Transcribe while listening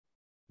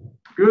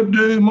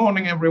Good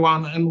morning,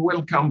 everyone, and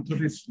welcome to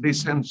this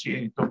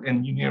Licentiate of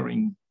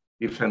Engineering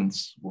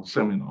Defense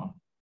seminar.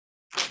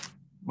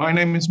 My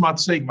name is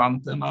Mats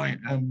Sigvant, and I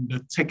am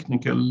the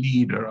technical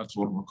leader at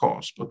Volvo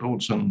Cars, but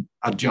also an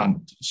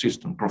adjunct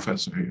assistant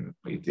professor here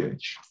at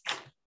ETH.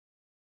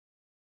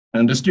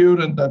 And the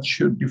student that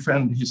should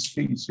defend his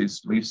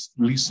thesis,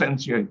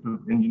 Licentiate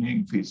of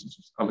Engineering thesis,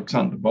 is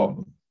Alexander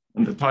Barlo.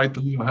 And the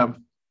title you have,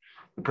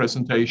 the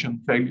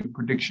presentation, Failure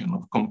Prediction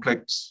of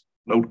Complex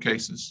Load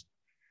Cases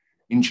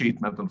in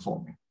Sheet Metal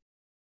Forming.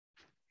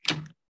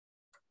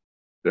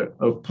 The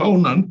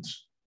opponent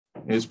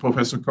is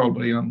Professor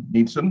Karl-Brian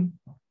Nielsen,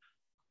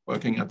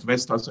 working at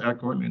Vestas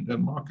Aircoil in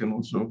Denmark and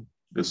also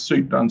the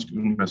Syddansk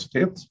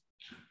Universitet.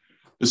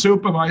 The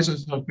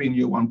supervisors have been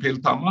Johan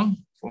Pilthammar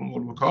from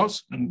Volvo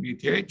Cars and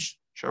ETH,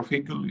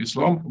 Shafiqul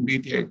Islam from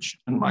ETH,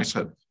 and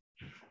myself.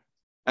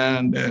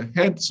 And the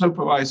head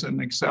supervisor and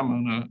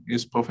examiner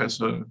is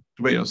Professor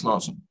Tobias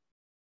Larsson.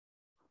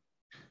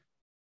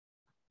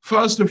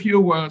 First, a few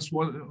words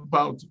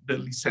about the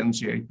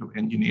Licentiate of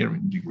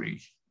Engineering degree.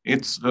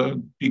 It's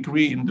a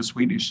degree in the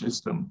Swedish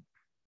system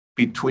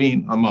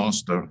between a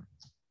master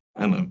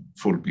and a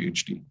full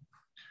PhD.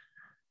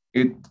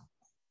 It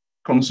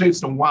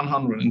consists of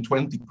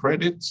 120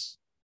 credits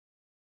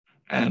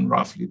and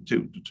roughly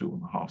 2 to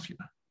 2.5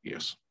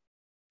 years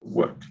of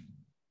work.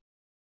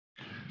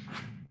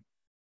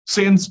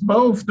 Since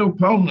both the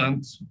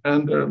opponent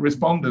and the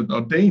respondent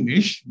are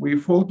Danish, we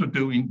thought of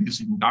doing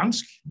this in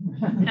Dansk.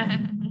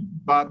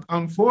 But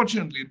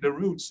unfortunately, the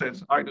rule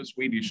says either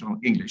Swedish or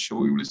English, so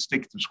we will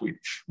stick to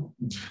Swedish.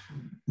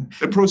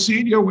 The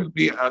procedure will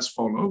be as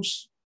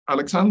follows.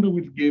 Alexander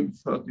will get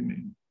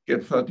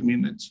 30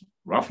 minutes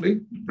roughly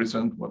to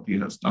present what he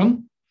has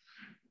done.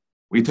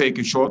 We take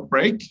a short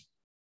break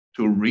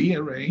to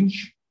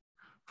rearrange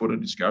for the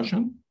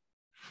discussion.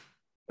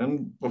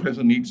 And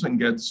Professor Nielsen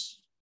gets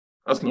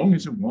as long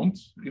as you want.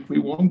 If we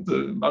want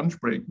the lunch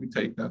break, we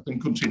take that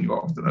and continue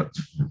after that.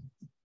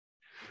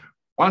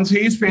 Once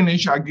he's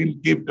finished, I will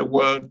give the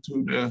word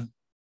to the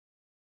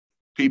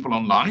people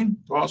online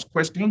to ask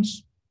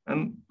questions,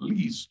 and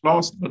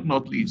last but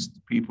not least,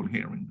 the people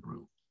here in the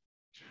room.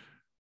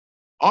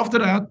 After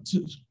that,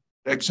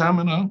 the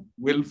examiner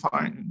will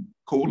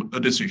call a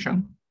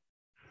decision.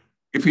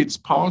 If it's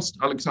passed,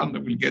 Alexander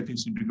will get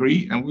his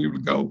degree, and we will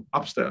go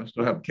upstairs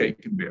to have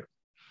cake and beer.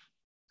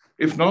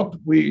 If not,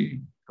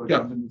 we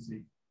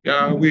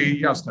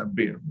just have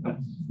beer.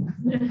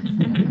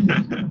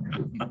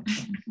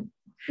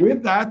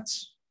 With that,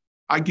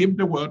 I give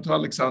the word to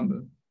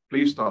Alexander.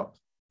 Please start.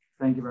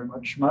 Thank you very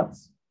much,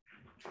 Mats.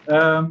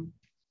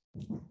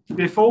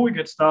 Before we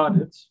get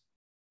started,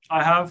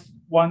 I have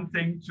one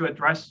thing to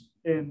address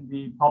in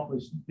the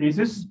published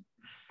thesis,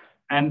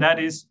 and that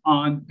is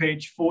on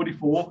page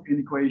 44 in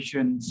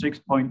equation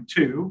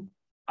 6.2.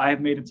 I have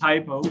made a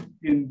typo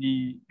in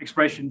the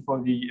expression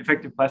for the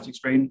effective plastic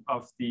strain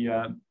of the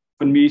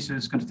von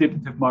Mises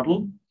constitutive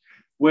model,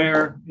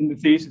 where in the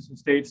thesis it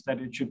states that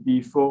it should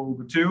be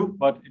 4/2,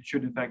 but it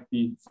should in fact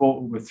be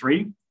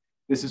 4/3.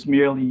 This is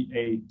merely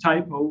a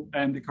typo,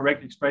 and the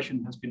correct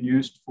expression has been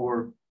used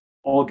for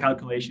all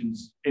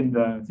calculations in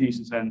the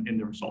thesis and in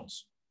the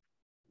results.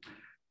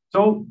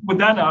 So with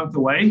that out of the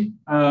way,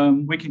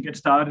 we can get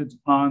started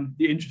on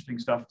the interesting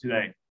stuff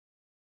today.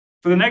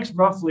 For the next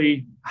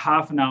roughly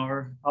half an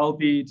hour, I'll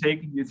be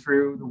taking you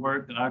through the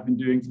work that I've been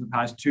doing for the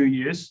past 2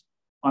 years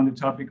on the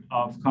topic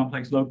of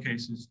complex load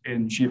cases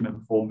in sheet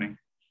metal forming.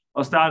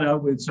 I'll start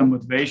out with some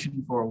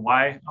motivation for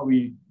why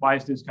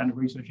is this kind of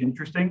research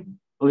interesting,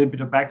 a little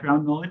bit of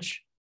background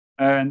knowledge.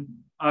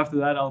 And after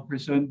that, I'll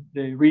present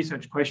the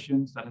research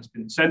questions that has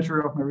been the center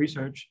of my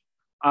research.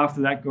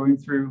 After that, going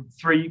through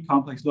 3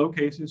 complex load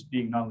cases,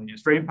 being not linear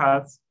strain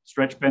paths,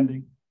 stretch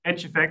bending,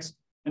 edge effects,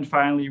 and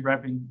finally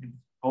wrapping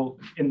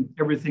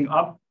everything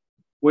up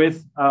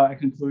with a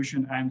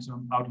conclusion and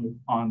some outlook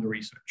on the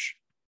research.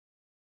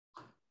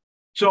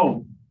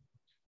 So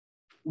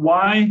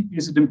why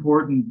is it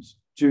important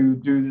to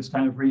do this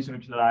kind of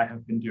research that I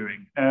have been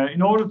doing?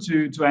 In order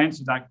to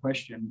answer that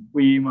question,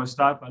 we must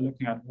start by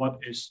looking at what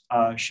is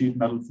sheet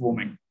metal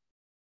forming.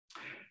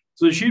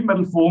 So the sheet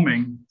metal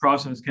forming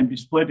process can be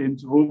split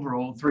into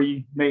overall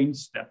 3 main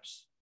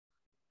steps.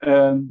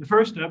 The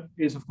first step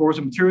is, of course,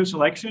 a material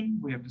selection.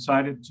 We have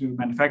decided to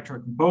manufacture a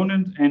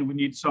component, and we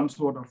need some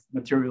sort of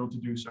material to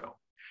do so.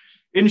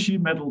 In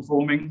sheet metal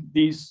forming,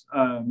 these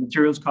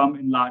materials come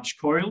in large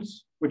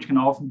coils, which can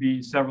often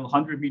be several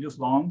hundred meters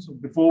long. So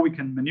before we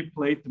can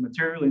manipulate the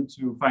material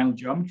into final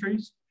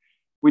geometries,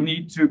 we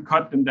need to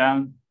cut them down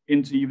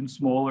into even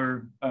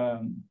smaller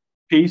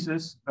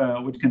pieces,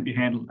 which can be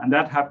handled. And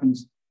that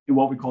happens in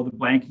what we call the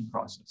blanking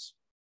process.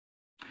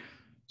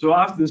 So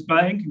after this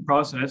blanking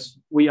process,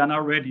 we are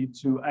now ready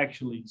to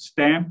actually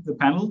stamp the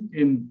panel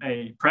in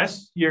a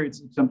press. Here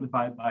it's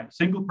exemplified by a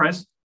single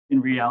press. In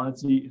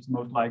reality, it's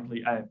most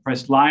likely a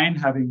press line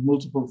having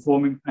multiple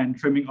forming and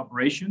trimming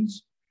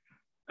operations.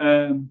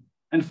 And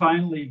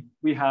finally,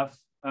 we have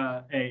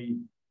a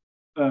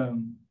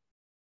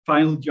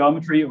final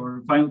geometry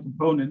or final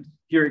component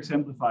here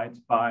exemplified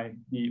by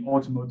the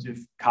automotive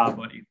car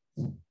body.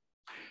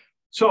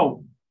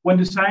 So when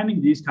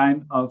designing these kind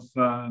of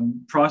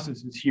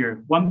processes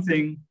here, one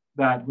thing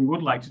that we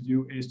would like to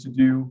do is to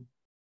do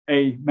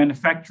a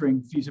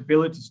manufacturing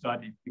feasibility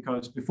study,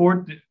 because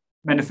before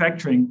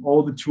manufacturing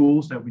all the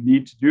tools that we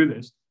need to do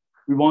this,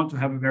 we want to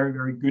have a very,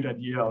 very good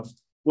idea of,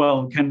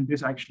 well, can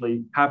this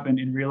actually happen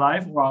in real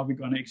life, or are we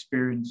going to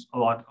experience a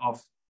lot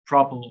of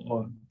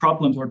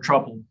problems or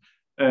trouble?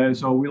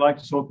 So we like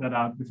to sort that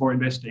out before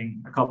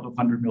investing a couple of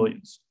 $100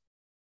 million.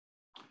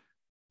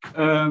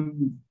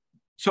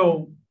 So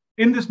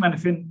in this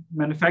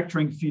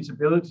manufacturing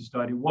feasibility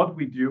study, what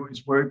we do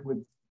is work with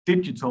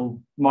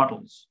digital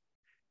models.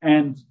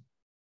 And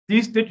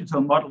these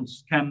digital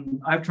models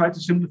I've tried to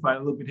simplify a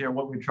little bit here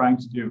what we're trying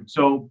to do.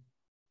 So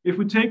if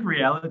we take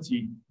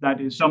reality, that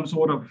is some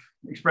sort of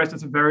expressed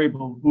as a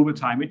variable over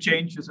time, it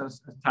changes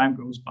as time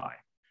goes by.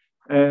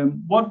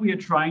 What we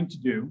are trying to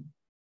do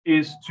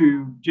is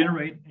to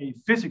generate a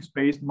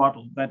physics-based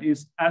model that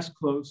is as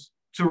close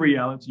to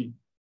reality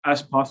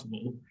as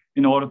possible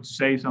in order to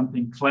say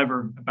something clever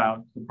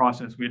about the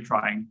process we're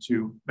trying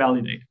to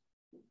validate.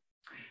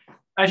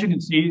 As you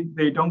can see,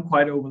 they don't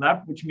quite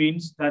overlap, which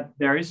means that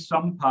there is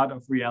some part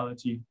of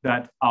reality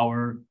that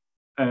our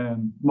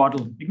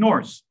model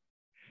ignores.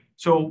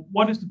 So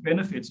what is the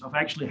benefits of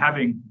actually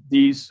having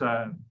these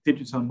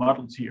digital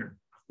models here?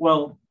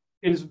 Well,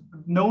 it is a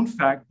known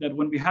fact that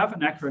when we have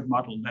an accurate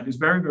model that is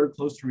very, very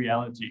close to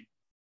reality,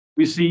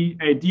 we see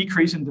a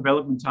decrease in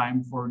development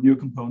time for new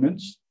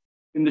components.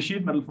 In the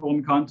sheet metal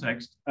forming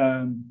context,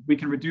 we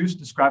can reduce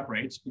the scrap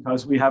rates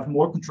because we have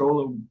more control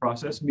over the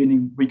process,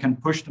 meaning we can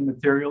push the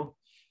material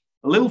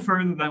a little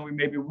further than we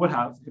maybe would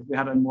have if we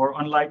had a more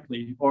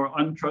unlikely or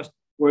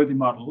untrustworthy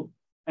model.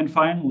 And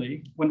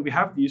finally, when we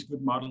have these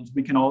good models,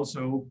 we can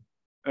also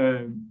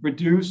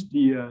reduce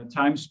the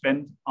time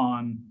spent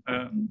on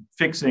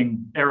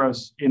fixing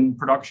errors in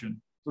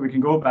production. So we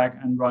can go back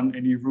and run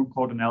any root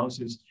cause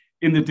analysis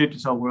in the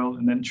digital world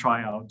and then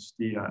try out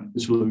the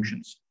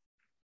solutions.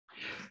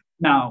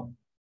 Now,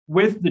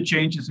 with the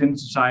changes in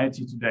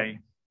society today,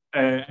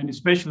 and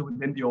especially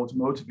within the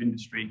automotive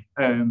industry,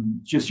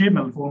 the sheet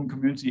metal forming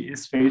community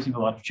is facing a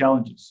lot of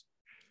challenges.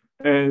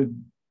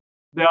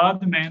 There are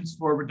demands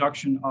for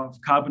reduction of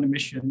carbon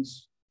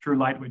emissions through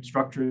lightweight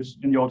structures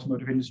in the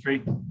automotive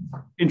industry,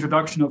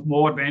 introduction of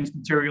more advanced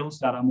materials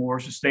that are more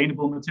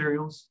sustainable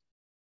materials.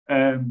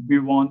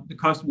 The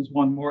customers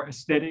want more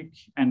aesthetic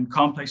and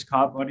complex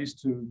car bodies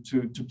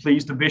to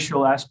please the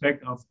visual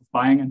aspect of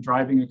buying and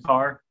driving a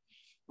car.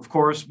 Of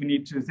course, we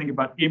need to think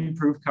about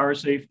improved car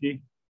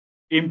safety,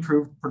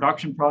 improved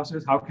production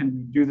process. How can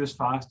we do this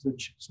faster,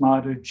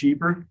 smarter,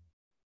 cheaper?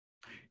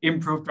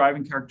 Improved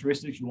driving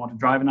characteristics. You want to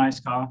drive a nice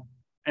car.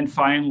 And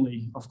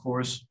finally, of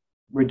course,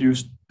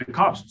 reduce the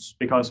costs,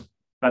 because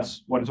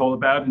that's what it's all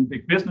about in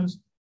big business,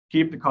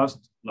 keep the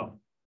costs low.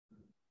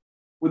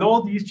 With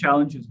all these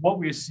challenges, what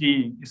we're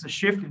seeing is a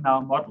shift in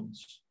our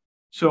models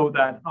so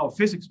that our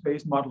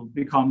physics-based model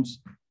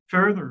becomes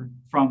further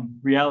from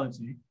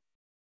reality,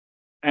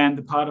 and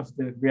the part of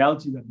the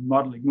reality that the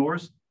model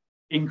ignores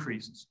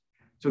increases.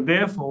 So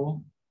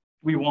therefore,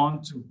 we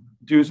want to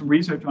do some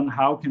research on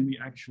how can we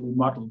actually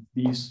model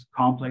these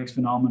complex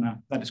phenomena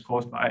that is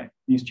caused by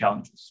these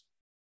challenges.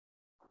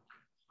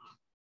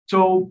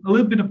 So a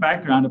little bit of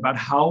background about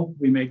how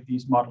we make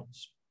these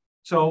models.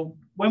 So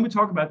when we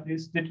talk about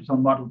these digital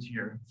models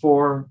here,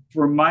 for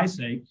my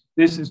sake,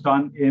 this is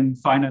done in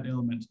finite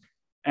element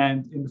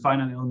and in the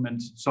finite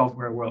element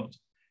software world.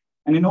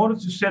 And in order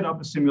to set up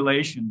a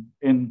simulation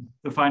in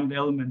the finite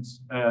element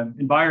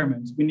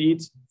environment, we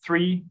need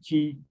three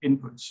key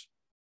inputs.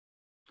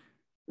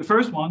 The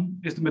first one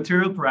is the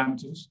material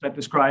parameters that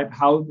describe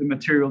how the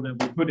material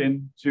that we put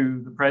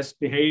into the press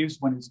behaves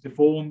when it's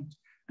deformed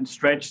and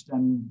stretched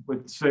and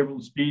with several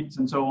speeds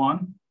and so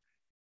on.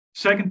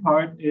 Second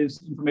part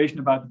is information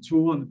about the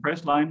tool and the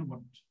press line, what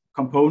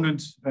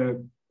components,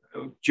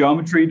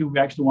 geometry do we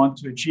actually want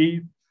to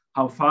achieve,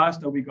 how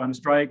fast are we going to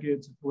strike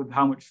it, with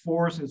how much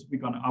force are we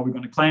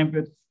going to clamp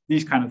it,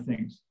 these kind of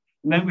things.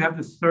 And then we have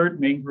the third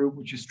main group,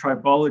 which is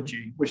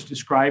tribology, which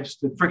describes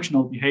the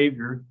frictional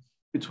behavior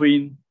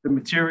between the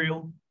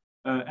material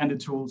and the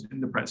tools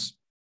in the press.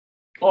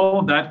 All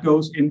of that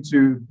goes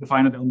into the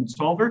finite element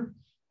solver.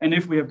 And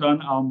if we have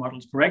done our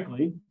models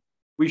correctly,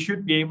 we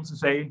should be able to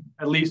say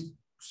at least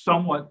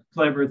somewhat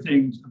clever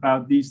things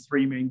about these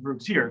three main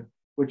groups here,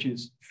 which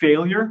is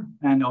failure,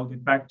 and I'll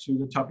get back to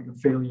the topic of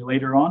failure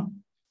later on.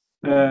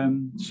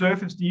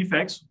 Surface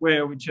defects,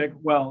 where we check,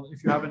 well,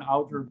 if you have an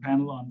outer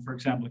panel on, for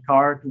example, a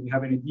car, do we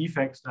have any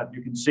defects that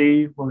you can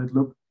see? Will it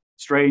look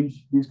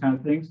strange? These kind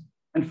of things.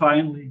 And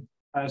finally,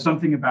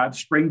 something about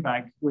spring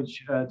back,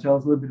 which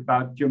tells a little bit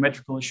about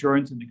geometrical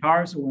assurance in the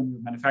car. So when you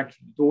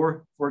manufacture the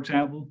door, for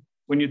example,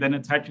 when you then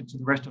attach it to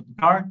the rest of the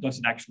car, does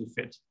it actually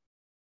fit?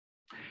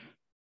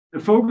 The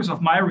focus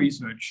of my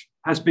research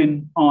has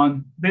been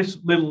on this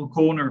little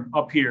corner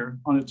up here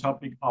on the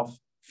topic of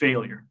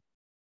failure.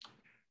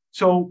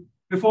 So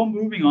before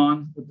moving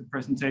on with the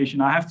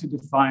presentation, I have to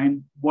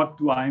define what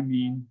do I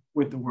mean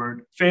with the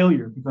word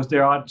failure, because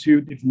there are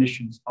two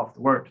definitions of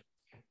the word.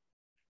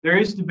 There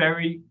is the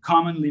very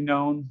commonly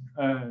known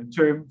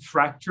term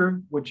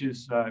fracture, which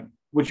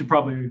you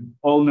probably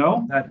all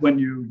know, that when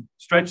you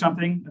stretch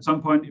something, at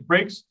some point it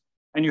breaks,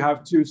 and you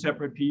have two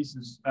separate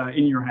pieces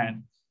in your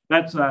hand.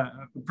 That's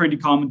a pretty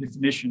common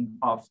definition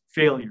of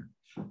failure.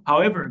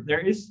 However, there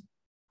is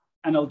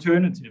an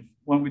alternative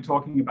when we're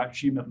talking about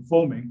sheet metal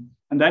forming,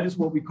 and that is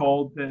what we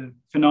call the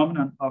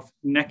phenomenon of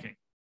necking.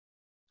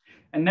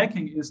 And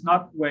necking is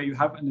not where you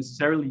have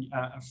necessarily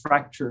a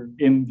fracture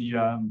in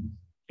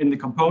the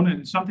component.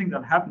 It's something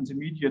that happens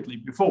immediately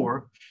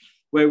before,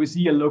 where we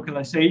see a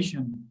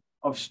localization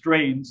of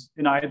strains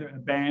in either a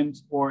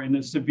band or in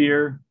a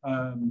severe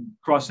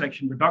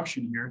cross-section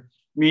reduction here,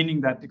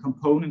 meaning that the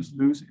components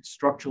lose its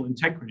structural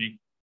integrity.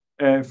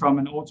 From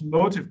an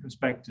automotive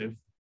perspective,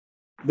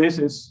 this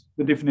is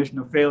the definition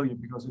of failure,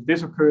 because if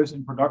this occurs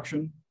in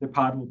production, the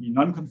part will be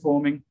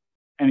non-conforming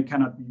and it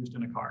cannot be used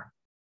in a car.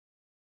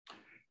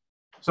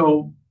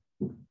 So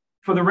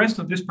for the rest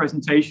of this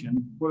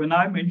presentation, when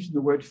I mention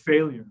the word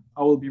failure,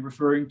 I will be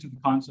referring to the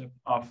concept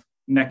of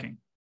necking.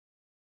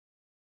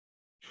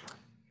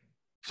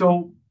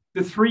 So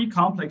the three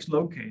complex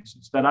load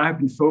cases that I have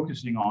been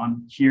focusing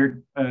on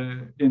here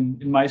in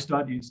my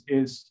studies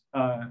is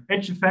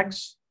edge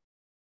effects,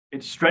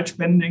 it's stretch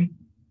bending,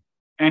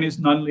 and it's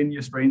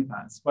nonlinear strain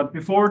paths. But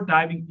before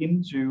diving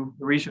into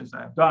the research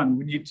that I've done,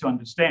 we need to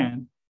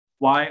understand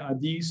why are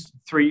these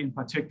three in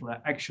particular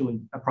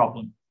actually a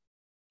problem.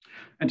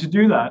 And to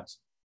do that,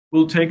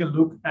 we'll take a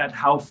look at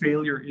how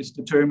failure is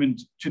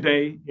determined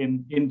today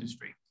in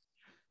industry.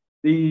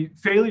 The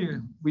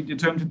failure we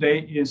determine today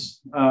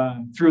is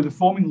through the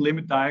forming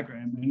limit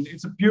diagram. And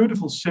it's a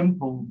beautiful,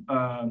 simple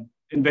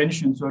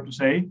invention, so to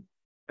say.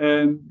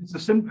 It's a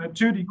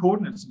 2D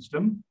coordinate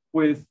system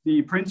with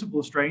the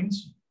principal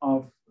strains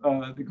of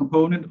the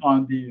component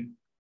on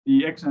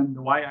the X and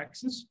the Y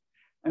axis.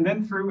 And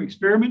then through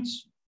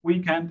experiments, we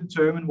can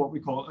determine what we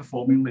call a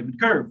forming limit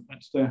curve.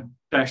 That's the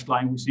dashed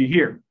line we see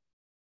here.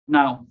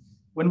 Now,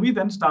 when we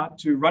then start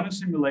to run a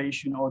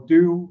simulation or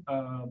do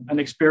an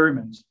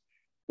experiment,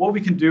 what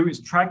we can do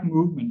is track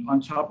movement on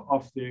top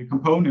of the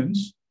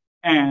components.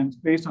 And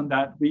based on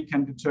that, we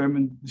can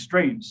determine the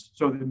strains.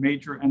 So the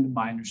major and the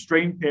minor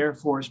strain pair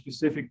for a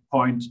specific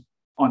point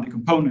on the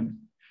component.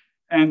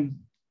 And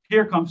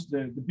here comes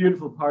the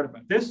beautiful part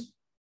about this.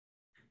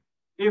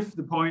 If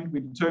the point we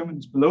determine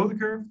is below the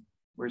curve,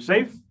 we're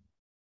safe.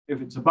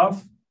 If it's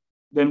above,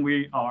 then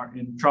we are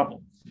in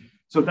trouble.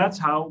 So that's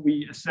how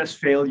we assess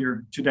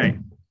failure today.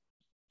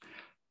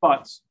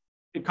 But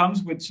it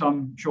comes with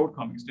some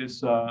shortcomings,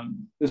 this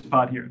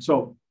part here.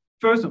 So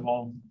first of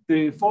all,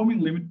 the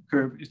forming limit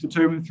curve is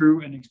determined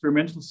through an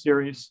experimental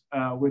series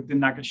with the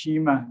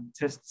Nagashima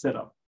test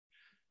setup.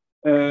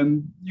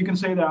 You can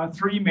say there are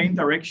three main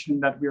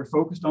directions that we are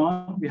focused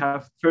on. We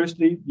have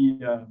firstly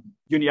the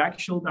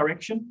uniaxial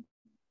direction,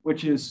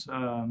 which is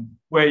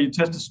where you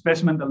test a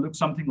specimen that looks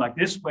something like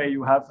this, where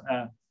you have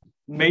a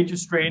major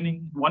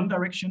straining in one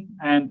direction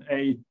and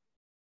a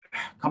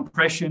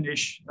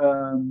compression-ish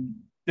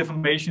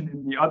deformation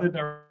in the other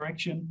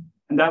direction.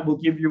 And that will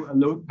give you a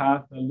load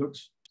path that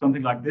looks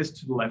something like this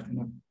to the left, in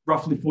a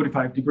roughly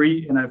 45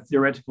 degree in a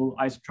theoretical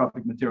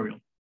isotropic material.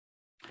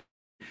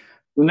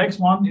 The next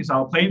one is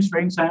our plane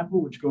strain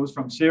sample, which goes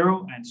from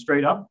 0 and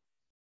straight up.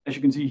 As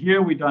you can see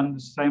here, we've done the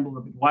sample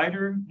a bit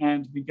wider,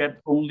 and we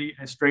get only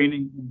a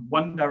straining in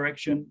one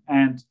direction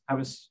and have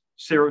a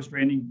 0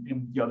 straining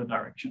in the other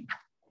direction.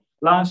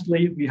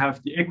 Lastly, we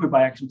have the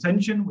equibiaxial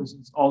tension, which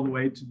is all the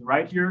way to the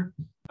right here.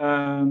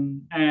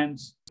 And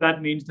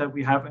that means that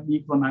we have an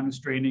equal amount of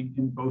straining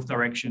in both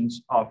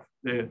directions of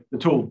the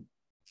tool.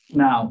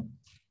 Now,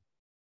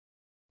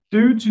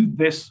 due to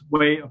this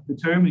way of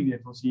determining the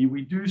FLC,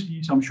 we do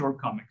see some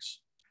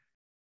shortcomings.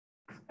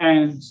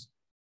 And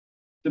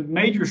the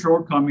major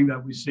shortcoming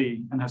that we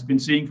see and has been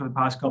seeing for the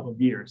past couple of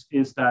years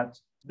is that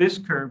this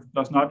curve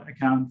does not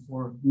account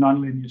for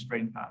nonlinear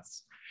strain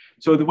paths.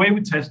 So the way we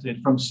test it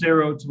from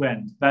 0 to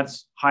end,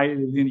 that's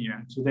highly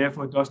linear. So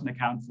therefore it doesn't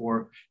account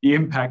for the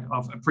impact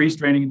of a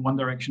pre-straining in one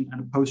direction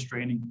and a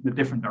post-straining in a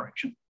different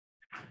direction.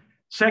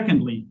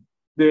 Secondly,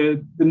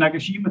 the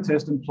Nagashima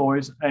test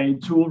employs a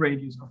tool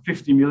radius of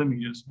 50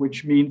 millimeters,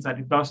 which means that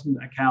it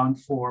doesn't account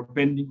for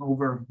bending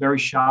over very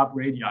sharp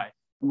radii.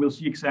 And we'll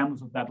see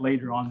examples of that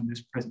later on in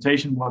this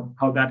presentation,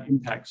 how that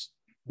impacts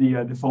the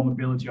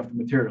deformability of the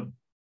material.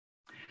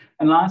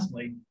 And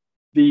lastly,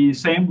 the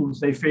samples,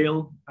 they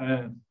fail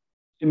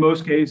in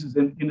most cases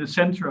in the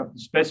center of the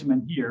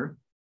specimen here,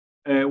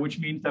 which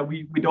means that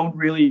we don't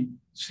really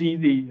see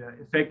the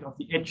effect of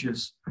the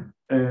edges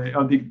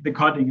of the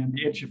cutting and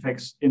the edge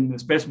effects in the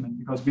specimen,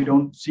 because we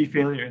don't see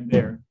failure in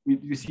there.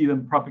 We see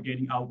them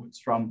propagating outwards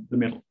from the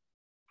middle.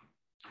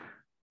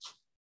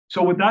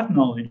 So with that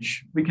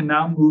knowledge, we can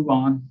now move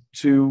on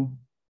to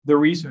the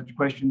research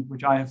questions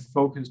which I have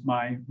focused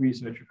my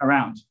research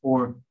around,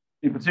 or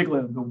in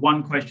particular, the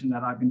one question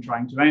that I've been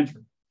trying to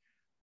answer.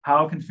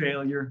 How can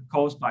failure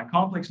caused by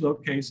complex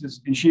load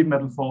cases in sheet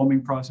metal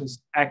forming process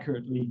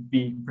accurately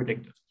be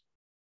predicted?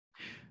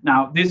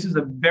 Now, this is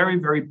a very,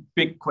 very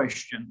big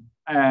question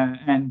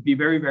and be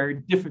very, very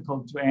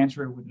difficult to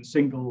answer with a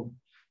single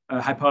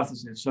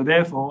hypothesis. So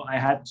therefore, I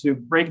had to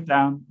break it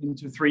down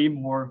into three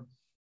more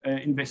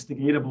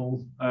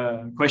investigatable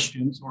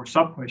questions or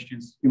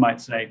sub-questions, you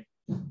might say.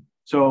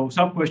 So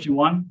sub-question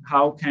one,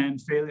 how can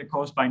failure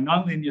caused by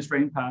nonlinear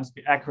strain paths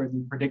be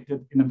accurately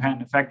predicted in the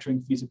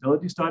manufacturing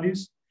feasibility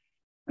studies?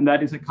 And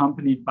that is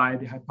accompanied by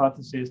the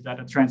hypothesis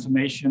that a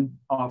transformation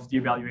of the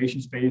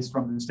evaluation space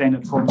from the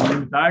standard formula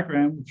limit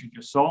diagram, which you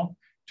just saw,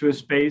 to a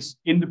space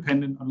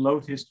independent on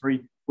load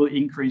history will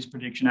increase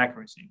prediction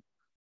accuracy.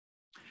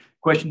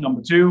 Question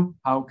number two,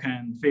 how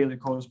can failure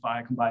caused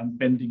by combined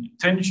bending and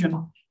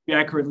tension be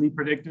accurately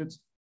predicted,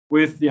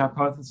 with the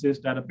hypothesis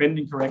that a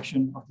bending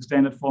correction of the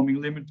standard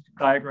forming limit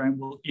diagram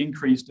will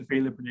increase the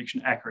failure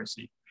prediction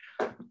accuracy.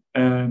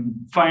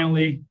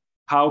 Finally,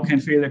 how can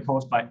failure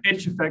caused by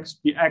edge effects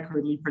be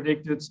accurately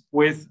predicted,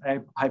 with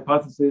a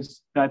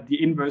hypothesis that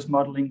the inverse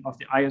modeling of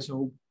the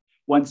ISO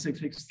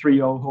 16630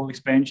 whole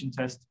expansion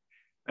test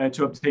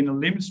to obtain a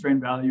limit strain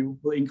value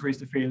will increase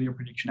the failure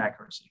prediction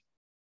accuracy.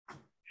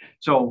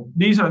 So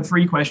these are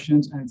three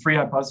questions and three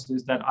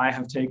hypotheses that I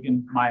have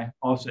taken my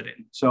offset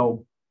in.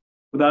 So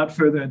without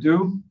further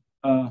ado,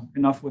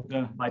 enough with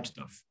the light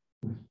stuff.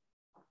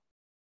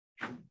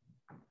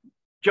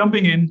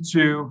 Jumping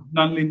into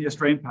nonlinear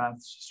strain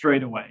paths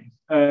straight away.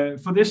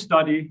 For this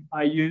study,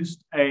 I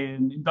used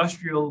an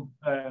industrial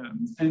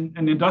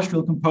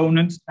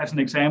component as an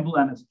example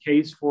and as a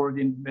case for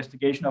the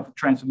investigation of a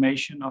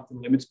transformation of the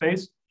limit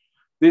space.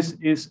 This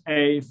is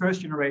a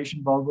first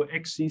generation Volvo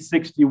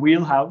XC60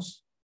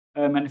 wheelhouse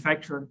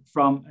manufactured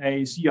from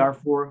a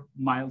CR4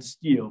 mild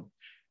steel.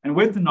 And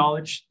with the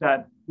knowledge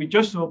that we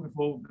just saw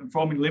before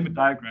forming limit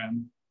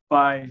diagram,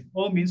 by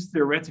all means,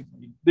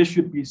 theoretically, this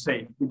should be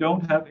safe. We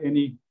don't have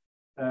any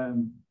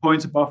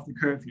points above the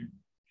curve here.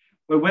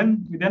 But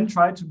when we then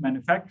try to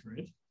manufacture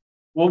it,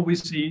 what we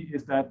see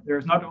is that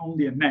there's not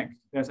only a neck,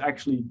 there's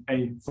actually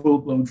a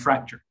full-blown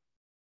fracture.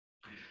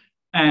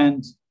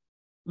 And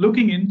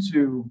looking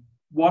into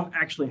what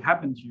actually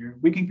happened here,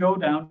 we can go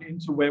down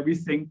into where we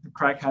think the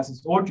crack has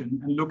its origin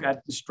and look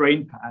at the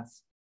strain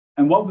path.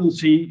 And what we'll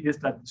see is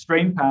that the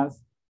strain path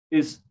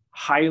is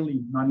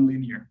highly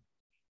nonlinear.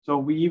 So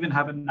we even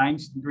have a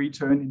 90-degree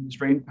turn in the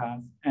strain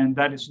path, and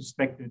that is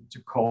suspected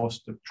to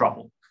cause the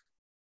trouble.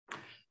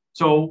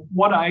 So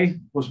what I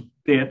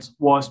did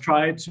was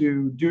try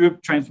to do a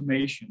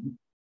transformation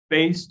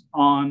based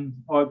on,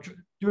 or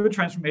do a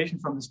transformation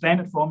from the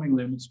standard forming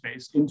limit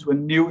space into a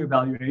new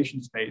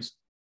evaluation space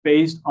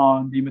based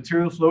on the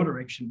material flow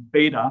direction,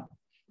 beta,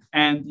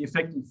 and the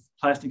effective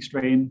plastic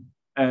strain,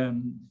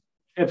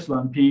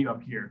 epsilon P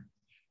up here.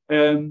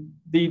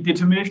 The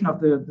determination of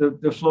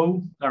the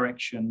flow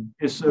direction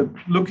is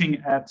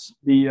looking at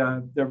the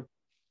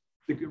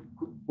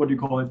what do you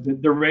call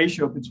it, the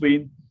ratio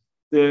between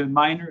the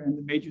minor and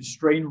the major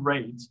strain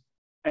rate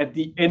at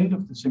the end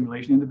of the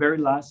simulation, in the very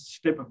last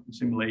step of the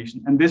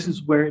simulation. And this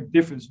is where it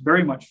differs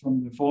very much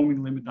from the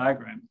forming limit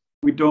diagram.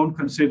 We don't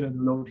consider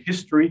the load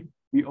history,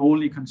 we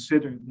only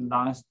consider the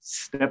last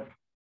step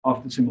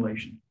of the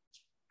simulation.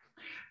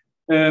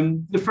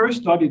 The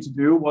first study to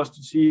do was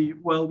to see,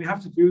 well, we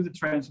have to do the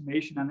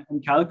transformation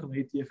and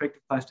calculate the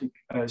effective plastic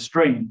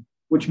strain,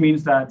 which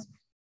means that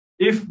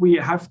if we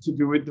have to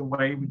do it the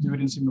way we do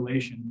it in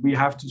simulation, we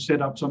have to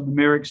set up some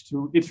numerics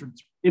to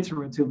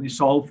iteratively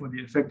solve for the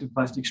effective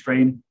plastic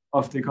strain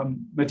of the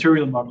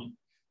material model.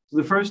 So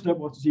the first step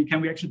was to see,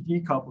 can we actually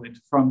decouple it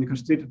from the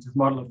constitutive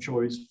model of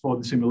choice for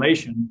the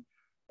simulation,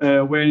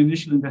 where an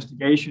initial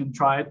investigation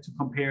tried to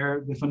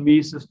compare the von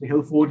Mises, the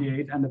Hill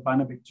 48, and the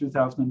Banabik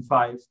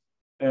 2005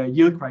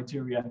 yield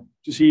criteria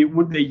to see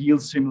would they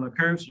yield similar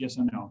curves, yes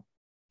or no.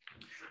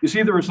 You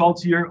see the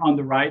results here on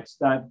the right,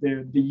 that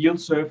the yield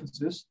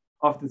surfaces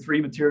of the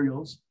three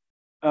materials,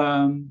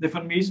 the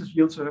von Mises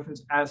yield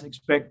surface, as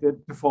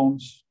expected,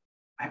 performs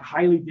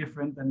highly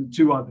different than the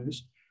two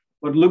others.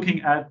 But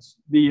looking at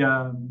the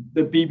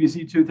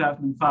BBC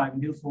 2005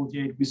 and Hill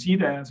 48, we see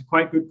there's a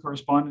quite good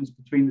correspondence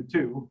between the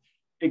two,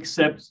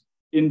 except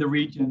in the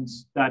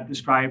regions that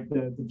describe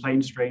the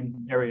plane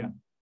strain area.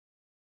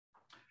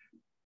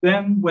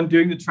 Then when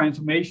doing the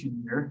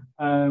transformation here,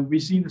 we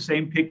see the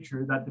same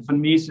picture, that the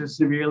von Mises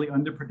severely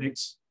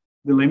underpredicts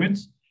the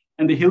limits,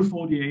 and the Hill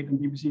 48 and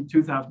BBC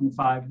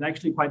 2005 is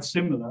actually quite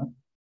similar.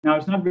 Now,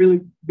 it's not really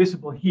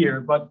visible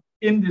here, but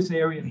in this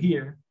area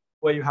here,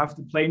 where you have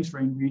the plane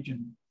strain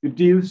region, you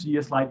do see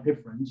a slight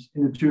difference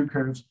in the two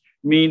curves,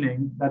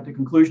 meaning that the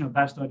conclusion of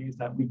that study is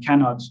that we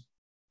cannot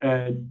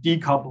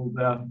decouple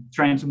the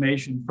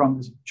transformation from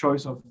the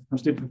choice of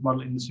constitutive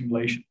model in the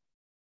simulation.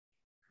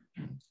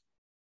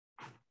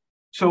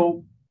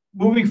 So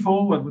moving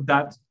forward with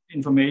that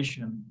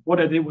information, what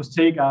I did was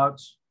take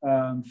out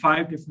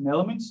 5 different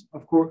elements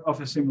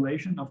of a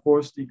simulation. Of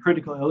course, the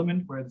critical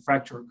element where the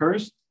fracture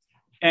occurs,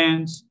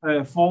 and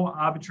 4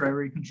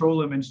 arbitrary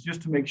control elements,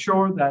 just to make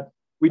sure that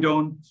we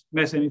don't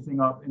mess anything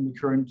up in the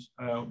current,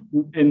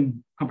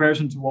 in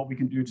comparison to what we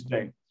can do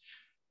today.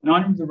 And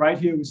on the right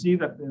here, we see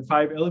that the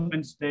 5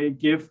 elements, they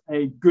give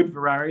a good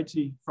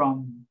variety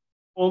from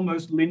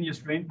almost linear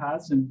strain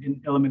paths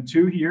in element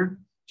 2 here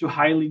to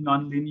highly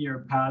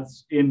nonlinear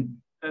paths in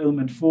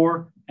element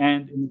 4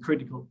 and in the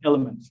critical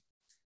element.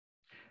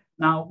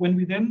 Now, when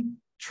we then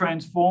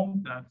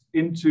transform that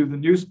into the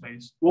new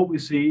space, what we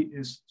see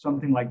is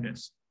something like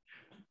this.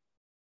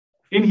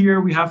 In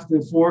here, we have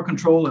the 4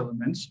 control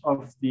elements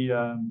of the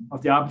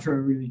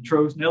arbitrarily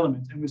chosen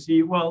element, and we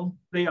see, well,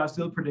 they are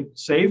still predicted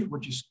safe,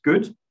 which is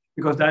good,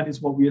 because that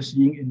is what we are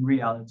seeing in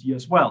reality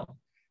as well.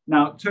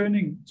 Now,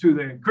 turning to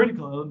the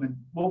critical element,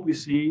 what we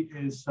see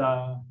is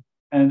a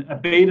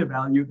beta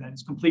value that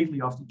is completely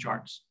off the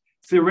charts.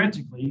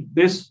 Theoretically,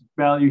 this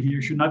value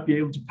here should not be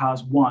able to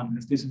pass 1,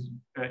 as this is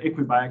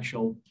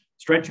equibiaxial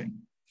stretching.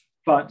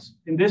 But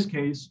in this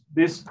case,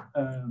 this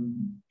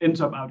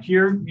ends up out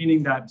here,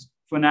 meaning that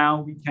for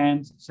now, we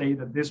can't say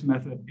that this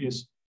method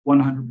is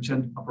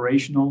 100%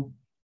 operational.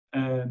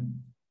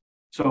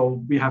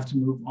 So we have to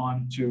move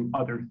on to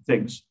other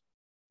things.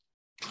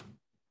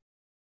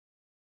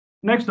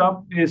 Next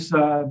up is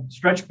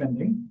stretch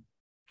bending,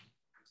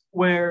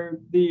 where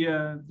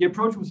the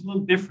approach was a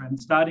little different,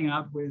 starting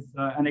out with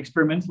an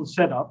experimental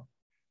setup,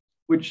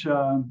 which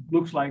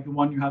looks like the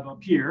one you have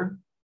up here,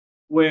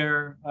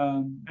 where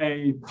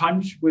a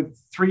punch with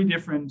 3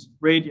 different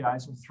radii,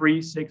 so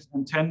 3, 6,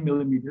 and 10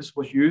 millimeters,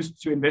 was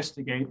used to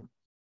investigate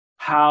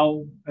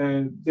how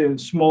the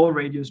small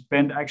radius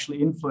bend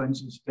actually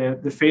influences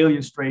the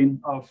failure strain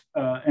of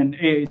an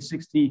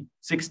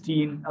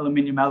AA6016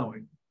 aluminum alloy.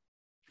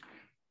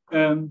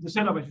 The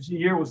setup, as you see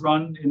here, was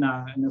run in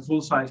a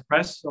full-size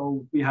press,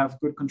 so we have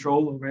good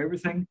control over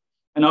everything.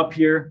 And up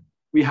here,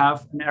 we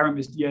have an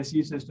Aramis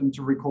DIC system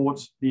to record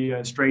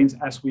the strains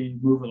as we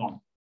move along.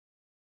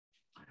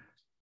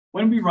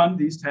 When we run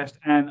these tests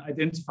and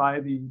identify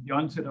the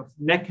onset of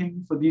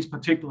necking for these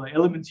particular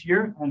elements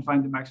here and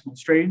find the maximum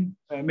strain,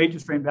 major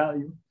strain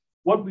value,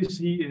 what we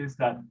see is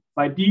that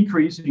by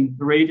decreasing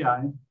the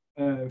radii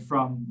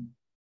from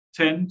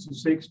 10 to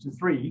 6 to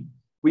 3,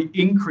 we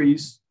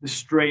increase the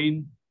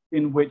strain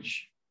in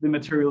which the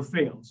material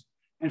fails.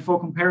 And for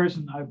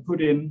comparison, I've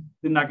put in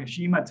the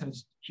Nagashima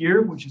test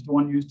here, which is the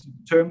one used to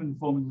determine the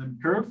forming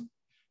limit curve.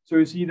 So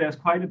you see there's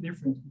quite a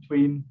difference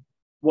between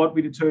what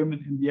we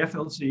determine in the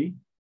FLC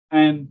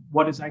and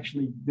what is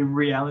actually the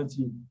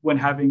reality when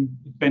having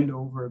it bend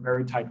over a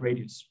very tight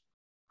radius.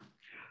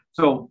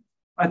 So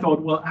I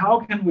thought, well, how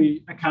can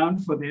we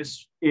account for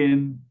this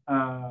in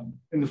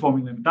the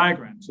forming limit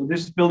diagram? So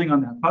this is building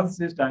on the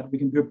hypothesis that we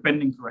can do a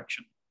bending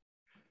correction.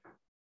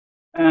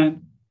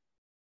 And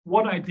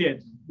what I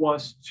did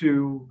was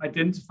to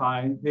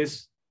identify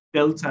this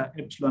delta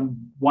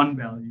epsilon 1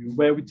 value,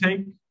 where we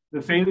take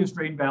the failure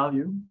strain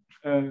value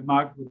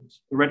marked with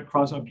the red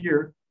cross up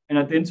here, and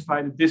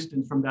identify the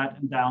distance from that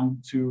and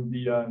down to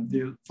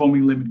the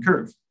forming limit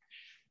curve.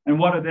 And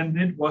what I then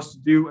did was to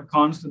do a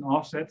constant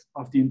offset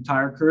of the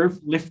entire curve,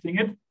 lifting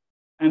it.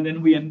 And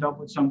then we end up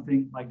with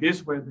something like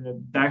this, where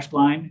the dashed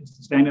line is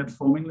the standard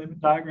forming limit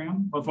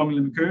diagram or forming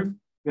limit curve.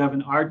 We have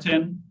an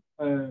R10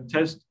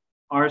 test,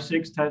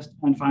 R6 test,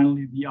 and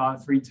finally the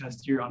R3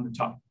 test here on the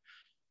top.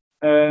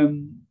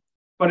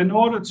 But in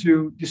order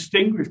to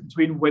distinguish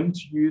between when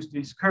to use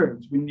these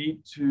curves, we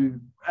need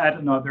to add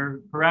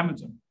another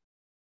parameter.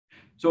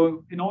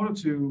 So in order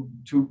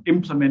to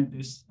implement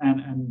this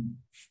and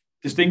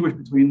distinguish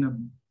between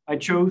them, I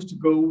chose to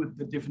go with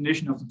the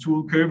definition of the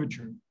tool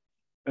curvature,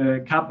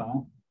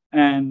 kappa.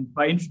 And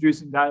by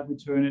introducing that, we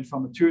turn it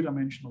from a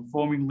 2-dimensional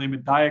forming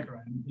limit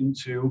diagram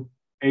into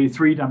a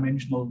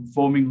 3-dimensional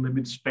forming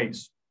limit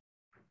space.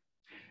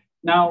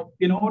 Now,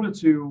 in order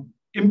to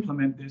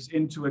implement this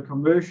into a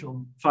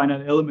commercial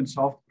finite element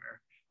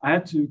software, I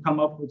had to come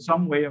up with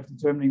some way of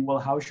determining, well,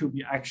 how should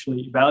we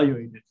actually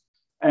evaluate it?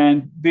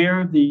 And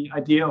there, the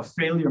idea of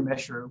failure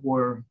measure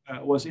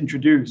was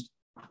introduced,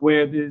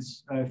 where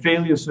this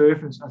failure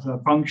surface as a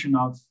function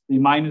of the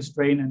minus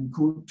strain and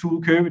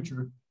tool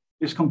curvature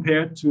is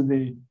compared to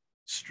the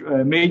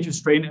major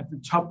strain at the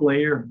top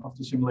layer of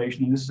the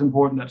simulation. And this is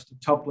important, that's the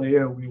top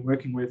layer we're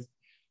working with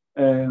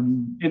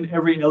in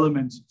every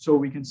element, so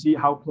we can see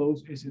how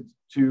close is it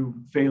to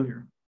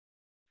failure.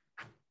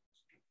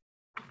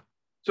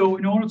 So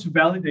in order to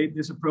validate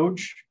this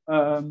approach,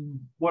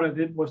 what I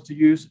did was to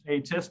use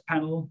a test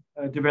panel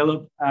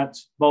developed at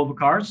Volvo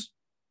Cars.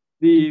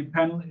 The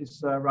panel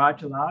is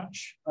rather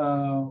large,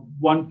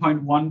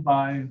 1.1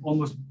 by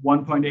almost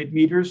 1.8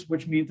 meters,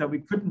 which means that we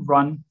couldn't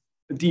run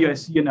a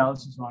DIC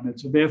analysis on it.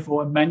 So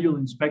therefore, a manual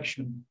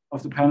inspection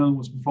of the panel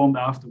was performed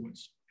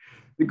afterwards.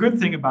 The good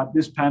thing about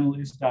this panel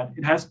is that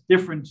it has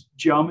different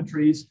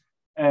geometries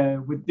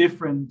with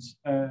different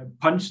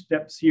punch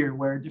steps here,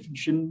 where different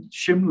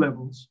shim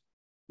levels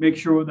make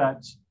sure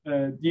that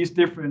these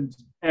different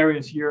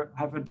areas here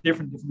have a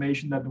different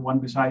deformation than the one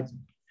beside it.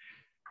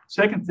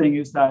 Second thing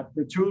is that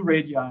the tool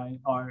radii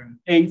are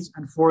 8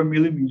 and 4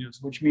 millimeters,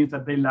 which means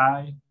that they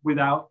lie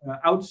without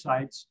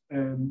outside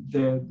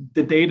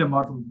the data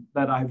model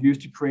that I've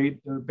used to create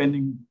the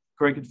bending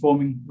corrected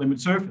forming limit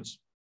surface.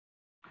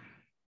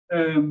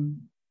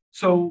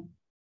 So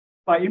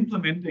by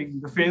implementing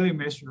the failure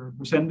measure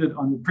presented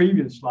on the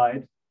previous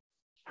slide,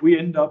 we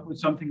end up with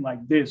something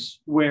like this,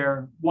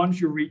 where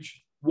once you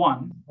reach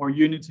 1 or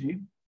unity,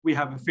 we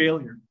have a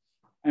failure.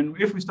 And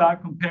if we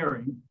start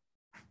comparing,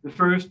 the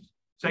first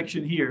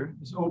section here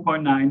is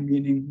 0.9,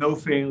 meaning no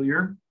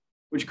failure,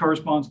 which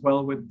corresponds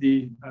well with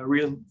the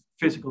real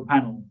physical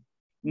panel.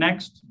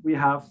 Next, we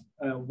have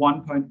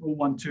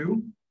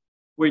 1.012,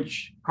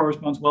 which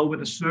corresponds well with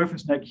the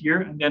surface neck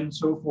here, and then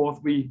so forth.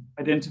 We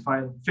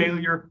identify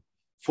failure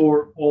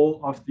for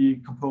all of the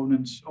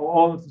components or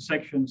all of the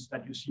sections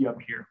that you see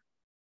up here.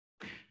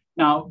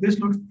 Now, this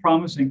looks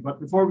promising, but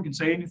before we can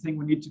say anything,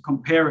 we need to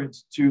compare it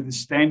to the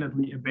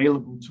standardly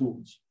available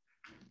tools.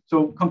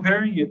 So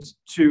comparing it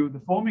to the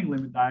forming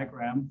limit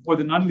diagram or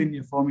the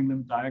nonlinear forming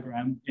limit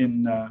diagram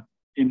in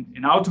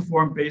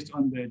autoform based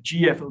on the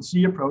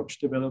GFLC approach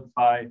developed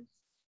by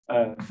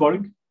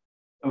Volk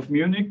of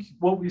Munich,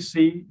 what we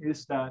see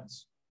is that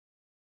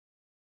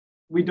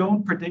we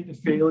don't predict a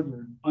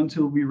failure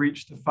until we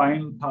reach the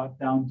final part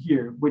down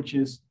here, which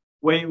is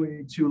way,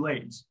 way too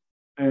late.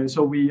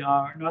 So we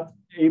are not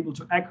able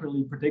to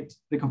accurately predict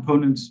the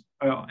components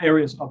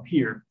areas up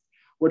here.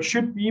 What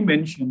should be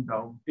mentioned,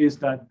 though, is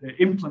that the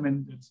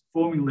implemented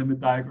forming limit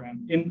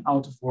diagram in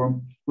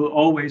autoform will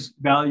always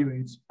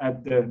evaluate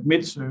at the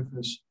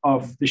mid-surface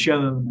of the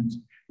shell element,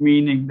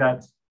 meaning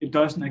that it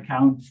doesn't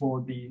account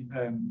for the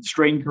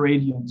strain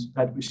gradients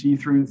that we see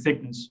through the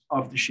thickness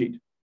of the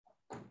sheet.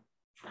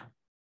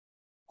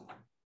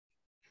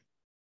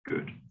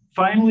 Good.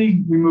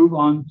 Finally, we move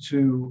on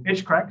to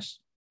edge cracks.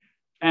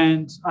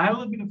 And I have a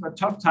little bit of a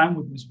tough time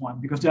with this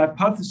one because the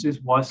hypothesis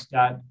was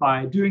that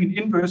by doing an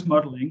inverse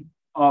modeling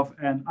of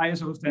an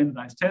ISO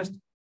standardized test,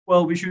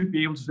 well, we should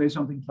be able to say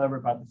something clever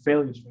about the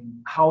failure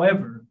strain.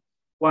 However,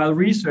 while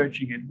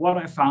researching it, what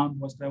I found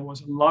was there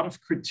was a lot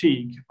of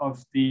critique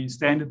of the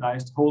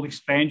standardized hole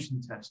expansion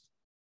test.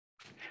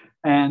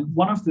 And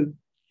one of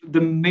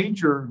the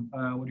major,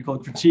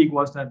 critique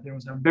was that there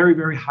was a very,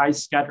 very high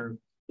scatter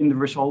in the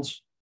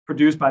results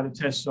produced by the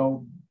test.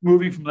 So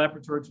moving from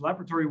laboratory to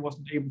laboratory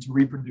wasn't able to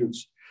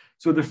reproduce.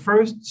 So the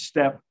first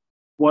step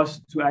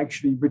was to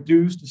actually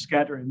reduce the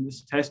scatter in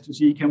this test to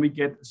see, can we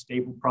get a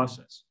stable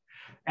process?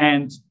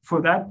 And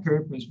for that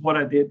purpose, what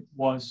I did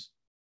was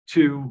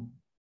to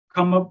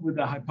come up with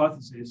a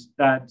hypothesis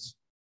that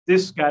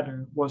this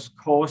scatter was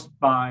caused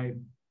by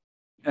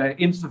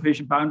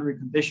insufficient boundary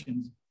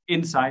conditions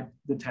inside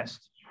the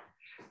test.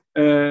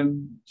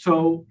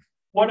 So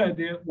what I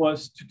did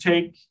was to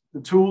take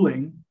the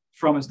tooling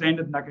from a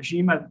standard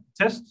Nakashima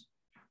test,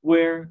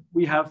 where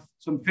we have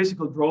some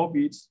physical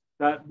drawbeats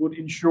that would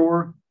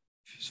ensure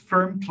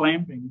firm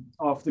clamping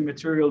of the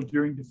material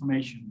during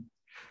deformation.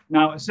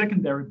 Now, a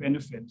secondary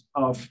benefit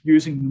of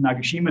using the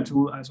Nakashima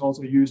tool, as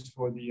also used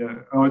for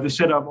the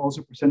setup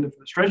also presented for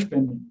the stretch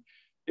bending,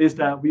 is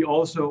that we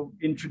also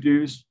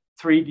introduce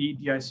 3D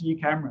DIC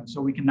cameras,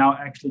 so we can now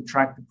actually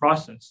track the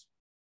process.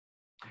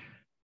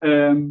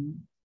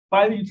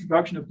 By the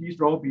introduction of these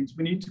drawbeats,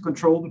 we need to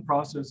control the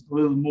process a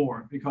little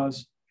more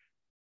because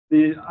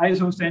the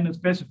ISO standard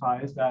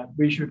specifies that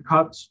we should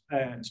cut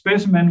a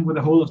specimen with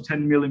a hole of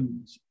 10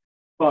 millimeters.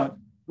 But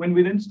when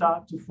we then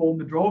start to form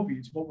the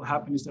drawbeats, what will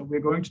happen is that we're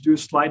going to do a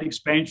slight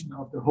expansion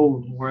of the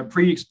hole or a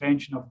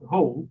pre-expansion of the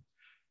hole.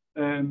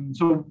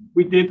 So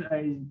we did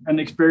an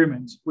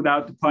experiment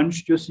without the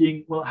punch, just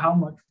seeing, well, how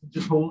much did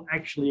this hole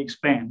actually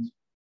expand?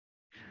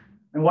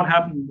 And what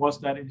happened was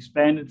that it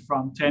expanded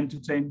from 10 to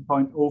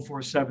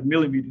 10.047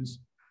 millimeters,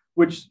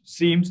 which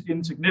seems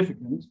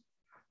insignificant.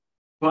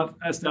 But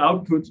as the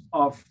output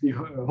of the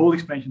hole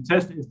expansion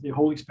test is the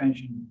hole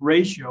expansion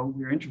ratio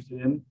we're interested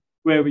in,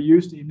 where we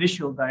use the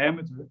initial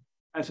diameter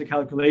as a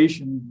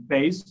calculation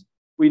base,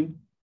 we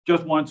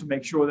just want to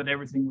make sure that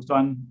everything was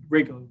done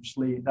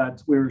rigorously,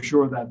 that we were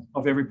sure that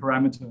of every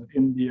parameter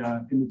in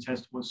the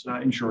test was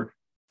ensured.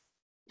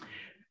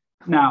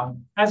 Now,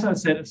 as I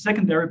said, a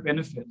secondary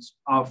benefit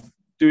of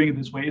doing it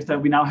this way is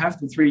that we now have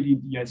the 3D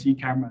DIC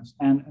cameras.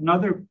 And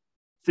another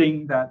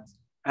thing that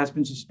has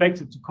been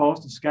suspected to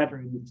cause the scatter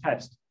in the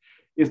test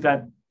is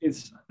that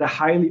it's the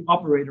highly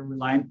operator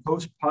reliant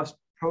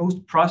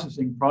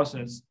post-processing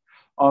process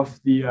of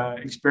the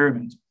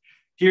experiment.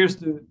 Here's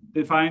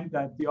defined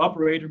that the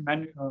operator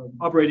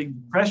operating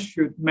the press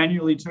should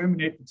manually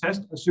terminate the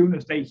test as soon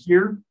as they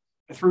hear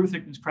a through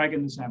thickness crack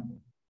in the sample.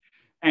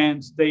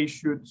 And they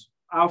should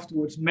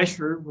afterwards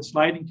measure with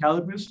sliding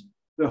calipers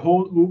the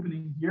whole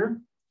opening here,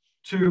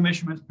 2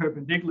 measurements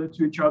perpendicular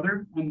to each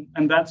other,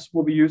 and that's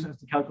what we use as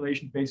the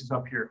calculation basis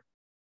up here.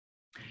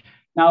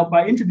 Now,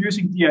 by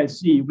introducing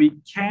DIC, we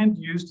can't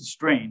use the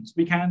strains.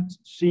 We can't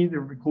see the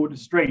recorded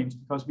strains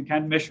because we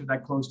can't measure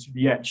that close to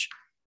the edge.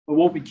 But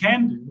what we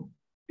can do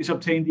is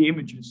obtain the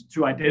images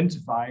to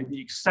identify the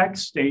exact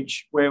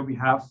stage where we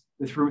have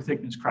the through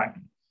thickness crack.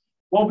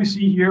 What we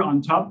see here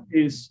on top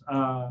is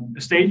a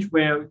stage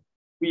where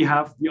we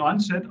have the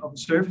onset of a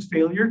surface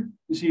failure.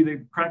 You see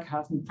the crack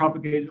hasn't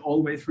propagated all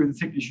the way through the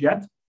thickness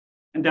yet.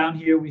 And down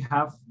here we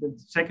have the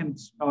second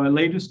or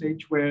later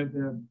stage where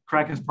the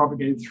crack has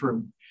propagated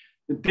through.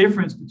 the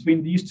difference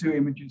between these two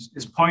images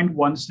is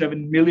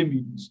 0.17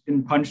 millimeters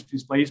in punch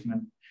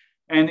displacement.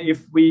 And if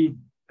we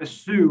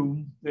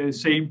assume the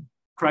same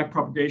crack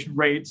propagation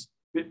rates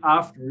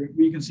after,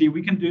 we can see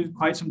we can do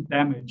quite some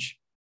damage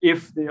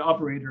if the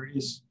operator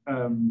is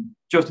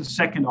just a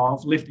second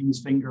off lifting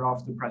his finger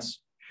off the press.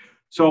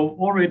 So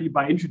already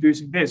by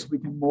introducing this, we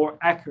can more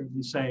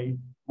accurately say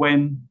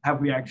when have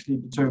we actually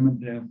determined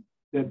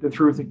the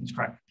through thickness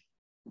crack.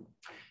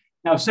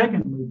 Now,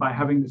 secondly, by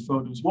having these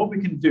photos, what we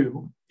can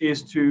do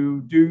is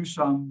to do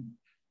some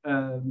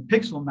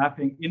pixel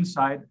mapping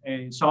inside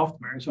a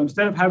software. So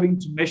instead of having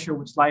to measure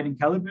with sliding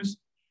calipers,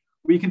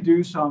 we can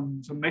do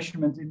some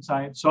measurements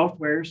inside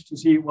softwares to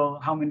see, well,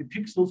 how many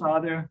pixels are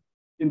there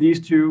in these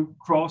two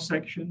cross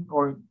sections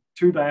or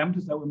two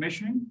diameters that we're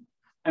measuring.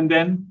 And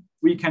then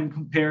we can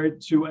compare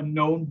it to a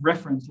known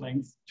reference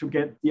length to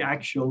get the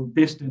actual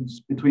distance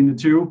between the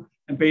two.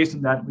 And based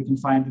on that, we can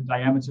find the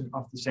diameter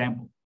of the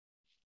sample.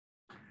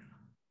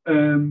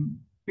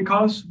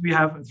 Because we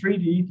have a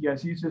 3D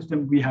DIC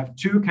system, we have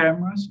two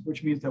cameras,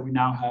 which means that we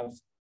now have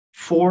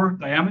 4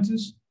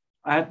 diameters.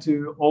 I had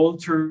to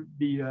alter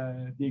the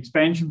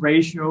expansion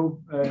ratio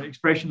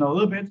expression a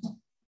little bit,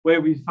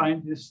 where we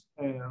find this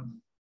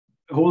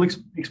whole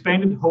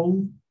expanded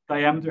hole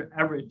diameter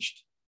averaged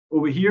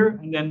over here,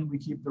 and then we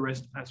keep the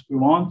rest as we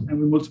want, and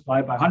we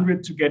multiply by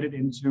 100 to get it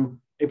into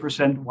a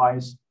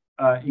percent-wise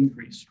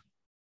increase.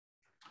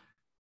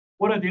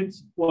 What I did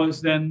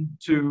was then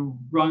to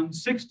run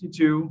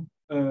 62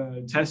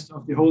 tests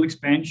of the whole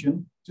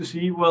expansion to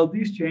see, well,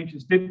 these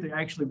changes, did they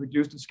actually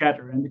reduce the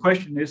scatter? And the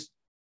question is,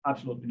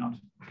 absolutely not.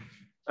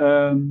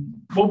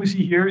 What we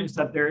see here is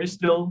that there is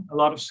still a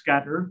lot of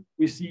scatter.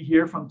 We see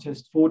here from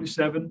test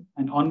 47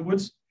 and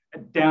onwards, a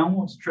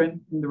downwards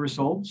trend in the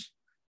results,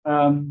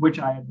 which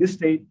I at this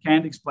stage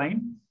can't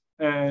explain.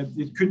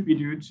 It could be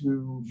due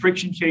to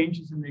friction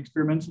changes in the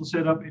experimental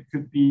setup. It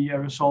could be a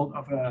result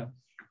of a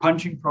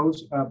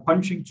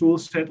punching tool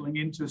settling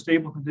into a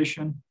stable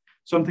condition,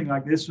 something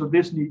like this. So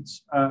this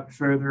needs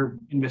further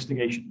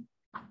investigation.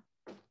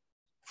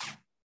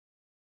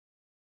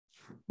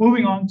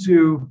 Moving on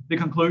to the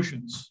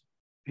conclusions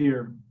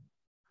here.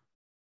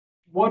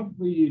 What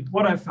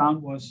I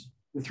found was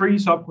the 3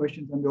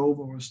 sub-questions and the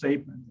overall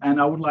statement,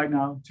 and I would like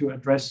now to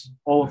address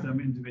all of them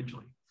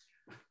individually.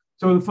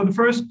 So for the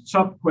first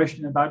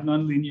sub-question about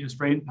nonlinear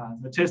strain path,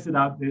 I tested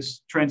out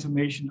this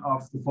transformation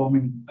of the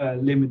forming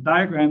limit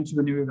diagram to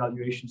a new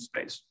evaluation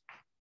space.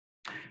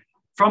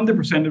 From the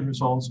presented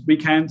results, we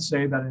can't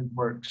say that it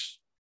works,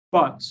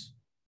 but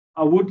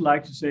I would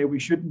like to say we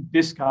shouldn't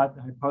discard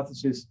the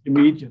hypothesis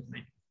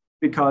immediately,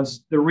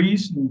 because the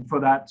reason for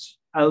that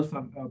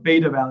alpha or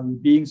beta value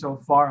being so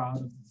far out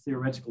of the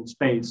theoretical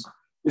space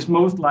is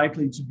most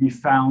likely to be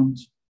found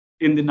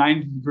in the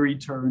 90-degree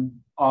turn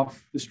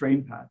of the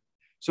strain path.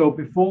 So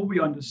before we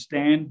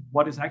understand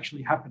what is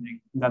actually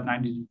happening in that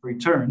 90-degree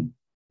turn,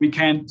 we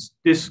can't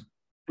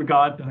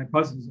disregard the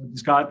hypothesis or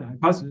discard the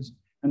hypothesis.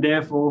 And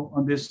therefore,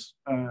 on this,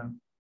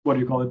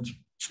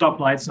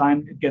 stoplight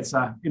sign, it gets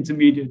an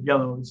intermediate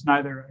yellow. It's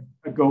neither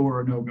a go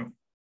or a no-go.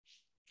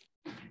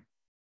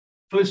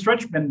 For the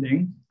stretch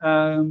bending,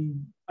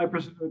 I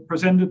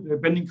presented the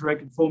bending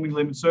corrected forming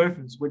limit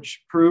surface,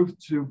 which proved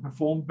to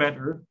perform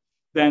better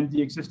than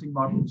the existing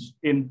models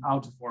in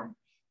autoform.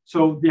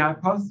 So the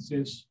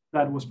hypothesis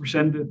that was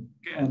presented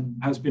and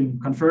has been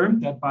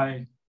confirmed that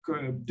by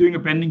doing a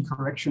bending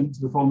correction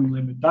to the forming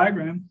limit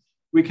diagram,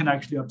 we can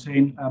actually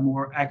obtain a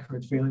more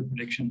accurate failure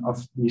prediction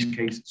of these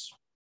cases.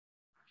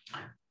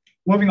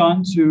 Moving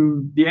on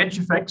to the edge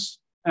effects,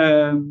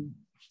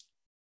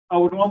 I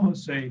would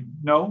almost say,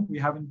 no, we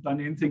haven't done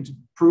anything to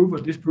prove or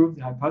disprove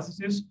the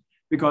hypothesis,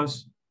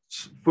 because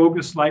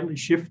focus slightly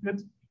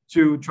shifted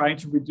to trying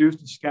to reduce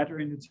the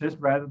scatter in the test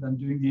rather than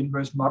doing the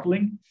inverse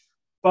modeling.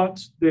 But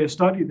the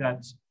study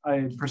that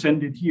I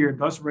presented here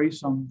does raise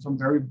some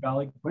very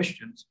valid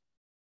questions.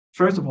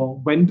 First of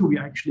all, when do we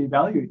actually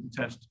evaluate the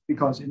test?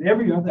 Because in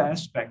every other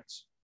aspect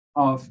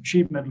of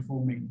sheet metal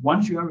forming,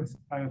 once you have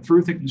a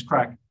through thickness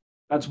crack,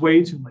 that's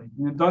way too late.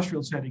 In an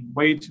industrial setting,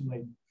 way too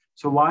late.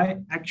 So why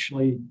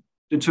actually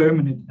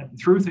determine it at the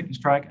through thickness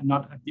crack and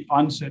not at the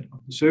onset of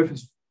the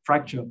surface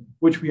fracture,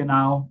 which we are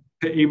now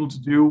able to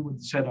do with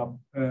the setup,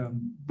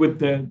 with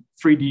the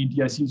 3D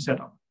DIC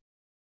setup.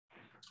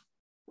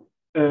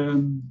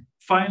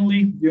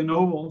 Finally, the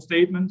overall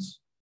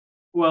statements.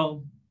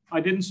 Well, I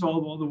didn't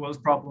solve all the world's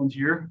problems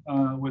here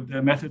with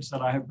the methods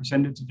that I have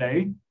presented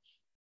today.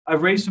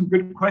 I've raised some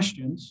good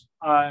questions.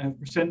 I have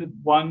presented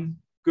one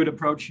good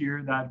approach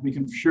here that we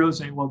can surely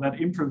say, well, that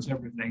improves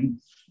everything.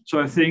 So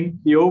I think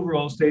the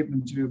overall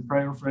statement, to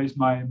paraphrase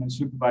my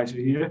supervisor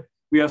here,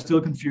 we are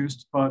still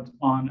confused, but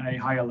on a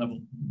higher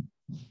level.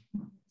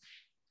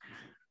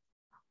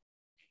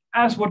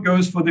 As what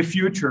goes for the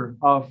future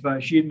of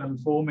sheet metal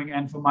forming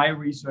and for my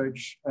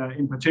research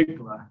in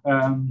particular,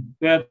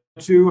 there are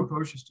 2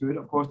 approaches to it,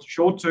 of course, the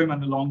short-term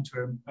and the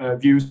long-term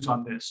views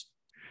on this.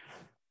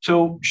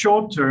 So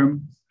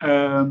short-term,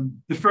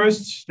 the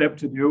first step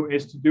to do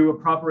is to do a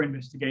proper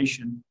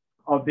investigation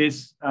of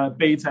this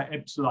beta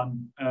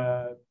epsilon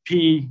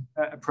P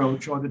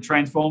approach, or the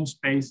transform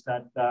space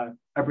that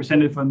I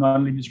presented for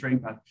nonlinear strain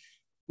path.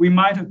 We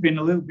might have been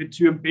a little bit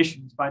too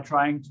ambitious by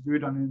trying to do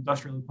it on an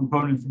industrial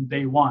component from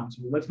day one.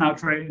 So let's now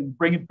try and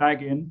bring it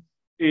back in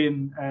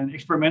an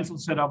experimental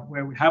setup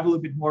where we have a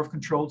little bit more of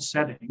controlled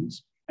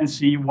settings and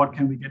see what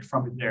can we get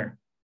from it there.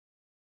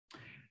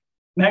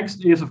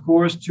 Next is, of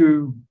course,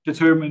 to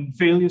determine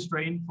failure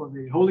strain for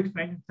the whole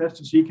expansion test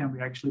to see can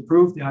we actually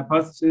prove the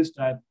hypothesis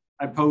that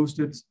I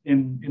posted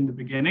in the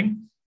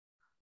beginning.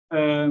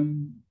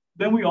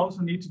 Then we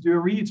also need to do a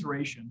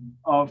reiteration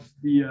of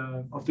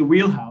the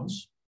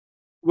wheelhouse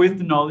with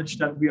the knowledge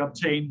that we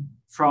obtain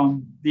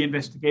from the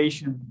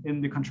investigation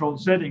in the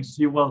controlled settings to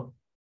see, well,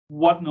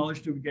 what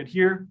knowledge do we get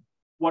here?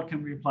 What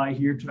can we apply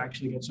here to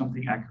actually get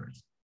something accurate?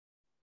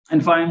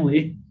 And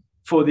finally,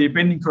 for the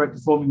bending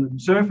corrected forming living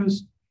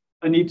surface,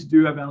 I need to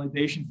do a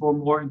validation for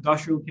more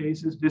industrial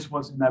cases. This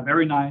was in a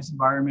very nice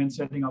environment,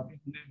 setting up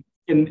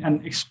in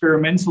an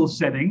experimental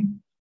setting.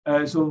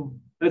 So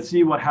let's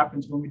see what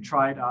happens when we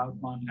try it out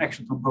on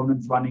actual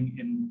components running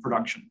in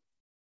production.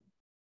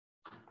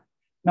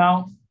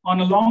 Now, on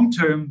a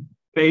long-term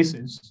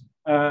basis,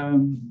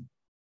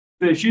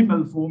 the sheet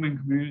metal forming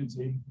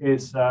community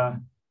is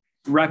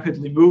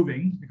rapidly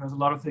moving because a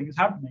lot of things is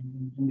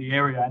happening in the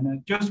area.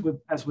 And just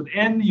as with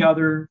any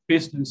other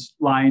business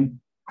line,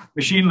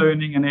 machine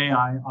learning and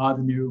AI are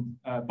the new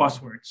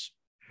buzzwords.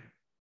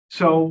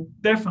 So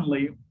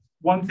definitely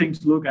one thing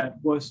to look at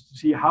was to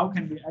see how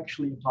can we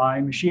actually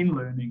apply machine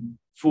learning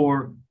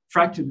for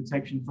fracture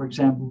detection, for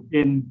example,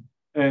 in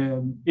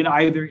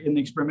either an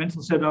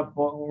experimental setup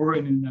or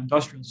in an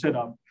industrial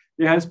setup.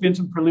 There has been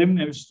some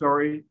preliminary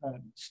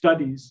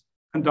studies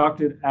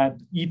conducted at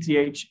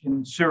ETH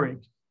in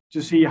Zurich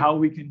to see how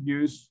we can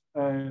use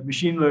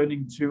machine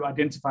learning to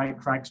identify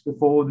cracks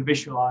before the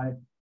visual eye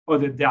or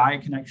the eye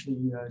can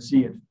actually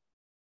see it.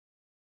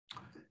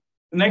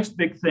 The next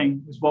big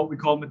thing is what we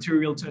call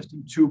material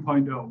testing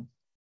 2.0.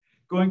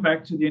 Going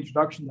back to the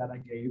introduction that I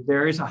gave,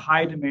 there is a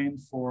high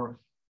demand for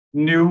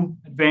new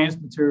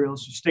advanced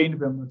materials,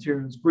 sustainable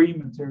materials, green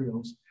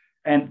materials.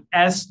 And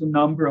as the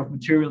number of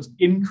materials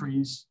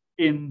increase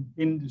in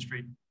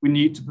industry, we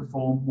need to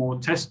perform more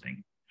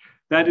testing.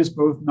 That is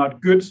both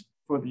not good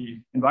for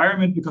the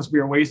environment because we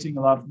are wasting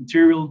a lot of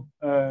material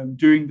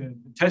doing the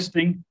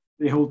testing,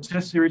 the whole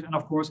test series. And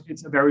of course,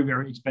 it's a very,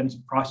 very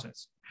expensive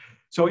process.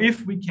 So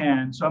if we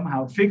can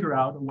somehow figure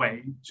out a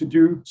way to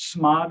do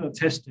smarter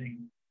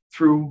testing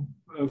through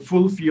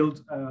full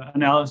field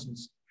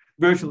analysis,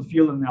 virtual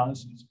field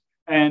analysis,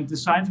 and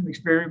design some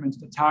experiments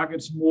that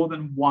targets more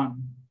than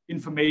one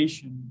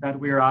information that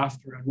we're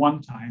after at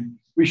one time,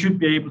 we should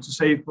be able to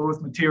save both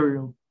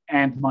material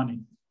and money.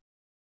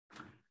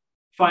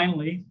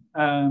 Finally,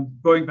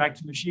 going back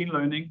to machine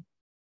learning,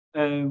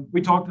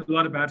 we talked a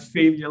lot about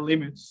failure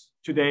limits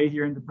today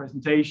here in the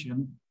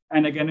presentation.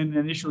 And again, an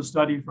initial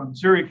study from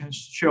Zurich has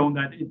shown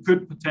that it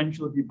could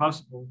potentially be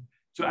possible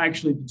to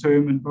actually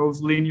determine both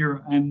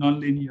linear and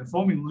nonlinear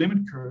forming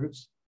limit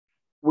curves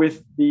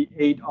with the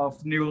aid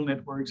of neural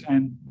networks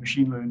and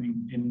machine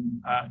learning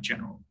in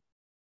general.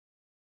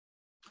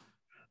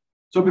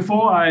 So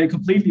before I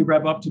completely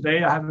wrap up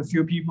today, I have a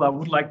few people I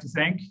would like to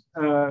thank.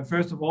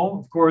 First of all,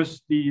 of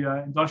course, the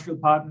industrial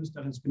partners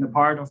that has been a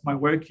part of my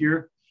work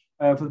here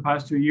for the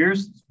past 2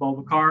 years.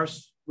 Volvo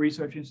Cars,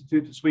 Research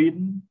Institute of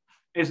Sweden,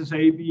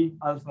 SSAB,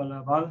 Alfa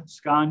Laval,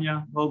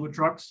 Scania, Volvo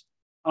Trucks,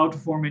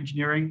 Autoform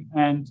Engineering,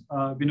 and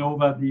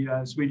Vinnova,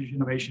 the Swedish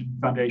Innovation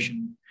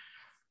Foundation.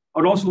 I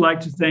would also like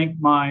to thank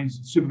my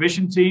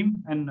supervision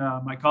team and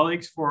my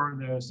colleagues for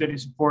the steady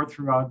support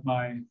throughout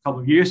my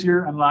couple of years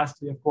here. And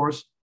lastly, of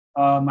course,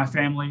 my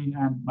family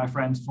and my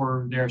friends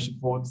for their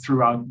support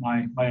throughout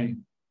my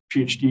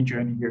PhD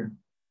journey here.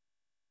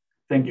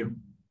 Thank you.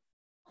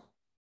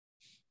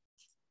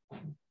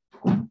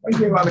 Thank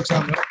you,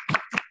 Alexander.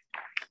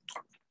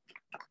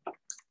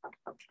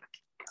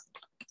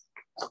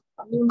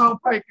 We'll now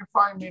take a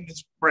 5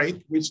 minutes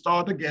break. We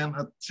start again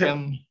at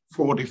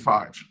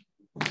 10:45.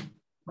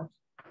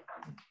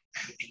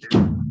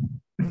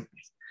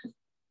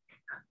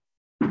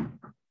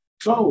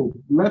 So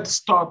let's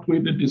start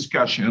with the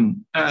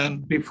discussion.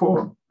 And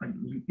before I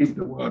give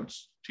the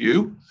words to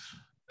you,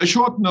 a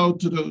short note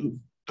to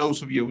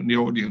those of you in the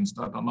audience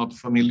that are not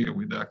familiar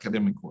with the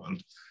academic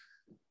world.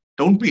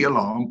 Don't be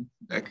alarmed.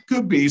 There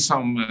could be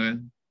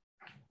some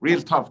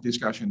real tough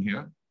discussion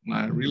here. And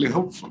I really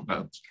hope for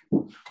that.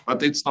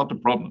 But it's not a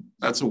problem.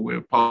 That's a we're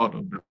part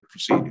of the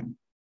proceeding.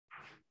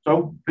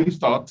 So please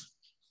start.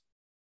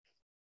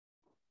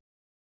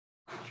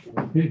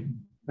 Okay,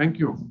 thank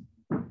you.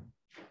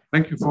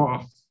 Thank you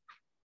for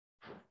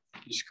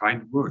these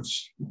kind words.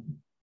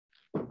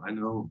 I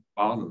know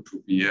Barlo to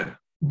be a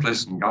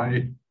pleasant guy,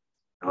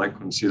 and I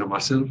consider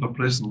myself a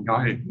pleasant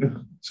guy,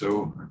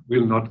 so I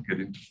will not get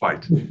into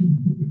fight.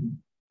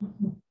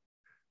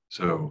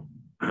 So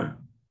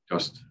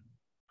just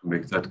to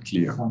make that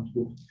clear.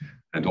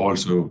 And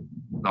also,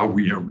 now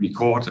we are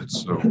recorded,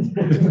 so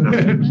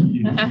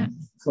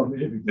some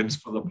evidence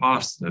for the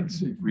past that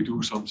if we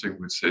do something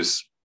which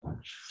is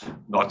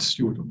not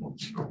suitable.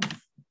 So.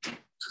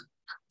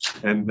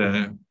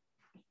 And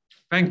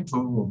thanks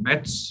to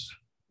Mats,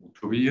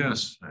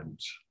 Tobias, and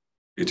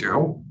ETH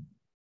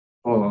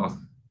for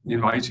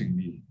inviting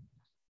me.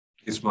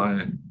 It's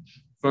my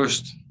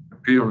first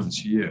appearance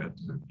here at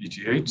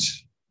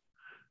ETH,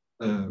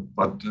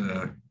 but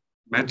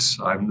Mats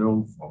I've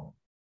known for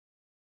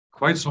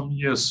quite some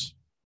years.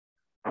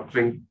 I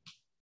think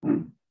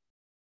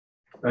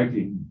back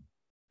in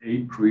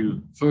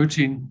April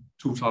 13,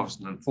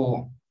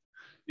 2004,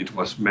 it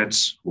was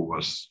Mats who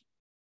was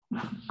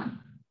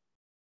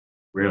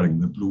wearing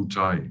the blue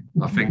tie.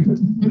 I think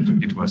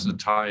it was a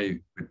tie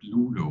with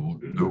Ludo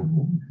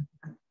logo.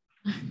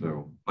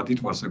 So, but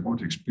it was a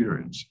good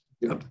experience,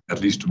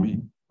 at least to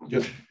me.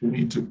 Yes, you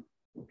need to.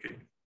 Okay.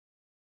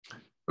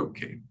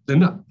 Okay.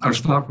 Then I'll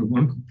start with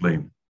one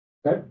complaint.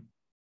 Okay.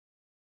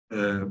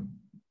 And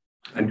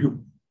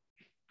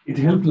it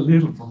helped a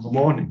little from the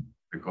morning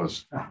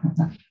because I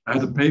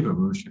had a paper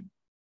version,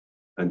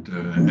 and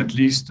at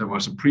least there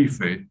was a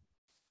preface,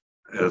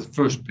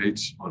 front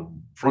page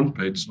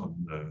on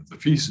the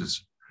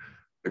thesis,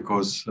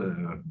 because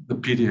the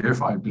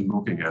PDF I've been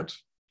looking at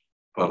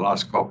for the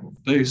last couple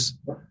of days,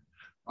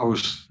 I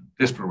was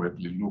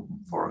desperately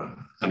looking for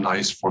a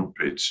nice front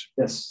page.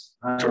 Yes,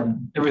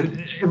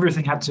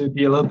 everything had to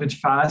be a little bit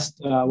fast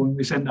when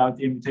we sent out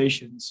the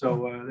invitation.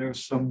 So there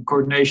was some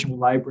coordination with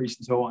libraries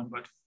and so on,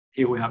 but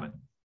here we have it.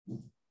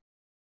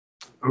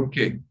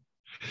 Okay.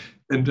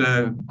 And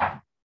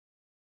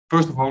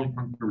first of all,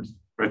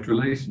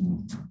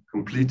 congratulations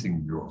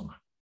completing your,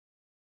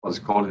 what's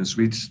called in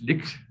Swedish,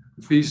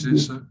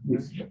 thesis.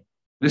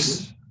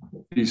 This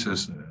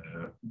thesis,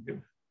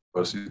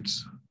 because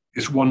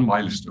it's one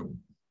milestone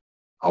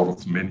out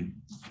of many.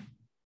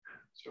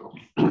 So,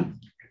 and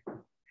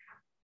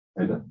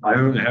I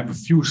only have a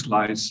few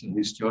slides, and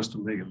it's just to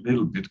make a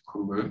little bit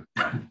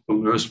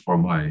commerce for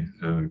my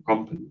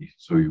company,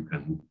 so you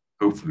can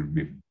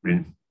hopefully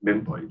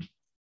remember it.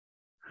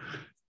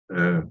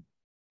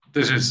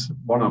 This is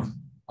one of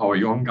our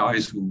young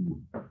guys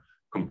who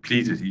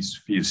completed his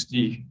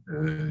PhD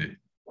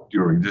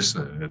during this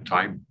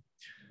time.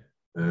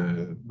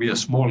 We are a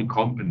small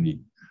company,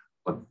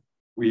 but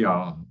we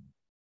are,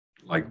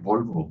 like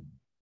Volvo,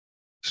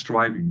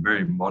 striving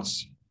very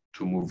much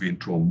to move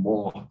into a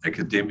more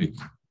academic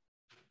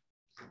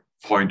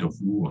point of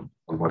view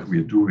on what we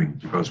are doing,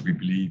 because we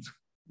believe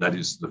that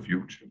is the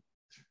future.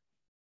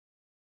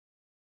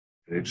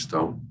 It's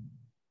down.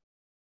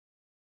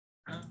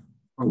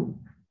 Oh,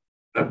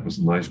 that was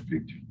a nice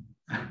picture.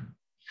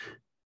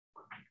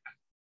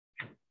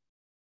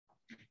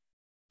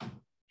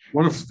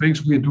 One of the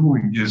things we are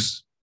doing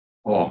is,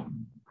 or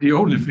the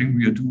only thing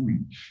we are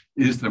doing,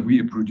 is that we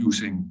are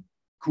producing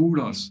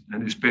coolers,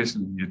 and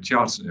especially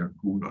charge air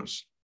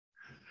coolers.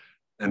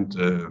 And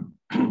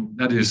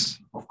that is,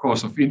 of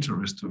course, of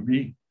interest to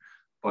me,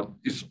 but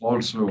it's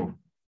also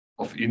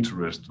of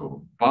interest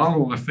to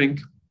Barlo, I think,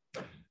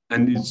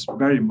 and it's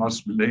very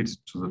much related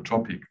to the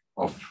topic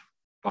of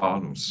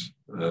Barlo's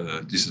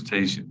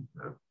dissertation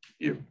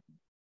here.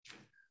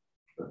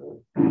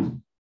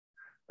 And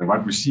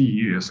what we see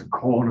here is a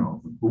corner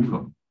of a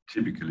cooler,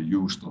 typically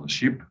used on a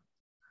ship.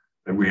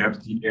 And we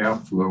have the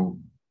airflow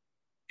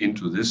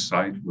into this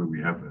side where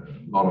we have a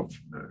lot of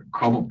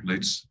cover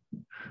plates,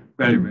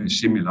 very, very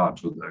similar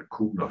to the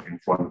cooler in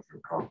front of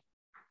your car.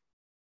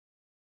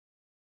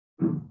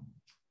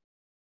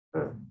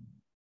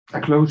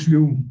 A close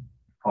view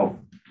of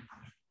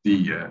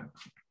the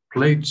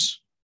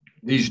plates.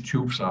 These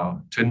tubes are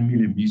 10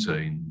 millimeter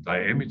in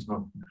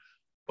diameter,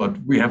 but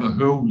we have a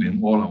hole in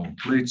all our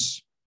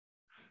plates,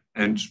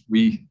 and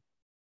we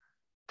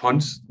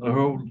punch the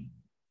hole,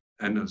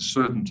 and at a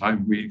certain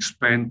time we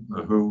expand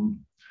the hole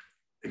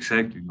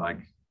exactly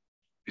like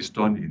is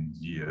done in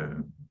the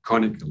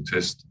conical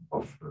test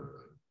of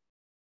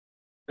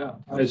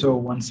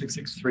ISO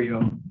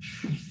 16630.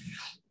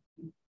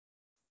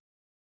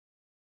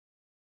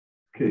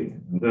 Okay,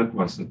 and that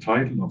was the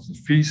title of the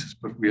thesis,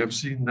 but we have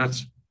seen that.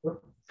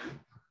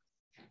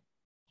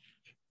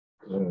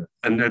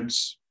 And that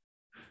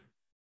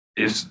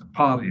is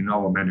part in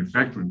our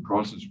manufacturing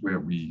process where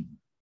we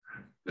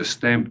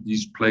stamp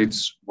these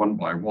plates one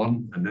by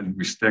one, and then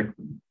we stack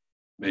them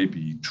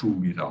maybe 2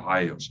 meters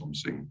high or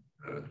something.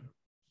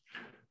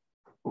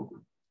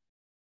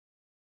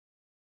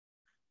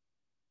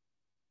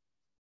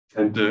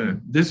 And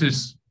this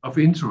is of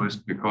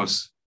interest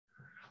because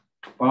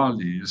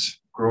Barley is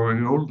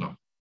growing older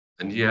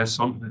and he has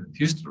some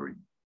history.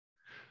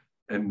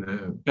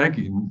 And back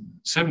in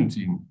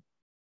 17,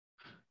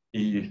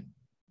 he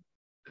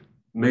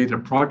made a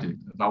project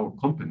at our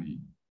company.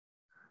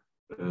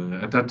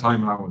 At that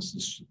time, I was the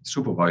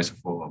supervisor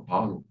for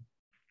Barlo.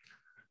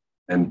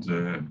 And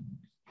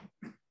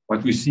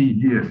what we see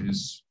here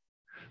is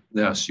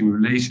their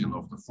simulation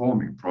of the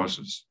forming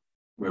process,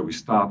 where we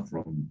start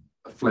from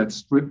a flat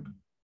strip,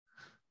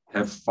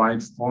 have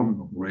 5 forming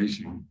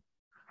operation,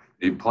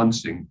 a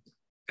punching,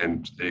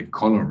 and a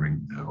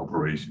coloring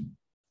operation.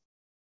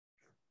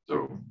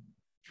 So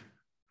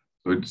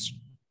it's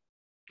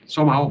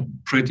somehow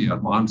pretty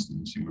advanced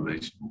in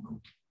simulation.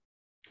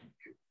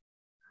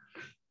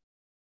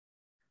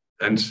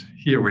 And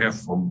here we have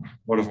from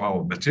one of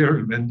our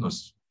material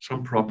vendors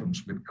some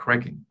problems with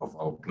cracking of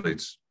our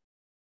plates,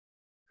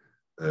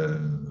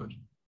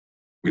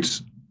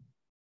 which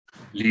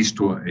leads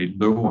to a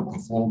lower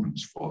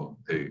performance for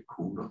a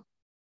cooler.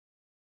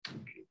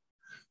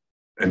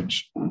 And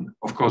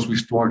of course, we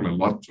struggle a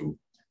lot to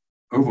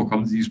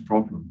overcome these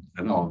problems,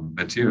 and our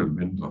material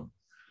vendor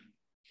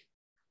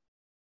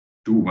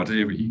do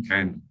whatever he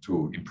can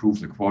to improve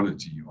the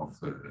quality of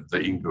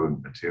the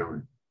ingoing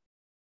material.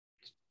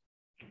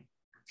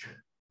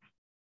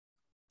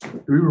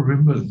 Do you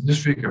remember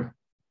this figure?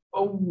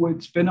 Oh,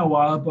 it's been a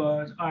while,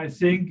 but I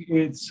think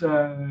it's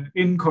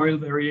in-coil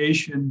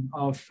variation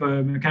of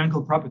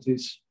mechanical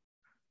properties.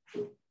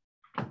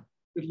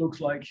 It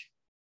looks like.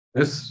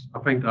 Yes, I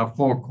think there are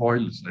 4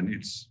 coils, and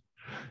it's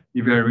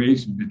the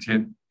variation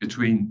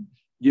between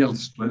yield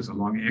stress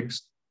along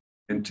X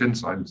and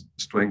tensile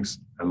strength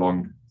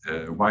along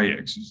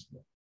Y-axis.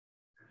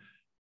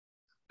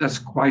 That's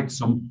quite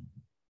some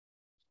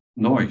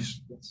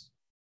noise. Yes.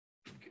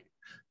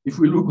 If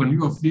we look on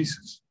your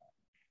thesis,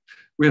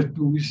 where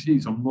do we see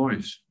some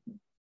noise?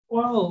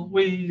 Well,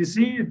 we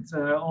see it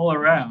all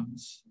around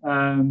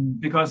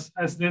because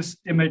as this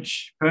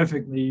image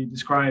perfectly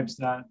describes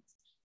that,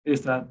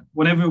 is that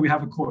whenever we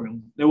have a coil,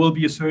 there will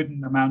be a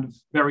certain amount of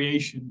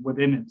variation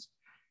within it.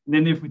 And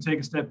then if we take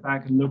a step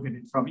back and look at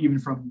it even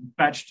from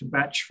batch to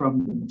batch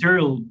from the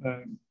material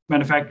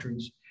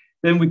manufacturers,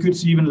 then we could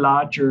see even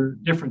larger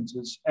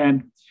differences.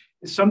 And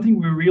it's something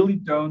we really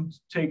don't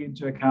take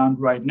into account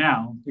right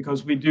now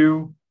because we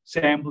do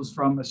samples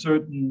from a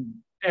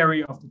certain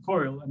area of the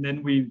coil, and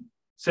then we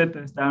set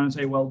this down and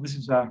say, well, this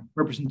is a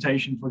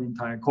representation for the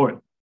entire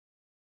coil.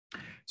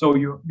 So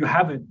you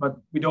have it, but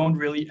we don't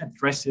really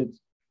address it,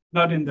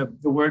 not in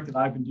the work that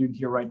I've been doing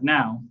here right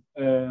now.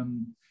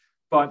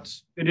 But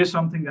it is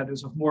something that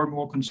is of more and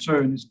more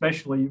concern,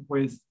 especially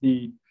with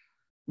the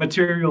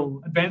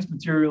advanced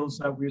materials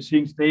that we're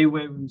seeing today,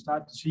 where we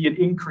start to see an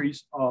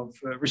increase of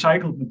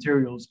recycled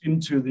materials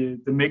into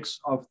the mix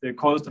of the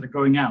coils that are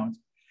going out.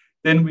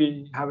 Then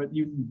we have an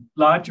even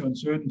larger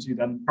uncertainty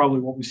than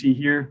probably what we see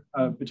here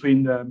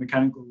between the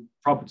mechanical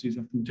properties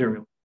of the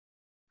material.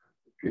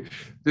 Okay.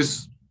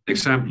 This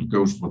example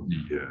goes for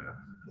the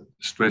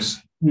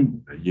stress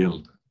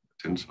yield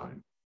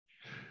tensile.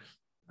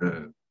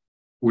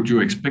 Would you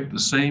expect the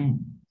same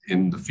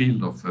in the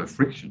field of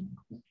friction?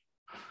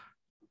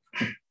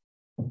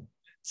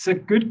 It's a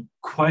good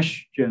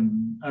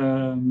question.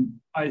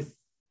 I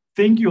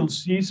think you'll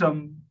see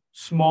some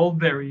small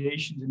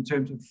variations in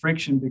terms of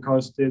friction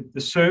because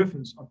the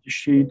surface of the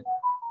sheet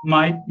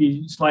might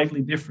be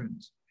slightly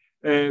different.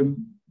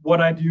 What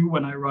I do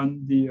when I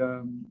run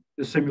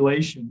the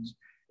simulations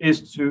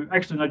is to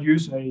actually not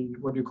use a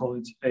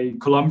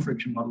column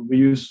friction model. We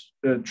use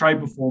the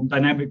triperform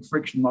dynamic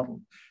friction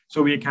model.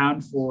 So we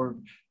account for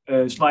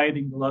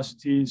sliding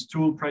velocities,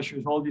 tool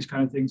pressures, all these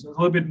kind of things. It's a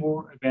little bit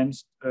more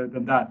advanced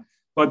than that.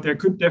 But there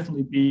could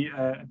definitely be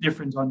a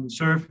difference on the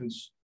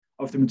surface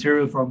of the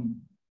material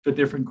from the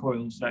different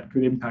coils that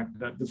could impact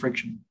the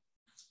friction.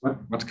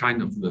 What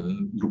kind of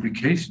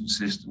lubrication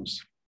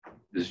systems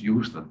is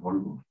used at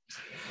Volvo?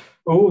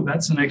 Oh,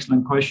 that's an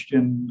excellent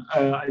question.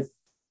 I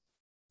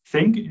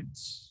think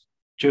it's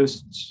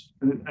just,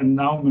 and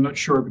now I'm not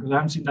sure because I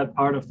haven't seen that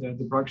part of the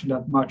production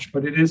that much,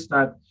 but it is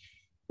that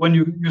when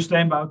you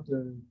stamp out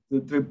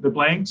the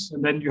blanks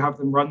and then you have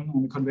them run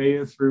on the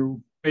conveyor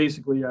through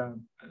basically a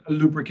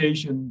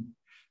lubrication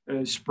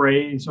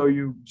spray. So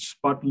you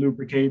spot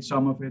lubricate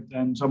some of it,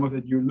 and some of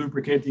it you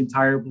lubricate the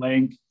entire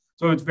blank.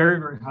 So it's very,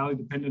 very highly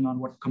dependent on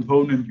what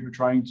component you're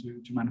trying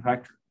to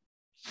manufacture.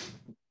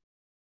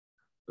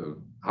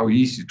 So how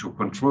easy to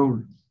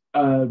control?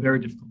 Very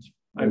difficult.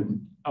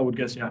 I would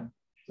guess, yeah.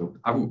 So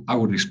I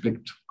would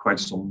expect quite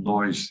some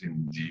noise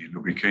in the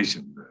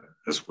lubrication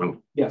as well.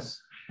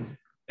 Yes.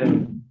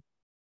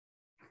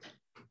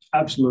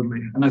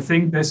 Absolutely. And I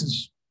think this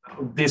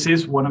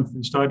is one of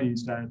the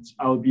studies that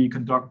I'll be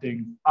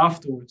conducting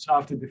afterwards,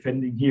 after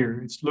defending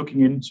here. It's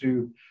looking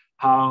into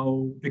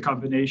how the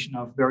combination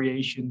of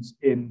variations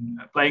in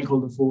blank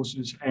holder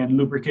forces and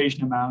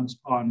lubrication amounts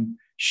on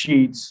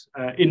sheets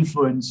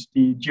influence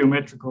the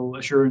geometrical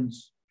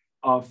assurance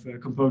of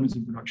components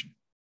in production.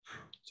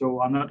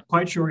 So I'm not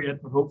quite sure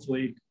yet, but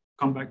hopefully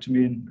come back to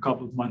me in a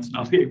couple of months and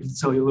I'll be able to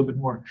tell you a little bit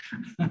more.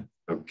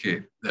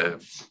 Okay.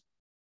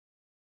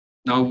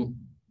 Now,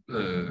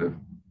 the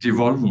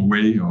Volvo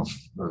way of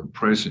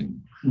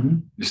pressing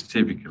is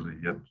typically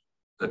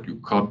that you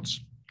cut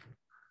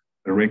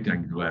a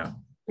rectangular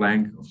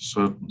blank of a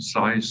certain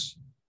size.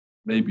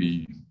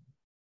 Maybe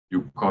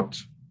you cut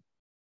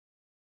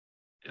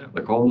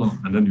the corner,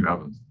 and then you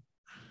have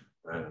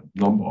a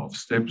number of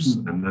steps,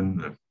 and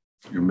then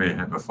you may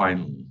have a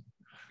final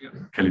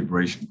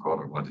calibration cut,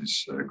 or what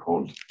is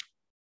called.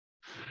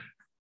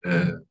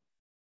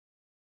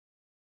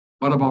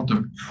 What about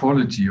the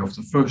quality of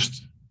the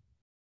first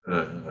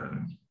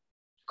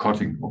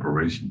cutting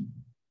operation?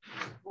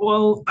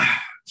 Well,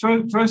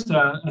 first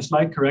a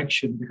slight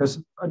correction,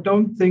 because I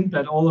don't think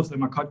that all of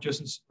them are cut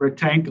just as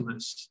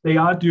rectangulars. They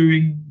are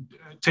doing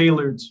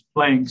tailored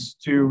blanks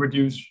to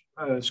reduce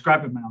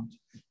scrap amount.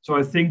 So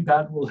I think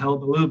that will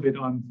help a little bit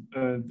on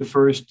the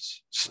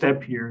first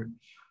step here.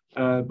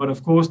 But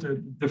of course,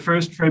 the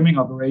first trimming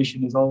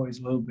operation is always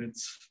a little bit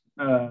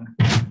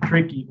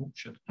tricky. Oh,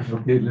 shit.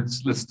 Okay,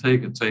 let's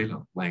take a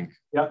tailor blank.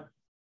 Yeah.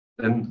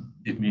 Then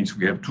it means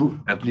we have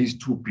at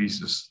least two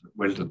pieces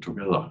welded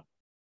together.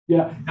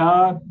 Yeah,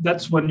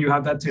 that's when you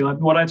have that tailor.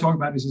 What I talk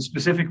about is a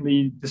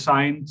specifically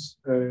designed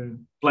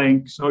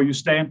blank. So you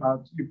stamp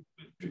out, you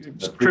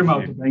trim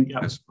out the blank.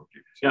 Yeah,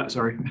 yeah,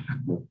 sorry.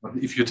 But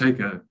if you take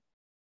a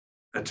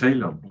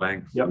tailor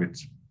blank with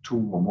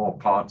two or more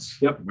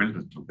parts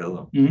welded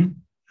together,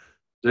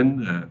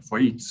 then for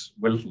each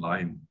weld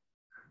line,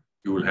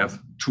 you will have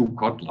two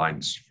cut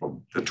lines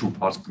from the two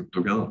parts put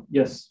together.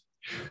 Yes.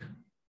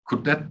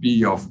 Could that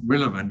be of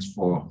relevance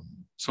for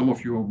some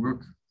of your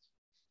work?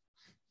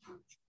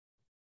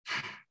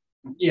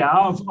 Yeah,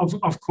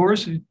 of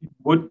course it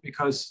would,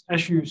 because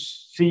as you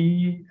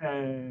see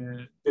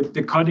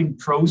the cutting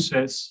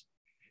process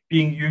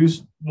being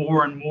used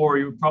more and more,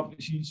 you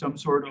probably see some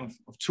sort of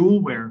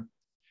tool wear.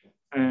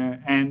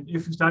 And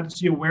if you start to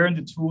see a wear in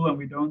the tool and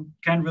we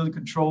can't really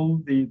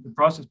control the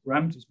process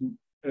parameters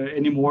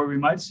anymore, we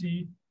might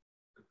see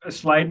a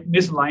slight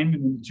misalignment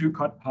in the two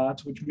cut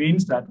parts, which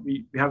means that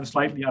we have a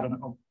slightly, I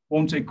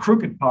won't say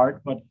crooked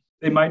part, but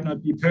they might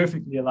not be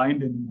perfectly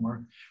aligned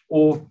anymore.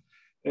 Or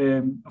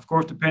of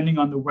course, depending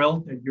on the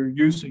weld that you're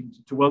using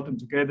to weld them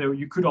together,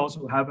 you could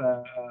also have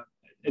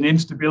an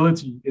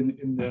instability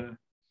in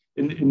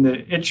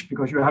the edge,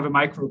 because you have a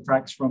micro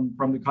cracks from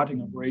the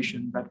cutting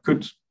operation that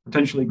could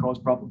potentially cause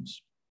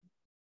problems.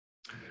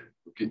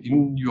 Okay.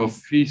 In your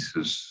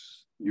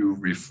thesis, you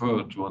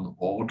refer to an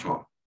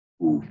author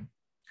who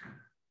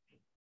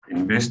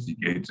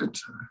investigated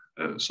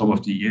some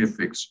of the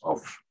effects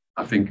of,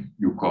 I think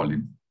you call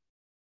it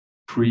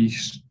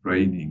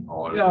pre-straining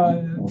or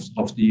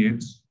of the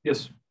edge.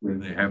 Yes. Where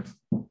they have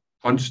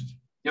punched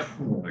the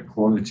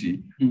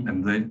quality,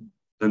 and then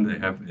they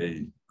have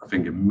I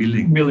think a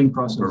milling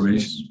process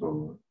operation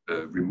to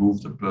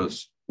remove the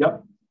burrs.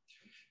 Yep.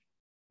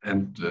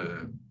 And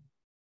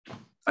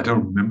I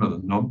don't remember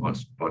the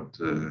numbers, but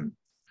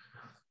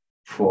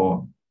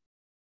for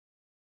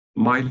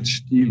mild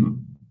steel,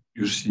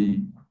 you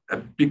see a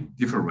big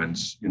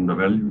difference in the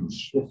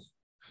values. Yes.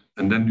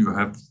 And then you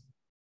have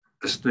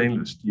the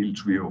stainless steel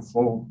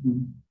 304,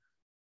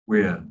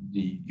 where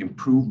the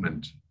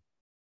improvement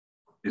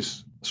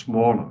is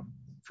smaller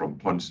from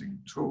punching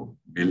to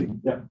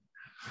milling. Yeah.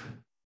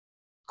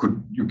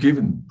 Could you give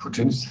a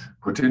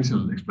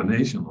potential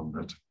explanation on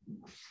that?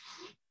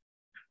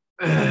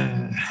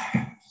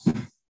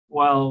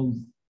 Well,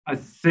 I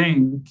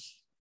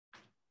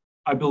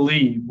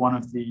believe one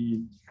of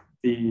the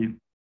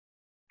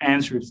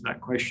answers to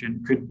that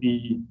question could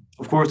be,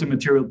 of course, the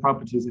material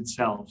properties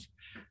itself.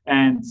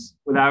 And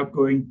without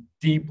going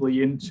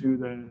deeply into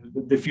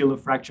the field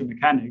of fracture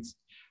mechanics,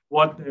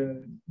 what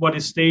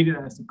is stated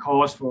as the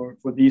cause for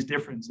these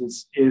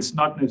differences is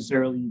not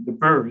necessarily the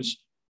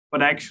burrs,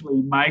 but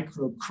actually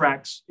micro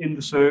cracks in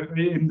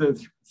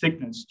the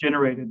thickness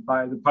generated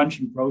by the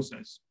punching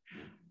process.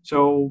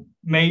 So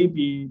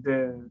maybe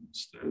the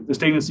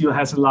stainless steel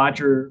has a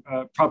larger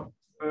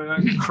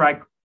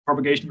crack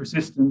propagation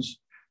resistance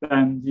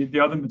than the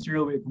other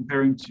material we're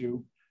comparing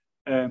to.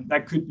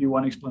 That could be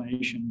one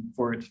explanation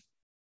for it.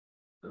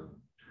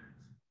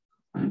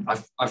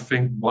 I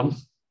think one,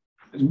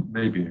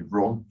 maybe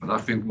wrong, but I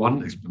think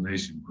one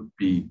explanation could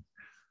be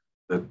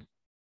that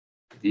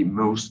the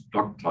most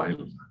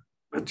ductile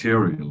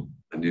material,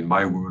 and in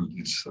my world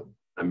it's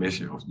a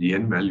measure of the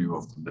N value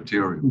of the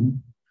material,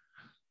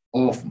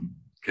 often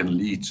can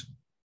lead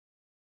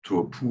to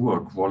a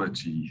poor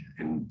quality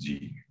in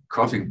the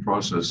cutting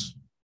process,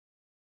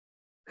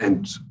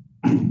 and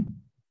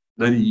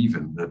then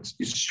even that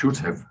it should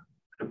have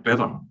a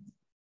better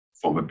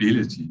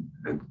formability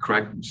and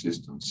crack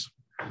resistance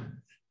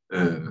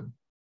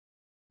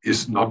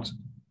is not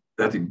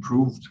that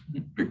improved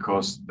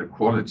because the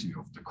quality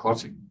of the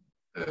cutting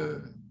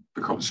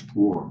becomes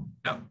poor.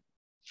 Yeah.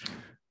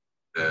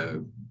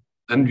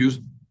 Then you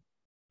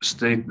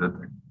state that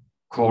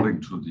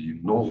according to the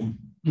norm,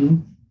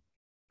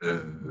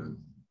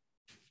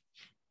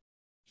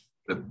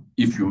 that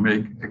if you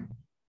make a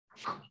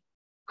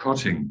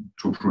cutting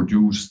to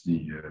produce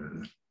the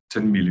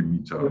 10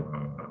 millimeter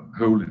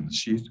hole in the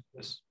sheet,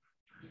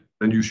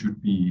 then you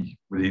should be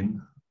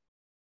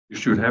you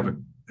should have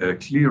a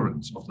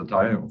clearance of the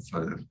die of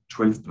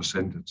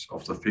 12%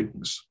 of the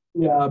thickness.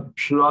 Yeah,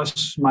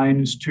 plus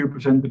minus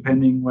 2%,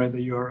 depending whether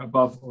you're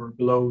above or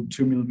below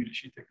 2 millimeter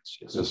sheet thickness.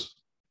 Yes.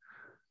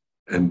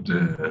 And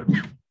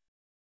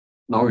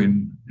now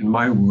in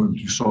my world,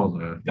 you saw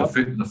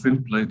the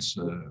fin plates,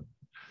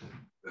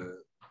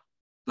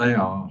 they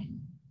are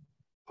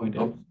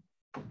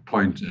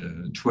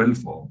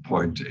 0.12 or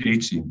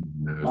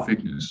 0.18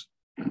 thickness.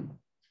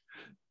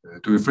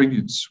 Do you think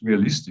it's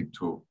realistic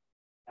to?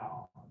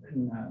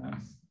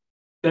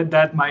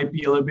 That might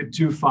be a little bit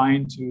too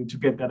fine to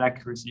get that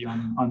accuracy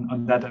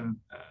on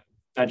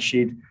that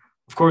sheet.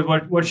 of course,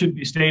 what should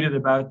be stated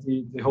about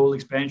the whole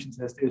expansion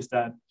test is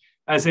that,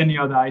 as any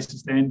other ISO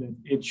standard,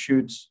 it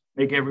should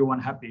make everyone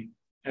happy.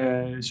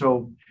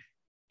 So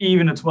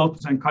even a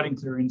 12% cutting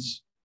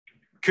clearance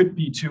could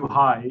be too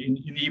high in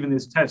even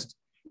this test.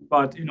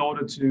 But in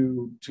order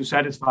to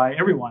satisfy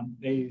everyone,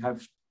 they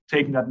have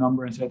taken that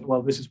number and said,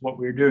 well, this is what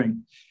we're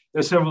doing.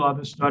 There's several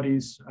other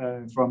studies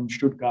from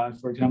Stuttgart,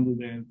 for example,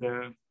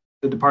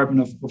 the department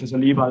of Professor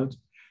Liewald,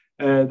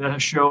 that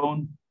has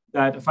shown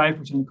that a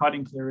 5%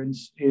 cutting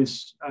clearance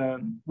is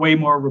way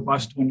more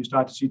robust when you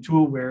start to see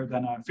tool wear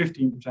than a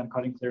 15%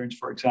 cutting clearance,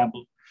 for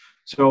example.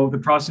 So the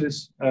process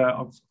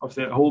of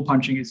the hole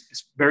punching is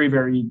very,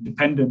 very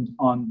dependent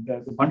on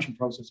the punching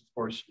process, of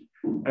course,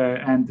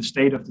 and the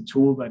state of the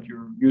tool that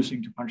you're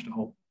using to punch the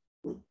hole.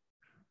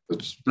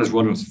 That's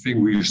one of the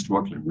things we're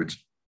struggling with.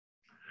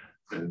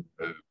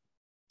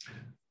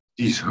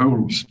 These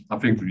holes, I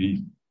think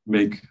we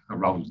make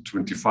around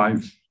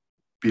 25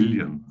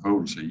 billion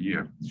holes a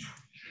year.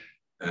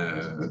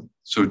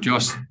 So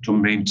just to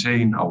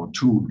maintain our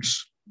tools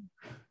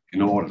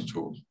in order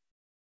to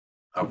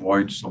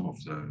avoid some of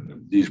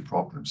these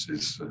problems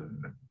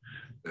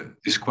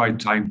is quite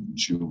time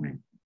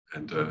consuming.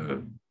 And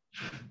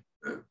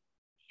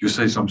you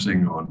say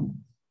something on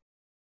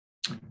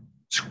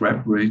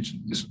scrap rate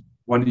is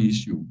one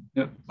issue,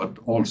 yeah, but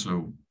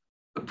also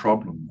the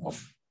problem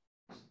of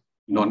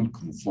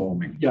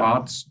non-conforming yeah,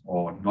 parts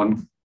or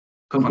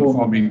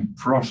non-conforming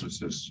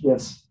processes.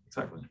 Yes,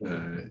 exactly.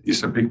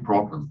 Is a big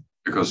problem,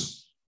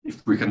 because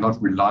if we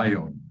cannot rely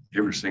on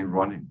everything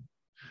running,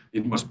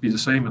 it must be the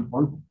same at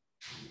Volvo.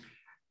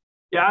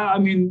 Yeah, I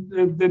mean,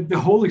 the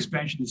whole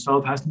expansion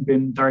itself hasn't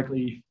been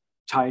directly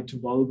tied to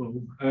Volvo.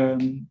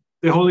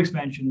 The whole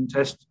expansion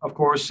test, of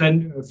course,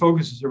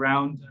 focuses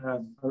around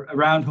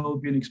hole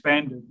being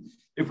expanded.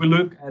 If we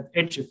look at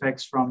edge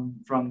effects from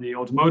the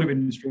automotive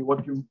industry,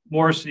 what you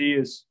more see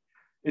is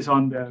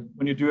on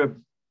when you do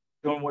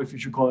don't know if you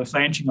should call it a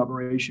flanging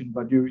operation,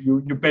 but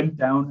you bend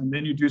down and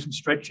then you do some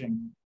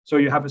stretching. So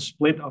you have a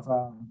split of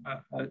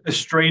a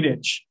straight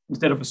edge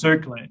instead of a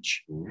circle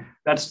edge. Mm-hmm.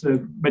 That's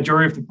the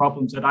majority of the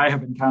problems that I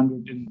have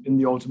encountered in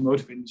the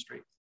automotive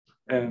industry.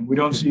 We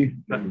don't see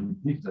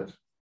that.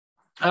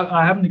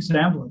 I have an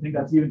example. I think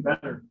that's even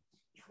better.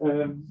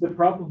 The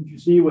problems you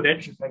see with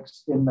edge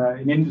effects in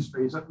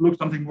industries, it looks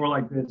something more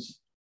like this,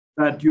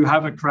 that you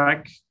have a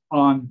crack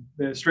on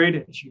the straight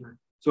edge here.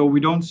 So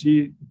we don't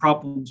see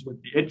problems with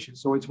the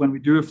edges. So it's when we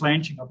do a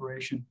flanging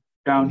operation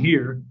down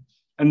here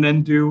and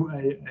then do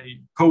a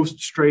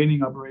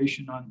post-straining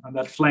operation on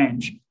that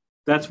flange,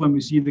 that's when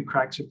we see the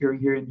cracks appearing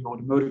here in the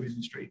automotive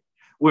industry.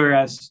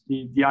 Whereas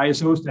the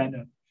ISO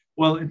standard,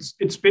 well,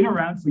 it's been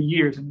around for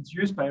years and it's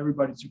used by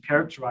everybody to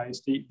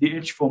characterize the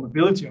edge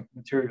formability of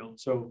material.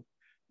 So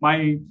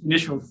my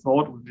initial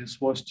thought with this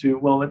was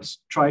well, let's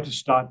try to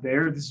start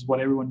there. This is what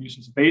everyone uses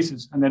as a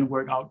basis, and then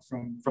work out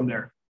from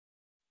there.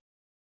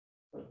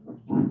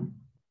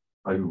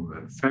 Are you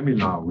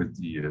familiar with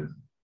the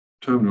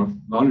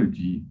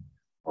terminology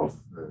of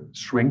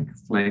shrink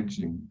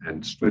flanging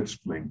and stretch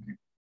flanging?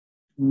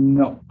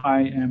 No, I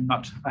am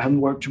not. I haven't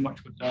worked too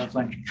much with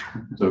flanging.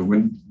 So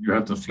when you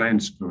have the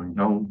flange going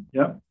down,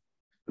 yeah,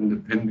 and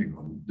depending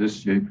on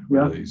this shape,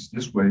 whether it's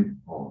this way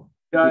or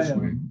this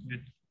way,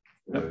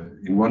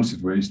 in one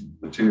situation,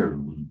 the material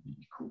will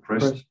be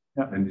compressed,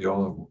 and the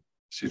other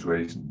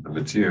situation, the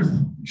material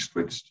will be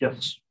stretched.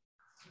 Yes.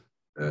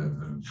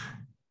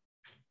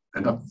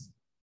 And I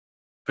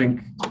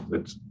think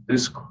that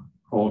this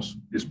cause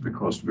is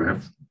because we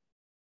have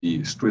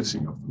the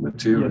stretching of the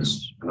material.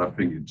 Yes. And I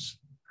think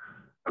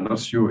I'm not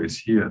sure it's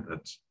here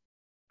that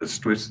the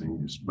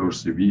stretching is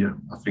most severe.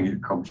 I think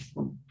it comes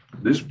from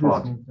this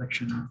part,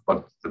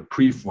 but the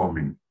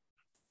preforming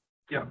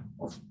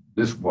of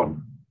this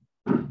one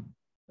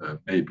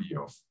may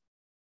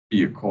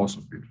be a cause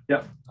of it.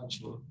 Yeah,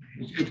 absolutely.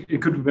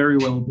 It could very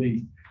well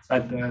be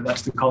that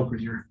that's the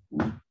culprit here.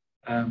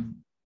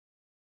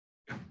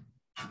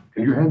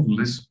 Can you handle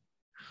this?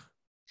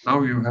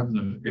 Now you have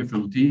the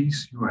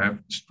FLDs, you have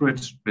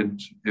stretch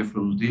bent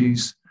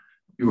FLDs,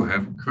 you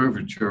have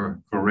curvature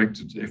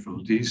corrected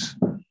FLDs.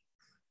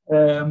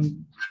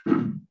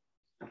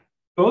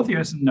 Both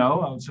yes and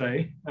no, I would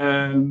say.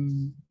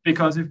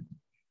 Because if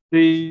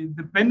the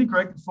bending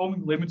corrected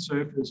forming limit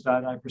surface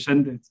that I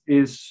presented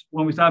is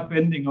when we start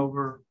bending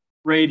over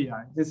radii.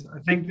 I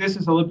think this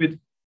is a little bit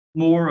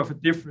more of a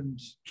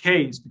different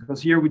case,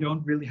 because here we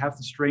don't really have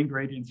the strain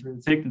gradient through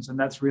the thickness, and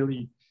that's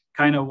really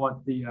kind of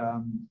what the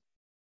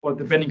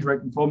bending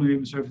corrected forming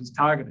limit surface is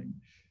targeting.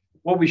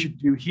 What we should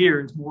do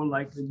here is more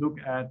likely look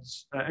at,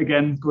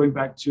 again, going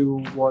back to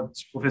what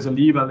Professor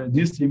Liewald and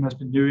his team has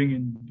been doing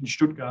in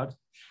Stuttgart,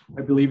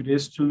 I believe it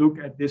is, to look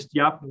at this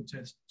Diablo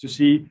test to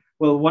see,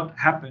 well, what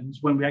happens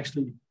when we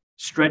actually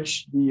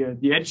stretch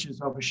the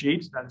edges of a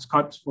sheet that is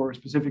cut for a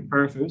specific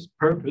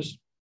purpose.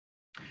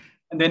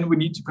 And then we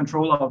need to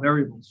control our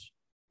variables.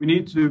 We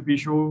need to be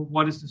sure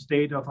what is the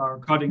state of our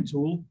cutting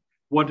tool,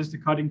 what is the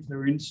cutting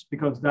clearance,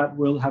 because that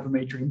will have a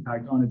major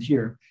impact on it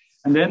here.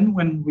 And then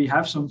when we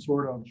have some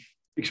sort of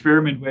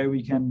experiment where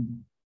we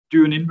can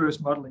do an inverse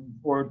modeling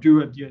or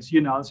do a DRC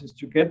analysis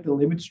to get the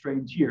limit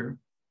strains here,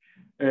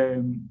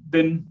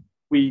 then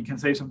we can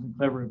say something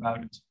clever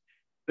about it.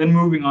 Then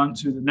moving on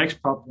to the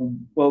next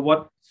problem, well,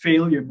 what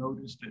failure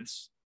mode is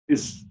this?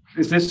 Is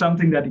this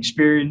something that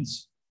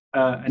experience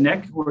a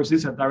neck, or is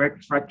this a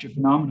direct fracture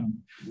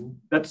phenomenon?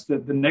 That's the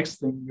next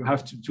thing you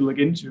have to look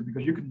into,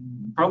 because you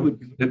can probably...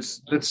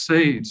 Let's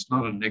say it's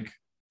not a neck.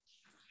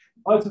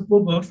 Oh, it's a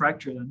full-blown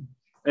fracture then.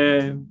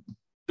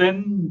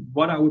 Then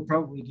what I would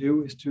probably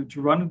do is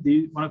to run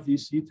one of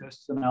these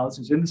C-test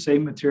analyses in the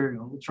same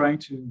material, trying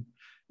to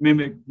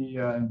mimic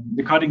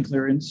the cutting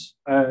clearance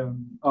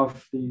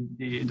of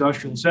the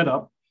industrial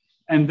setup,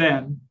 and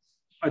then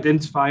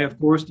identify, of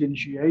course, the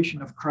initiation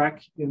of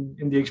crack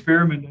in the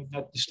experiment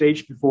at the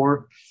stage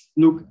before.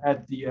 Look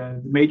at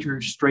the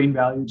major strain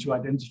value to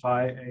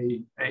identify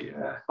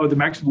or the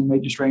maximum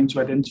major strain to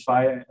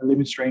identify a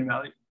limit strain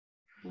value.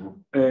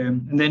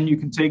 And then you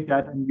can take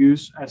that and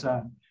use as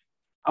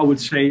I would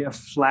say, a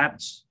flat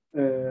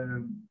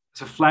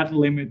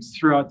limit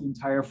throughout the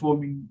entire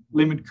forming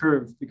limit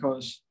curve,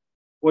 because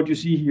what you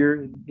see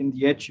here in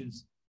the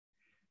edges,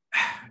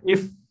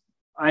 if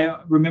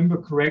I remember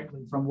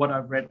correctly from what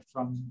I've read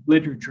from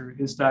literature,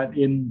 is that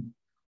in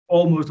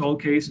almost all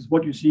cases,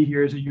 what you see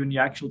here is a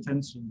uniaxial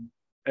tension,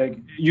 a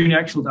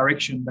uniaxial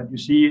direction that you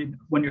see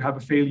when you have a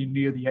failure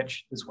near the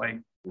edge this way.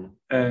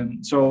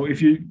 So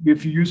if you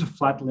use a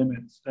flat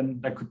limit, then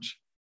that could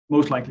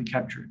most likely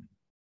capture it.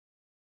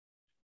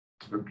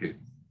 Okay.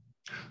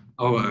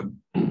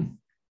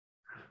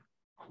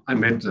 I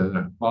met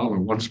Barlo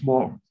once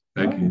more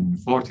back in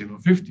 14 or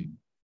 15,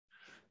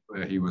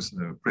 where he was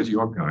a pretty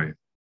young guy.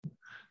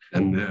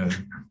 And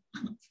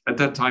at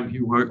that time, he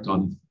worked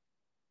on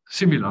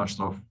similar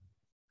stuff,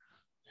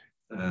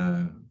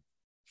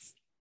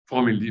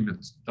 forming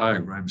limit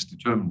diagrams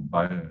determined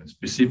by a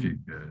specific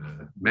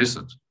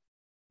method,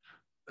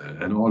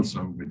 and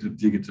also with the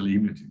digital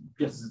imaging.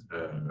 Yes.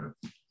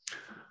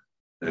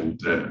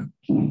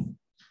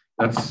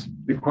 That's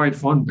quite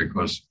fun,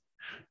 because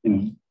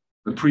in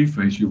the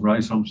preface you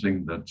write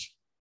something that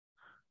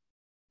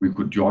we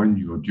could join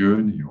your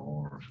journey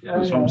or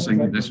something.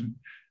 Yeah, exactly.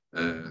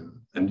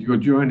 And your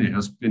journey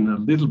has been a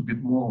little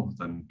bit more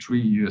than 3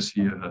 years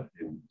here,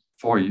 in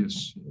 4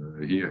 years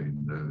here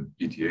in the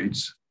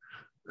ETH.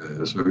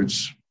 So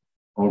it's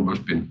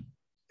almost been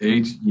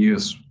 8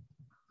 years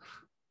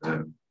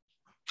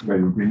where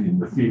you've been in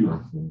the field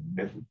of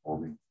metal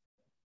forming.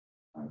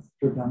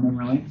 Good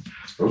memory.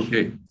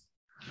 Okay.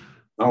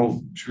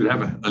 Now should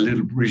have a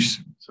little breeze.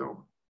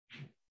 So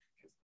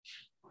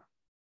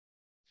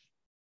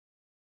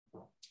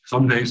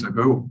some days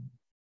ago,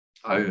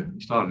 I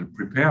started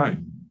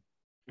preparing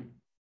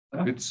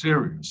a bit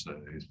serious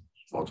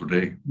for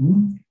today.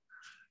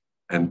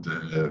 And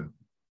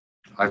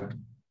I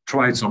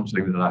tried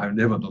something that I have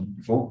never done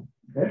before.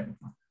 Okay.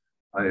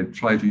 I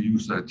tried to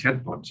use a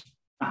chatbot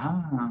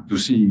to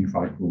see if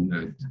I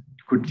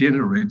could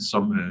generate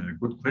some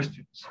good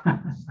questions.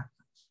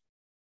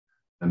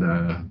 And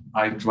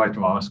I tried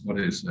to ask what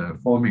is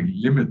forming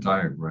limit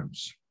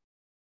diagrams.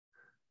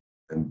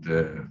 And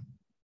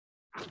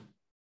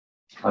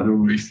I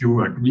don't know if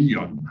you agree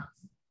on.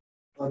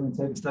 Let me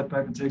take a step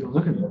back and take a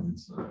look at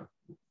it.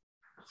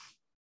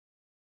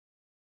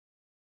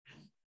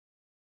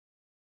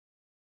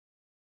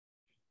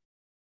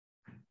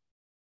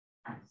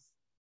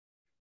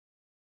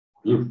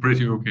 Look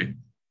pretty okay.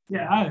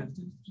 Yeah,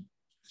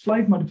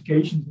 slight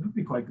modifications would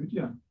be quite good,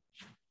 yeah.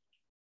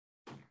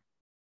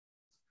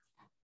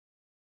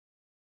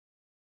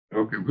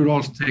 Okay, we could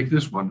also take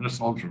this one.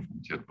 That's also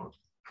from chatbot.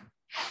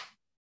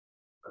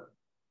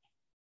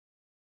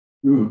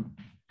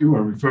 You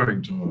are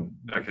referring to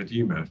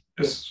academia.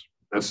 Yes,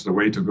 that's the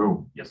way to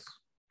go. Yes.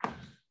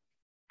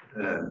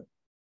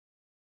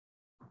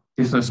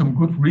 Is there some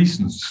good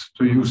reasons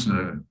to use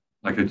an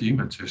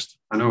academia test?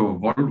 I know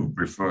Barlo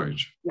prefer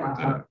it. Yeah,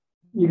 but,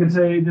 you can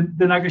say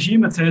the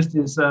Nakashima test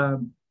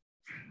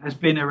has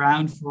been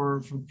around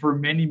for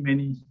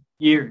many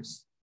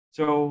years.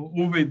 So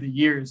over the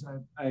years,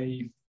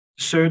 a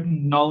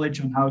certain knowledge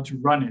on how to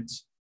run it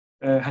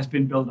has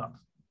been built up.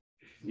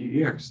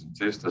 The Ericsson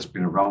test has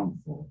been around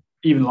for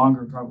even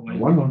longer, probably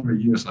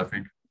 100 years, I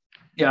think.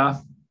 Yeah,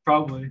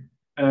 probably.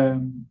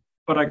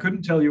 But I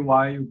couldn't tell you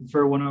why you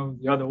prefer one over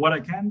the other. What I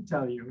can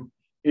tell you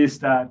is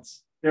that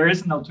there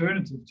is an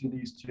alternative to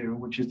these two,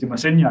 which is the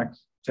Massenyak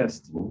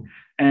test.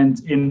 And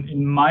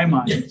in my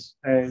mind,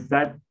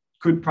 that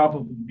could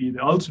probably be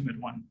the ultimate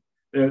one,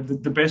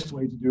 the best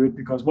way to do it,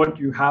 because what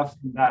you have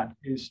in that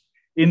is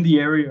in the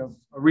area of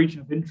a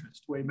region of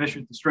interest where you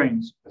measure the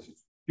strains,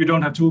 you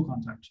don't have tool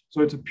contact.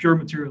 So it's a pure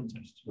material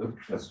test.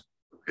 That's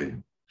okay.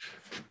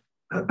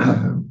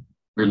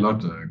 We'll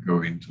not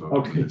go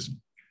into this.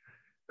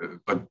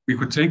 But we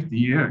could take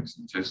the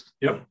Ericsson test.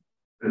 Yep.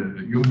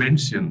 You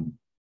mentioned,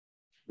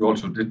 you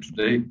also did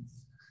today,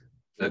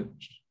 that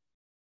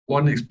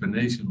one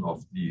explanation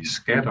of the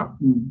scatter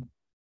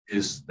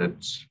is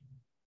that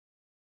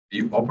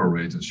the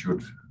operator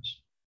should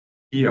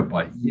ear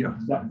by ear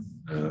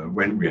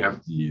when we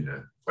have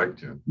the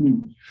fracture.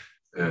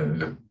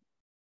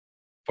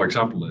 for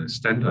example, a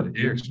standard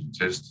Ericsson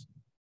test,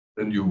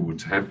 then you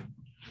would have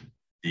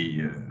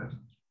the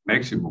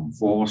maximum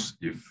force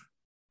if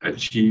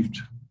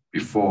achieved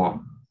before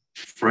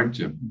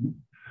fracture,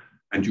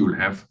 and you'll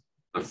have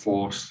the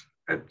force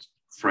at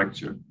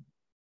fracture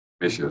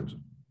measured,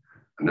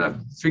 and I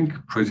think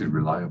pretty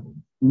reliable.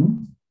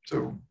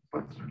 So,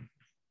 but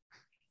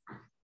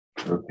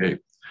okay.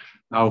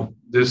 Now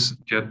this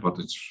chatbot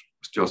is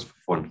just for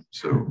fun,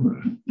 so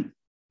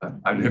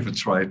I never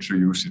tried to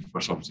use it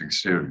for something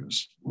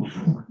serious.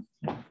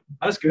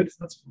 That's good.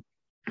 That's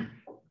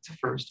a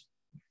first.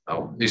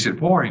 Now, is it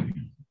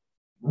boring?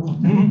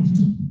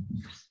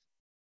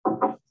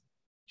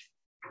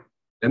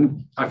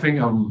 Then I think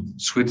I'll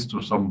switch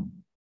to some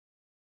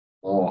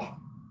more,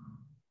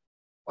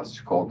 what's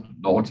it called,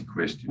 naughty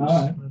questions. All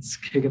right, let's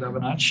kick it up a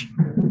notch.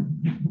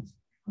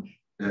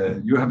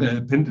 You have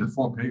appended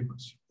 4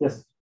 papers.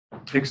 Yes.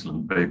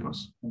 Excellent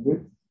papers.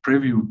 Okay.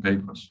 Previewed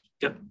papers.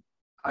 Yep.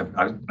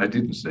 I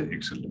didn't say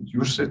excellent.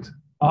 You said.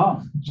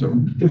 So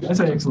I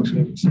say excellent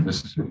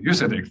papers. You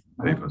said excellent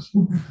papers,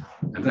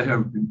 and they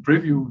have been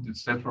previewed,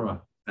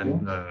 etc.,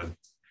 and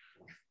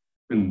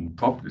been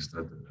published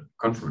at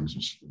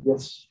conferences.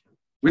 Yes.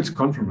 Which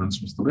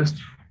conference was the best?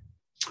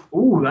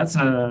 Oh, that's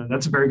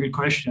a very good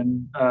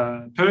question.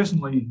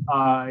 Personally,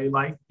 I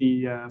like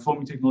the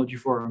Foaming Technology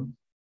Forum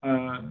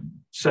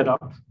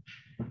setup.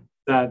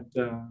 That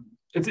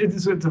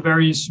it's a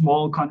very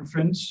small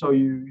conference, so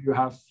you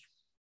have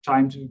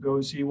time to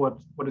go see what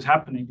is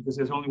happening, because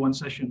there's only one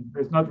session.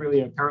 There's not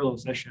really a parallel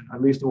session,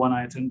 at least the one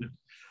I attended.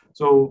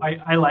 So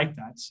I like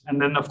that.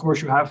 And then, of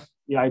course, you have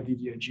the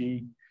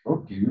IDDIG.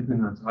 Okay, you've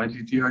been at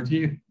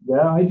IDDIG?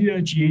 Yeah,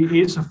 IDDIG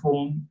is a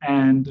form,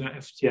 and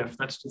FTF.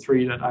 That's the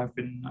 3 that I've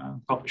been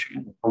publishing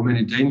in. How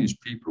many Danish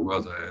people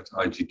were there at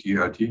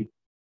IDDIG?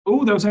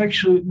 Oh, that was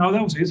actually, no,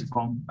 that was his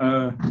form.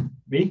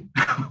 Me?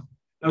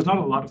 There was not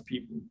a lot of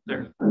people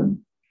there.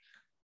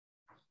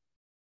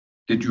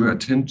 Did you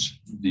attend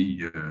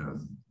the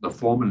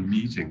formal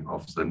meeting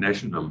of the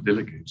national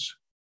delegates?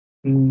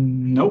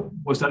 No.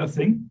 Was that a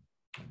thing?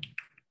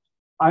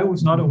 I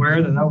was not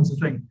aware that was a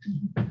thing.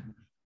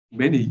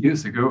 Many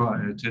years ago,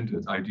 I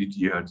attended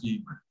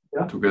IDDRD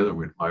together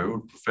with my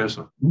old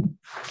professor,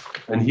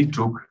 and he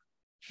took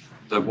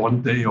the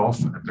one day off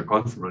at the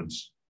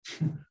conference,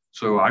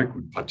 so I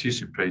could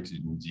participate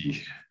in the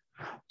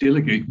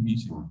delegate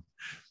meeting,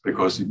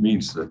 because it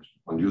means that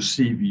on your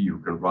CV you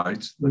can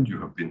write that you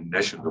have been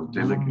national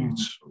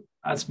delegates.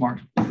 That's smart.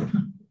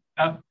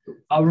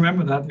 I'll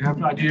remember that. You have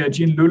IDDRG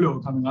in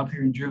Luleå coming up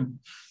here in June.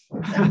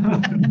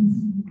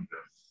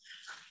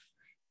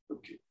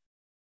 Okay.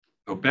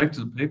 So back to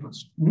the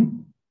papers.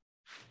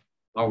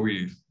 Now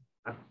we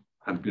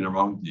have been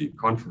around the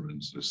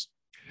conferences.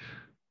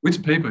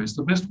 Which paper is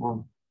the best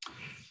one?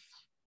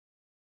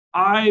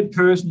 I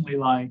personally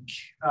like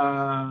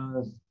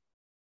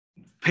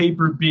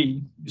paper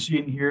B, you see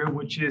in here,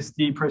 which is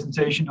the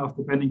presentation of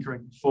the bending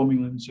corrected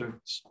forming limit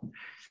surface.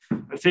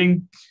 I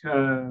think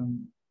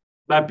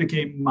that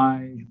became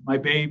my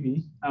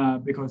baby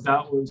because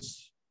that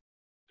was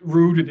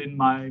rooted in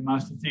my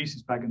master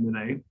thesis back in the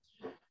day.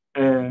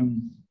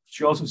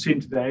 You also seen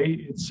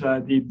today, it's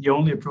the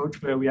only approach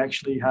where we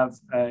actually have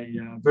a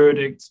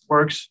verdict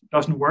works,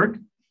 doesn't work.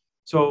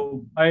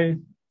 So I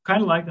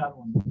kind of like that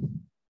one.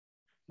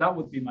 That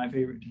would be my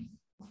favorite.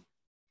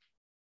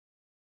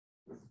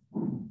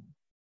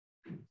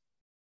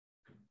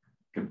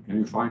 Can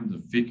you find the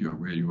figure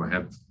where you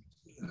have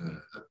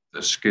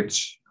a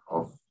sketch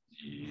of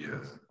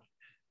the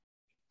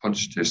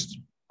punch test?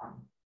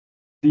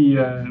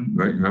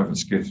 Where you have a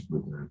sketch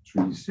with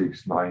 3,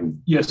 6,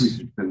 9. Yes. 3,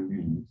 6,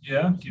 10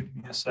 yeah, give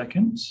me a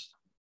second.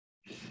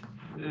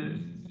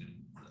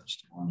 That's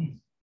the one.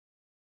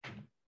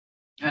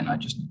 And I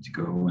just need to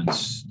go and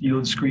steal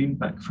the screen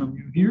back from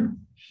you here.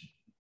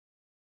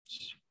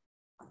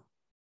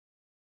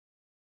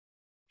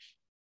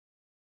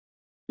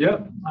 Yeah,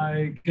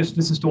 I guess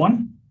this is the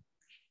one.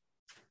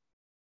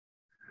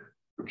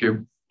 Okay.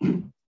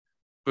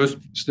 First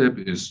step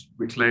is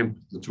we clamp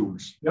the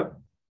tools. Yep.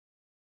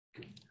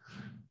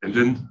 And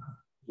then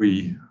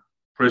we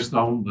press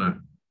down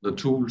the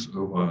tools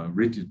over a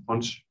rigid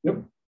punch.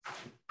 Yep.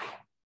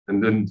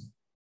 And then,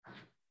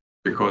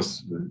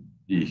 because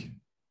the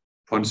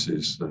punch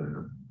is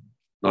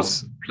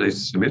not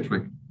placed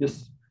symmetric,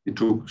 yes, it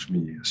took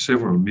me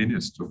several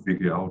minutes to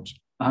figure out.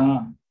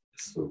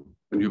 So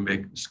when you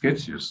make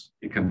sketches,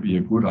 it can be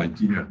a good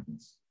idea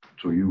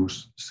to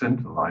use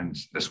center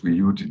lines as we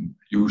used in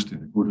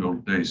the good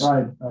old days.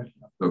 Right.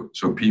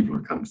 So people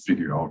can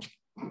figure out.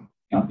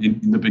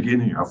 In the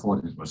beginning, I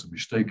thought it was a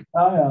mistake.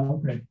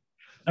 Okay.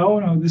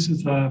 No, this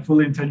is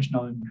fully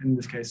intentional in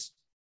this case.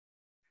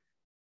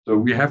 So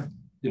we have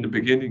in the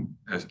beginning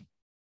a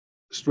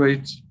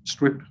straight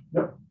strip.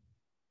 Yep.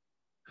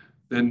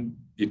 Then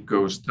it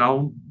goes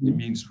down. It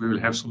means we will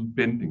have some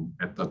bending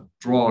at the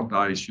draw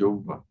die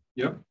shoulder.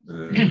 Yep.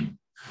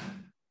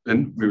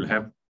 Then we will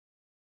have a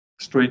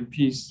straight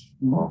piece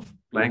of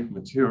blank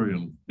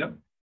material. Yep.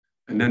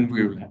 And then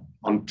we will,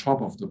 on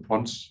top of the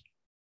punch,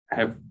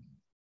 have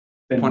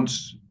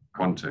punch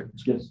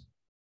contact. Yes.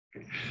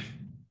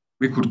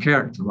 We could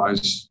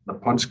characterize the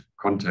punch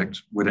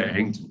contact with an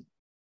angle.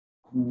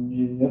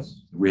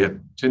 Yes. We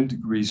had 10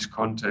 degrees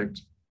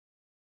contact,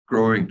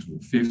 growing to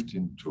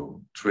 15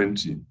 to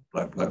 20,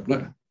 blah, blah,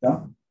 blah.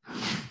 Yeah.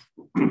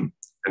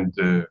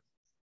 And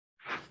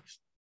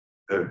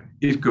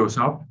it goes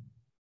up,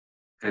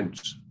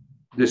 and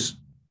this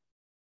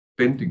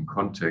bending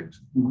contact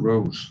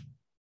grows.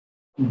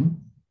 Mm-hmm.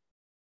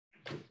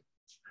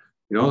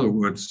 In other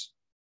words,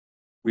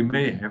 we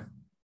may have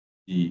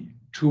the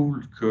tool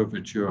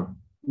curvature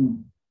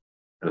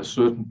at a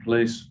certain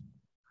place,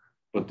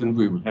 but then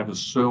we will have a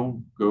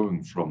zone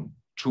going from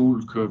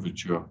tool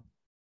curvature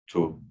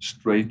to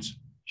straight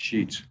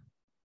sheet.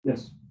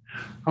 Yes.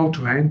 How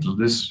to handle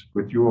this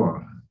with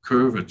your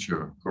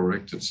curvature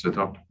corrected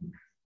setup?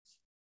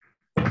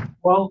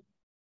 Well,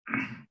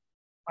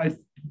 let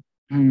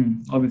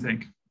me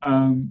think.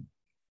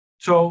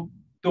 So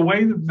the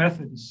way the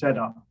method is set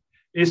up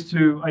is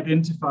to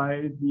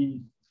identify the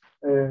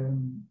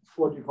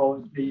what do you call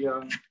it,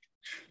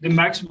 the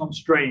maximum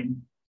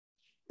strain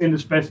in the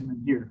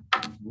specimen here.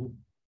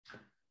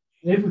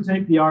 If we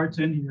take the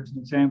R10 here as an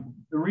example,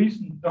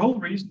 the whole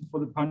reason for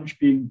the punch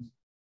being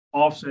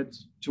offset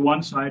to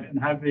one side and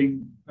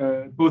having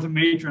both a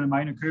major and a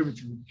minor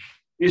curvature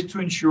is to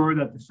ensure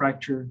that the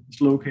fracture is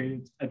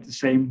located at the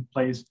same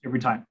place every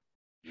time.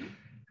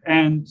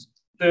 And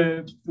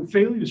the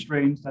failure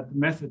strains that the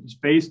method is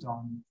based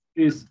on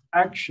is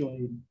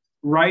actually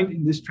right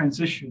in this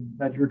transition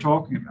that you're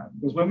talking about.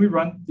 Because when we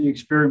run the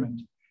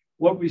experiment,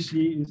 what we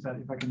see is that,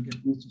 if I can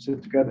get these to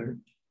sit together,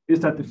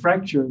 is that the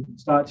fracture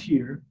starts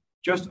here,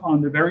 just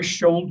on the very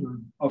shoulder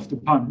of the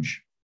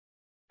punch,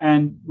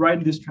 and right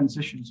in this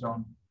transition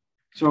zone.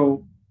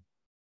 So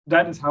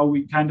that is how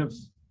we kind of,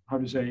 how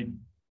to say,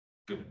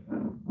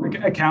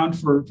 account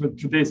for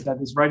this,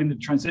 that is right in the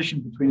transition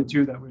between the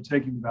two that we're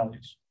taking the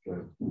values.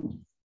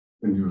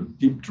 When you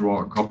deep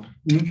draw a cup,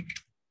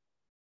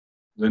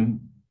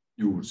 then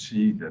you will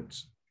see that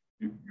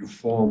you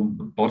form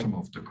the bottom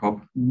of the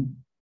cup, and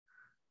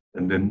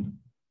then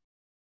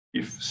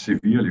if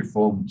severely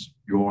formed,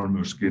 you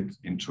almost get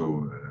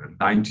into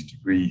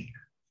 90-degree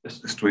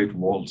straight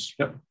walls.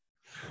 Yep.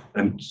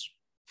 And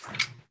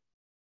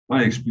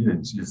my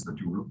experience is that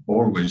you will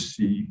always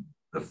see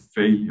the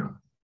failure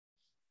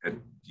at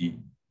the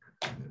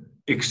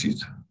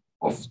exit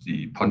of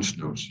the punch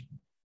nose.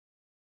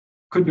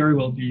 Could very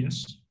well be,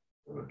 yes.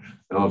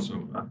 And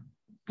also,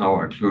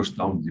 now I closed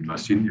down the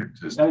Licentiate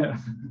test. Yeah.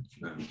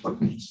 But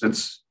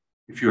that's,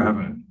 if you have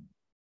a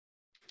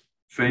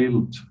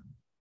failed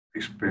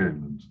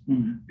experiment,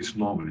 it's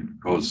normally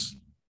because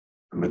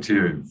the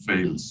material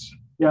fails.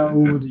 Yeah,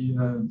 over at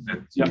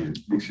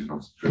the exit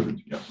of the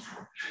curvature. Yeah.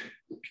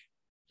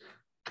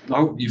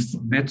 Now, if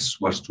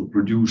METS was to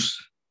produce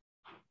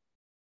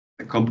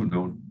a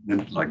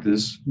component like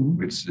this,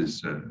 which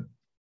is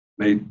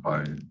made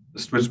by the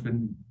stretch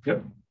bending,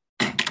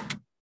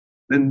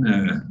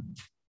 then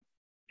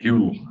he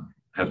will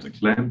have the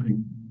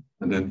clamping,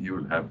 and then he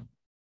will have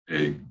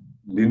a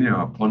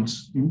linear punch.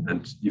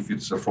 And if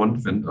it's a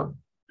front fender,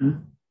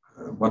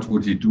 what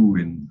would he do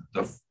in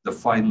the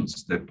final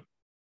step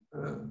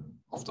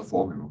of the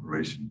forming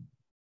operation?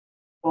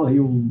 Well, he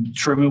will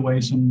trim away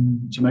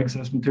some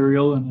excess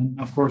material, and then,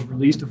 of course,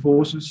 release the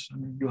forces,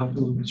 and you'll have a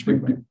little bit of spring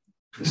back.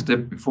 The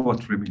step before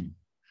trimming.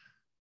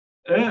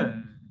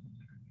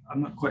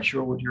 I'm not quite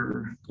sure what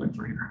you're going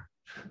for here.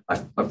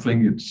 I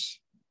think it's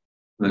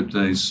that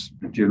there's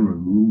a general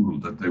rule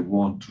that they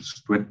want to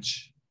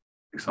stretch,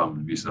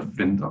 example, with a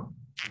fender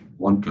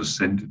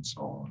 1%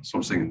 or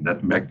something in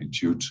that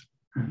magnitude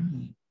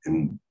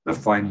in the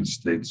final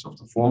states of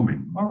the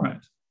forming. All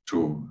right.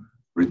 To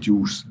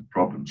reduce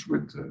problems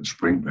with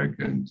springback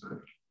and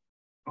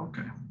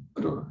okay.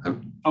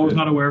 I was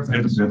not aware of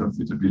that. Better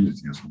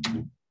fitability or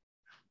something.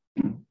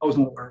 I was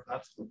not aware of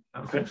that.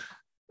 Okay.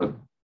 But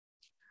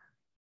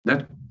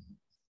that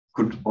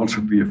could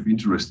also be of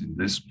interest in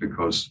this,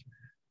 because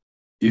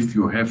if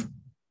you have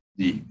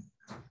the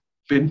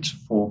bent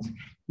form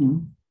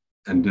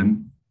and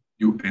then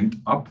you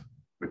end up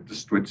with the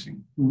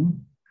stretching,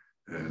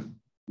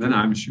 then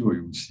I'm sure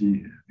you will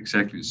see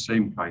exactly the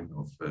same kind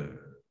of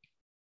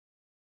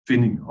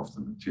thinning of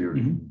the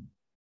material.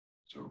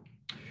 So,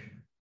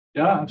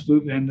 yeah,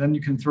 absolutely. And then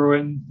you can throw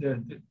in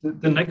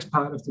the next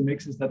part of the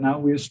mix is that now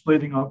we are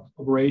splitting up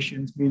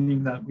operations,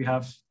 meaning that we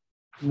have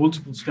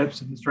multiple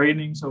steps in the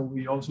training. So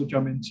we also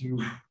jump into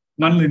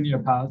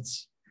nonlinear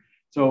paths.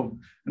 So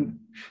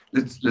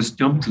let's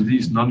jump to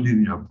these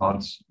nonlinear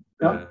paths.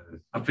 Yeah.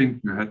 I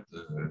think you had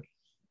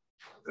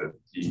I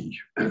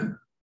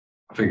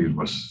think it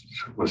was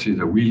it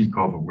a wheel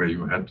cover where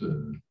you had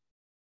the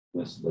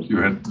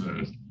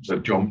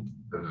jump.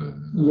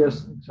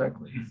 Yes,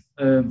 exactly.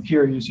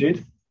 Here you see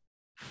it.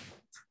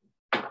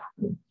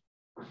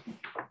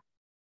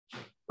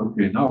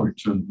 Okay, now it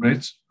turned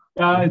red.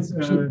 Yeah, it's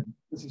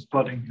this is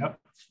plotting. Yeah.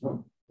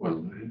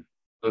 Well,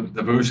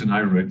 the version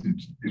I read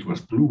it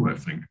was blue, I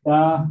think.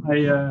 Yeah,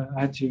 I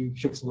had to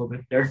fix a little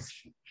bit there.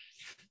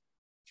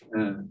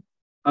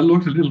 I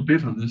looked a little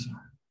bit on this.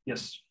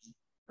 Yes.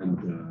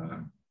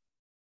 And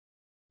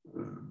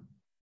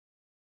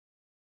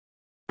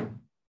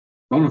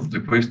one of the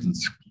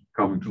questions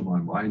coming to my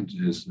mind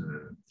is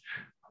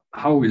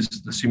how is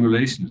the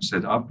simulation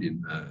set up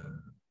in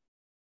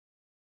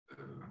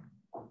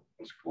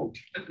what's it called?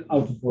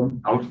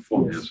 Autoform.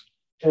 Autoform, yes.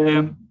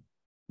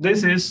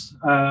 This is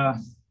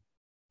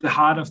the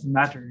heart of the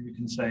matter, you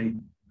can say,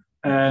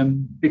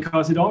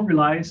 because it all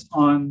relies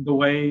on the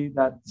way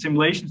that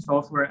simulation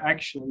software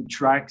actually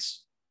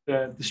tracks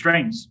the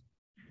strains.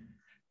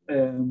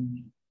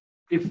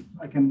 If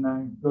I can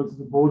go to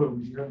the board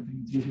over here, I think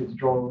it's easier to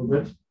draw a little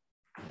bit.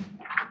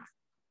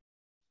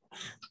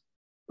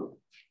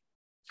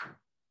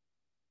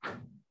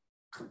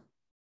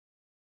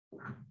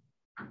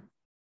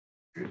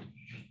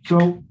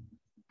 So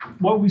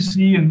what we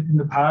see in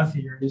the path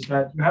here is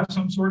that you have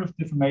some sort of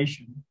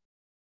deformation,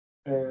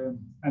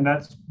 and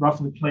that's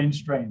roughly plane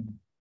strain.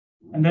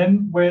 And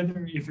then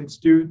whether if it's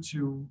due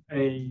to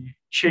a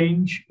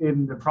change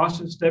in the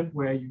process step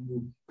where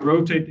you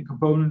rotate the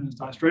component and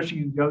start stretching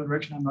in the other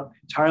direction, I'm not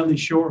entirely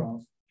sure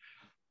of.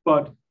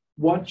 But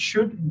what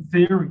should in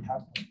theory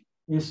happen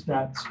is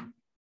that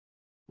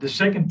the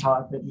second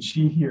part that you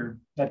see here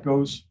that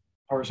goes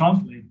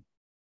horizontally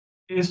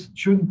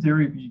should in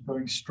theory be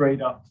going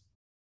straight up.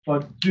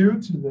 But due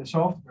to the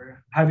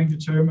software having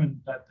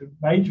determined that the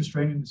major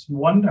strain is in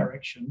one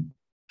direction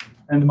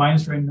and the minor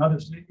strain in another,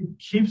 so it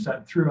keeps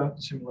that throughout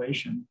the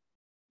simulation.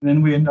 And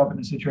then we end up in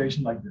a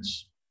situation like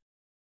this.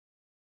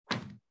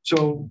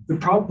 So the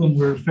problem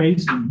we're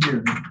facing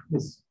here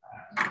is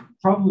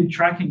probably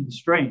tracking the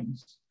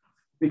strains,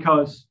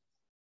 because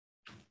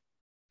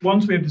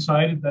once we have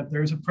decided that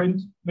there's a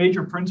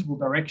major principal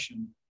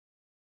direction,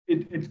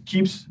 it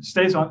keeps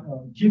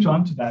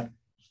on to that.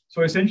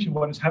 So essentially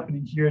what is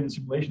happening here in the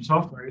simulation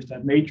software is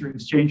that major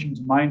is changing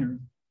to minor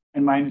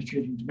and minor is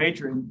changing to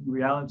major in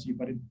reality,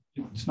 but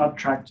it's not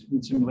tracked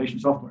in simulation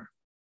software.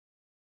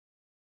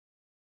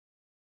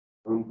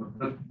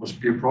 That must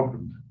be a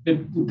problem.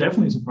 It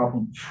definitely is a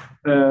problem.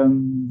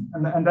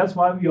 And that's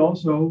why we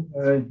also,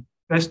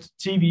 Best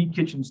TV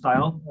Kitchen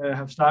Style,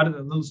 have started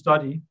a little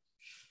study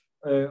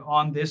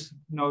on this,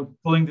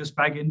 pulling this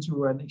back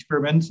into an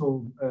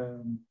experimental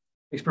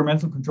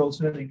control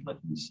setting. Let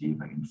me see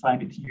if I can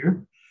find it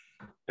here.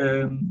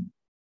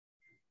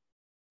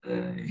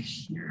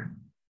 Here,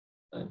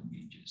 let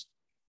me just,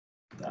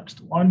 that's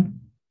the one.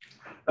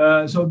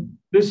 So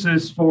this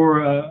is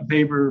for a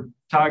paper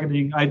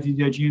targeting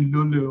IDDIG in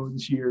Lulu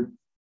this year.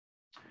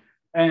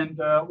 And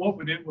what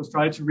we did was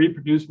try to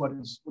reproduce what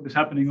is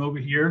happening over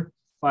here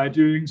by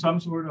doing some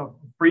sort of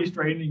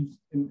pre-straining,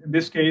 in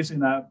this case,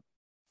 in a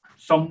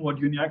somewhat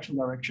uniaxial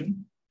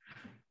direction.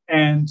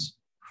 And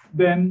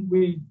then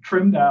we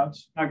trimmed out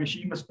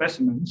Nagashima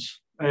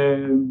specimens,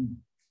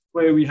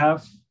 where we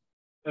have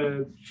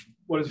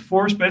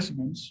 4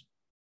 specimens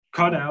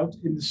cut out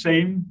in the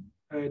same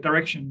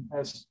direction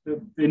as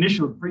the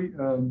initial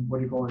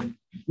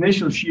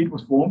initial sheet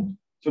was formed.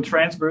 So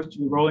transverse to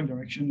the rolling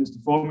direction is the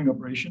forming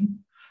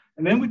operation.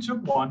 And then we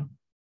took one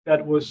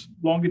that was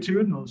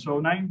longitudinal,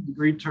 so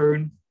 90-degree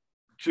turn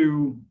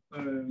to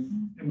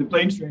in the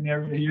plane strain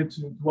area here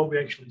to what we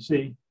actually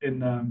see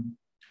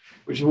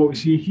which is what we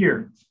see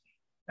here.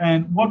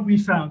 And what we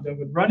found that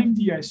with running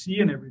DIC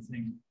and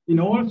everything, in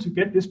order to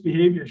get this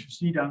behavior, as you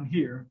see down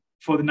here,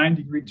 for the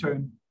 90-degree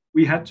turn,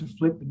 we had to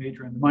flip the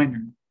major and the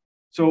minor.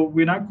 So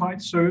we're not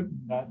quite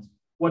certain that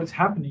what is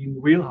happening in the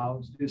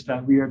wheelhouse is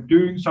that we are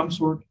doing some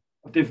sort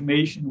of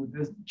deformation with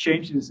this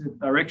changes in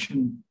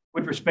direction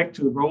with respect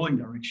to the rolling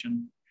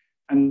direction.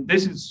 And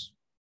this is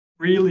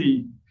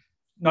really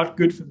not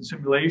good for the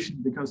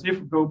simulation, because if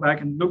we go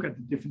back and look at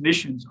the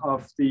definitions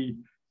of the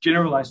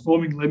generalized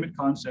forming limit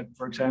concept,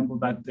 for example,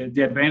 that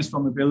the advanced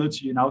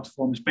formability in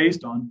autoform is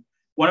based on,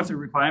 one of the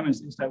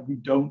requirements is that we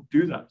don't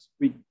do that.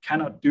 We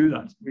cannot do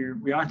that.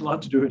 We aren't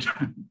allowed to do it.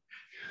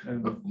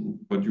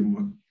 But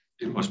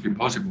it must be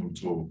possible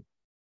to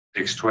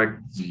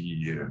extract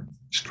the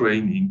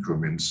strain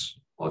increments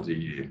or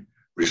the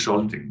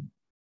resulting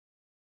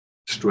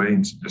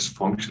strains as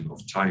function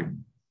of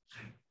time.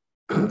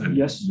 And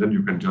yes. Then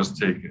you can just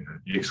take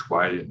the X,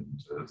 Y, and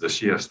the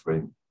shear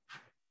strain,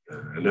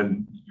 and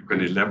then you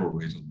can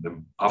elaborate on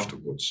them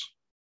afterwards.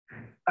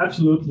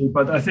 Absolutely,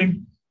 but I think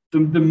the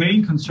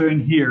main concern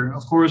here,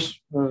 of course,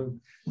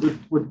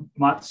 with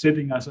Matt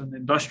sitting as an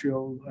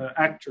industrial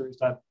actor, is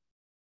that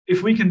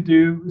if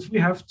we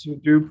have to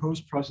do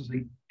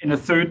post-processing in a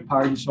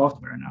third-party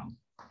software now,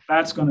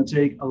 that's going to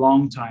take a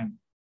long time.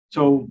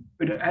 So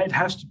it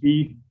has to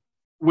be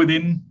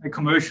within a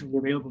commercially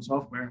available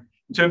software.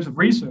 In terms of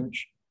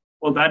research,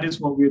 well, that is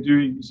what we're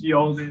doing. You see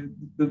all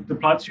the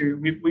plots here.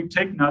 We've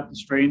taken out the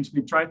strains.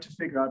 We've tried to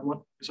figure out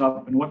what is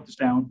up and what is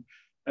down.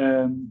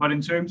 But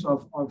in terms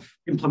of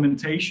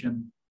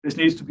implementation, this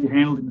needs to be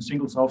handled in a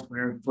single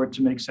software for it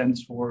to make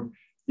sense for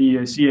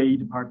the CAE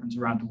departments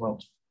around the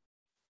world.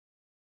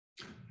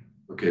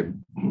 Okay.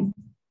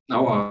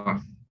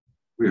 Now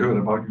we heard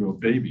about your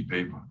baby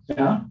paper.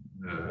 Yeah.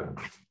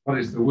 What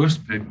is the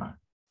worst paper?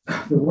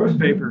 The worst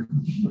paper.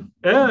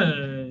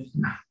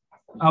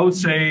 I would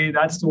say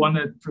that's the one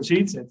that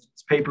precedes it.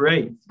 It's paper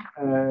A,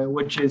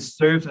 which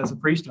serves as a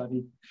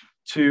pre-study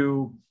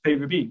to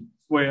paper B,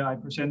 where I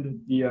presented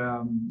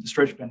the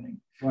stretch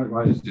bending.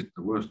 Why is it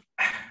the worst?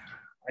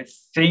 I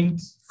think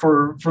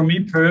for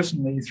me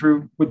personally,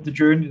 with the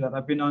journey that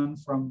I've been on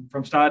from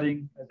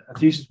starting a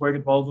thesis work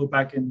at Volvo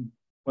back in,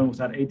 when was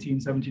that,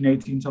 17,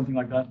 18, something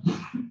like that,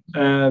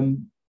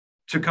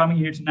 to coming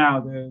here to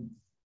now,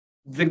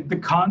 the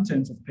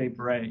contents of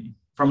paper A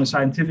from a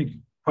scientific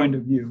point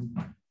of view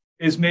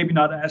is maybe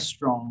not as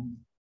strong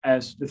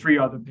as the three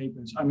other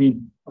papers. I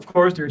mean, of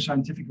course, there's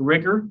scientific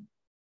rigor.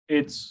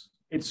 It's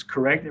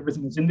correct,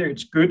 everything that's in there,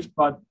 it's good,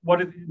 but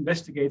what it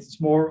investigates is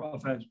more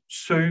of a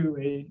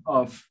survey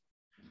of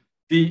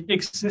the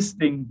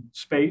existing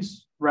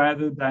space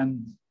rather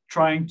than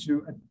trying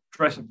to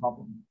address a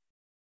problem.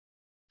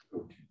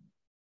 Okay.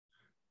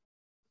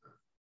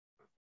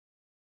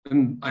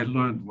 And I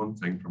learned one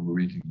thing from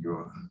reading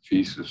your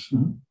thesis.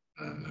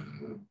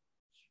 Mm-hmm.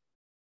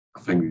 I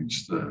think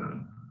it's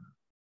the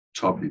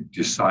topic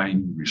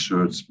design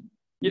research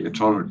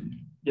methodology.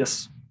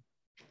 Yes.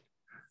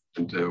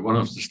 And one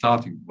of the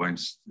starting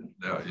points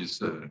there is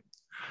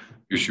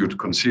you should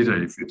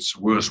consider if it's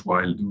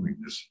worthwhile doing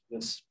this.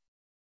 Yes,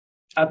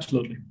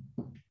 absolutely.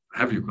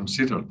 Have you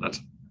considered that?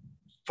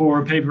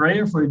 For paper A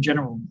or for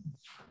general?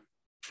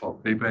 For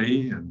paper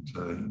A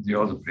and the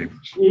other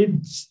papers.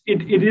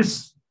 It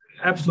is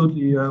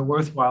absolutely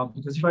worthwhile,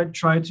 because if I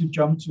try to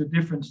jump to a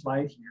different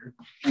slide here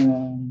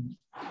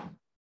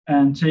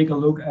and take a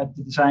look at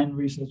the design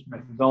research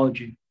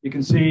methodology, you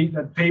can see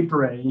that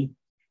paper A,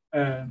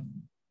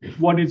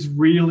 what it's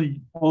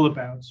really all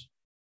about,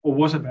 or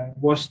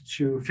was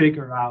to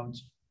figure out,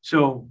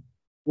 so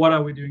what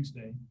are we doing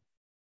today?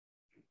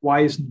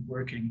 Why isn't it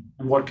working?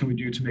 And what can we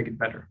do to make it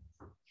better?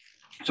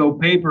 So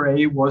paper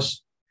A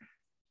was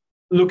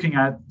looking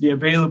at the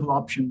available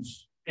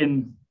options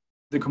in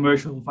the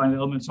commercial final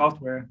element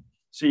software.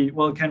 See,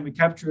 well, can we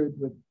capture it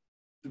with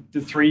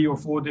the 3 or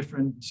 4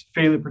 different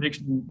failure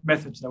prediction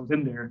methods that was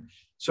in there?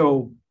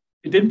 So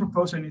it didn't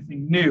propose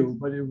anything new,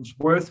 but it was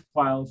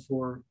worthwhile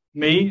for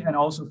me and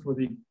also for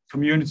the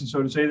community,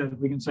 so to say, that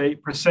we can say,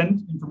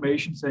 present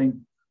information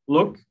saying,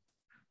 look,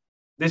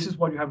 this is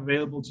what you have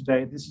available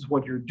today, this is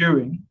what you're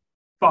doing,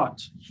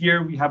 but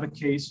here we have a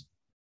case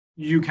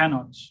you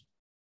cannot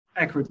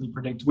accurately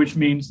predict, which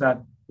means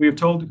that we have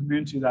told the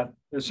community that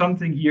there's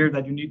something here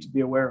that you need to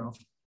be aware of,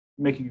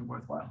 making it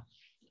worthwhile.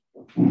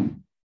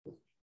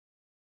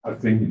 I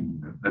think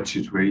in that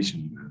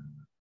situation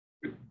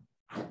with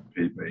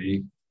paper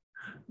A,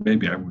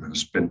 maybe I would have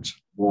spent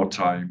more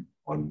time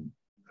on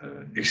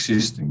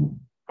existing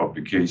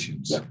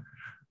publications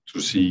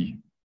to see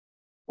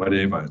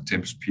whatever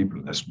attempts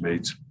people has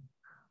made,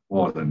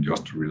 more than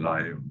just to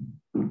rely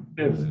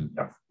on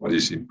what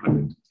is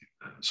implemented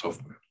in the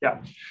software. Yeah.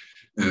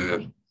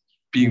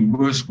 Being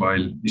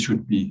worthwhile, it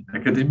should be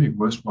academic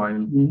worthwhile.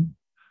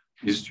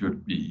 Mm-hmm. It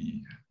should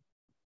be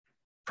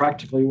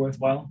practically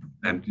worthwhile,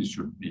 and it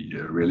should be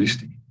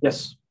realistic.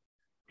 Yes.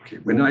 Okay.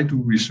 When I do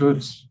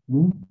research,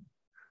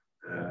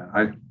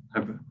 I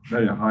have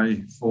very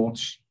high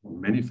thoughts on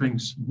many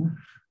things,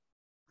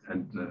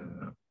 and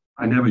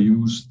I never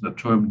use the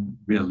term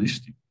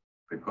realistic,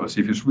 because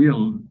if it's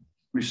real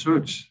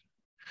research,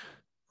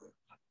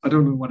 I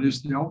don't know what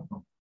is the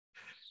outcome.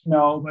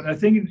 No, but I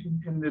think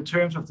in the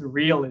terms of the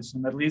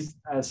realism, at least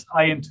as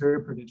I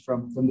interpret it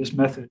from this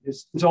method,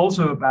 it's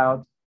also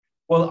about,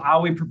 well,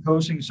 are we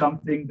proposing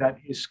something that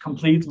is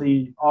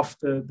completely off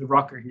the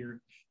rocker here?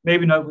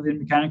 Maybe not within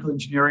mechanical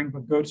engineering,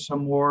 but go to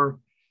some more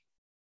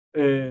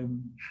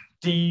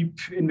deep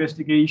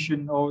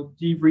investigation or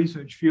deep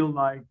research field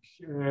like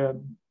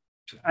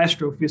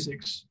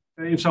astrophysics.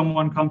 If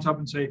someone comes up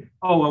and say,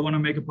 oh, I want to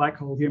make a black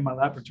hole here in my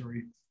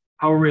laboratory,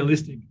 how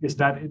realistic is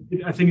that?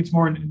 I think it's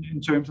more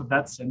in terms of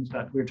that sense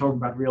that we're talking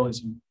about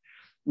realism.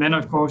 And then,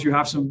 of course, you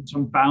have some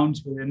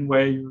bounds within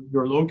where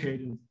you're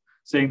located,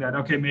 saying that,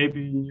 okay,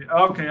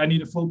 I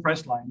need a full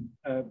press line,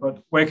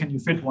 but where can you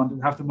fit one? Do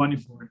you have the money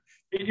for it?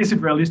 Is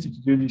it realistic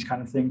to do these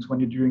kind of things when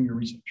you're doing your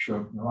research?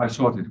 Sure. No, I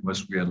thought it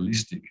was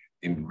realistic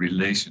in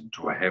relation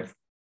to have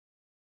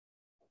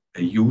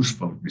a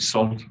useful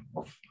result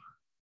of.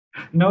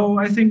 No,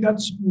 I think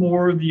that's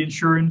more the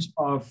insurance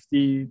of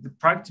the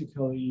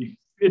practically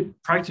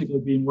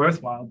being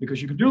worthwhile,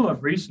 because you can do a lot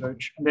of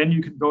research and then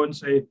you can go and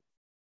say,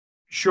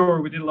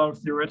 sure, we did a lot of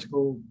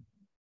theoretical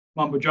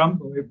mumbo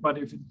jumbo, but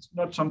if it's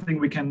not something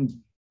we can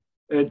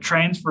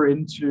transfer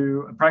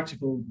into a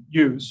practical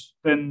use,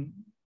 then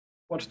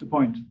what's the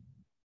point?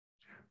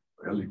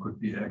 Well, it could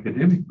be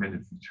academic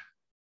benefit.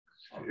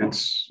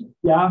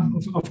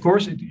 Of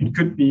course, it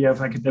could be of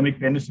academic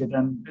benefit,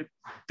 and it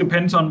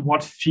depends on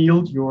what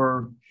field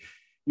you're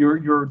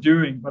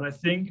doing. But I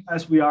think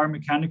as we are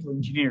mechanical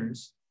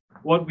engineers,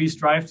 what we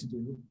strive to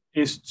do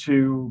is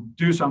to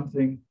do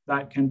something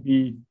that can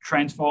be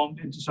transformed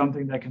into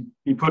something that can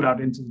be put out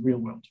into the real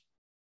world.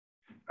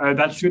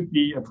 That should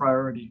be a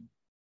priority,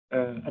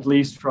 at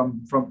least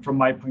from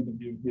my point of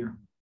view here.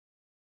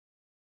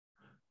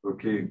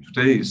 Okay,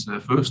 today is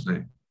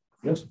Thursday.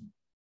 Yes.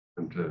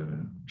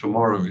 And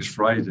tomorrow is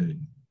Friday.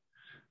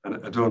 And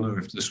I don't know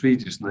if the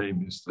Swedish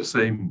name is the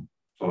same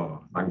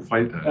for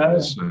Langfredag.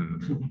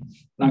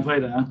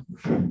 Langfredag.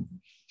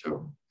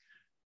 So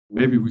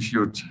maybe we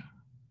should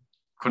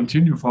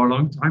continue for a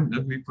long time,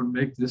 then we could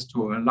make this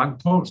to a long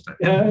toaster.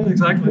 Yeah,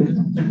 exactly.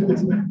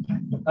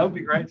 That would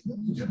be great.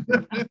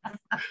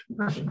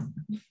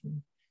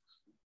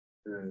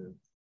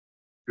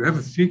 You have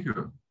a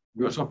figure.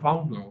 You are so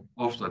fond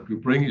of that. You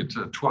bring it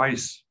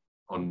twice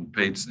on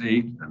page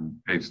 8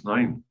 and page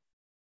 9.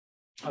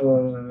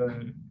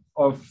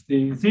 Of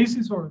the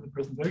thesis or the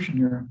presentation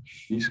here?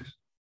 Thesis.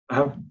 I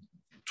have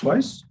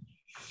twice.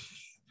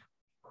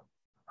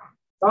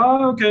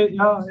 Oh, okay.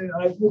 Yeah,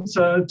 it's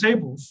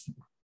tables.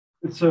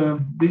 It's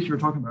these you're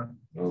talking about.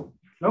 No.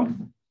 No?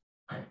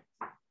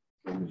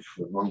 It's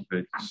the wrong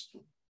pages.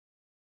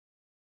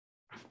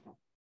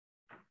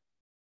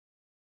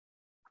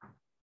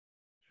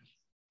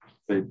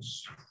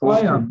 Page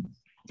 14,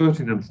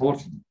 13 and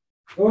 14.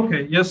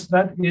 Okay, yes,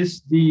 that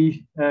is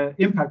the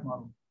impact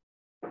model.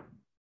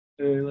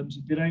 Let me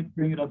see, did I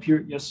bring it up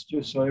here? Yes,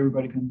 just so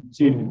everybody can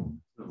see it.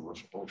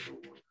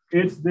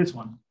 It's this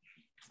one.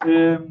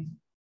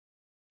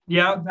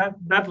 Yeah,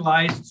 that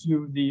lies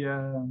to the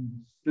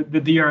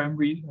DRM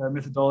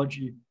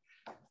methodology.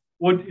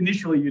 What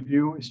initially you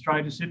do is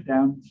try to sit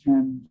down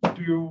and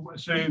do a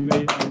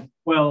survey of,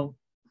 well,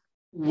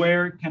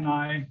 where can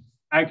I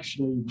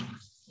actually,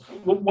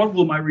 what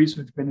will my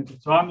research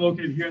benefit? So I'm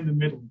located here in the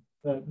middle,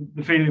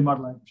 the failure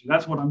model accuracy.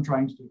 That's what I'm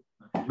trying to do.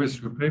 Where's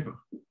your paper?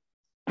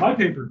 My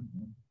paper.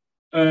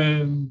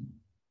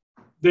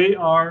 They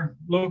are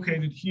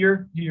located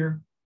here,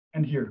 here,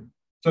 and here.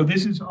 So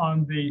this is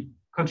on the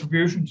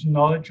contribution to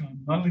knowledge on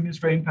nonlinear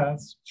strain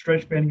paths,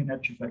 stretch bending, and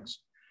edge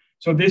effects.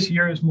 So this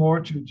here is more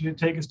to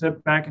take a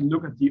step back and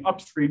look at the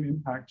upstream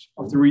impact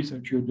of the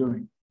research you're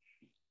doing.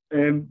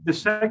 The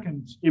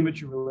second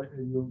image you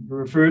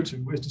refer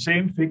to is the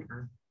same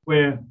figure,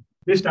 where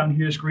this down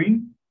here is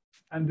green,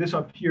 and this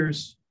up here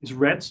is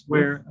red,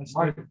 where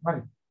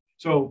right.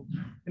 So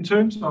in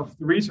terms of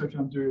the research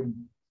I'm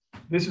doing,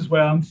 this is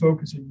where I'm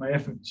focusing my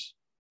efforts.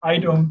 I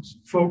don't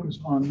focus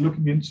on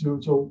looking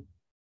into, so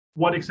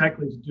what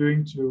exactly is it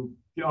doing to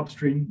the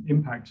upstream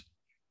impact?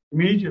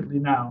 Immediately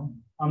now,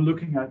 I'm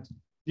looking at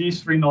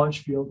these three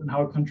knowledge fields and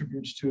how it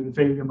contributes to the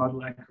failure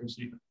model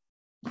accuracy.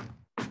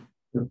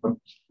 Yeah, but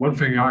one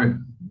thing I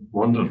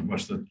wondered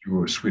was that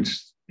you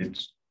switched it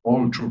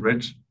all to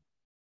red.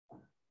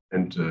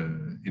 And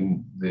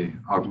in the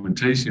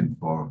argumentation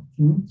for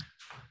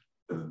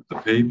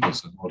the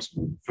papers and also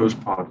the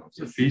first part of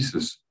the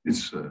thesis,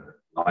 it's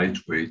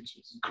lightweight,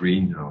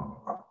 green,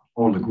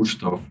 all the good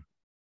stuff.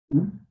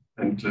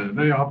 And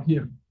they are up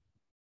here.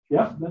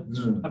 Yeah, that's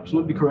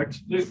absolutely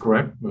correct.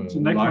 Scrap,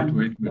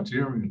 lightweight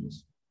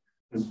materials.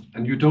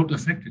 And you don't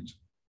affect it.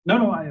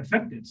 No, I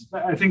affect it.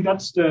 I think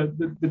that's the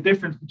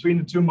difference between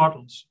the two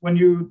models. When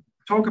you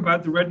talk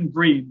about the red and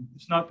green,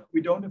 it's not that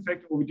we don't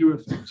affect or we do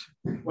affect.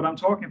 What I'm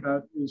talking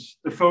about is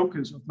the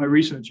focus of my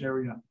research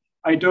area.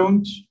 I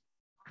don't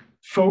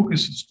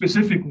focus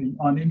specifically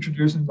on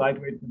introducing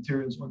lightweight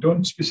materials, or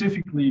don't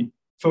specifically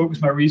focus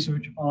my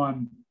research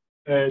on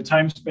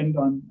time spent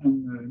on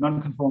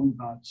non-conforming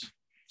parts.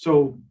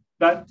 So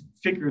that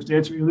figure is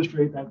there to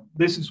illustrate that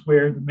this is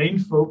where the main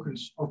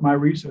focus of my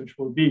research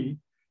will be.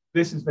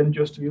 This is then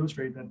just to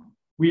illustrate that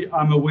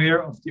I'm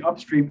aware of the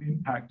upstream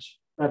impact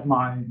that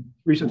my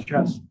research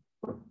has.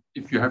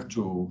 If you have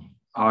to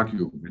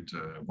argue with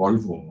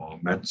Volvo or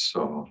Mats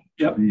or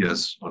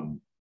VS on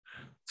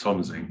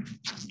something,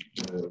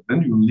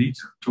 then you need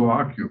to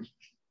argue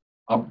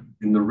up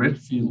in the red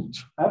field.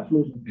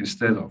 Absolutely.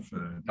 Instead of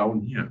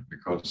down here,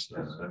 because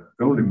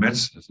only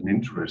Mats has an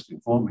interest in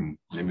forming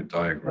limit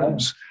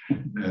diagrams.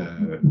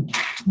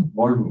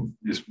 Volvo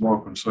is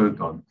more concerned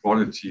on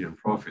quality and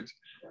profit.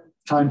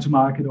 Time to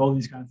market, all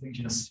these kind of things,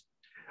 yes.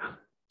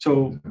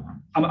 So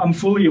I'm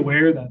fully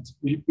aware that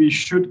we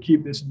should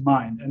keep this in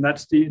mind, and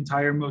that's the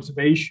entire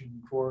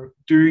motivation for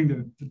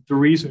doing the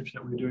research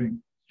that we're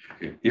doing.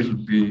 Okay. It'll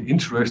be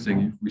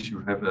interesting if we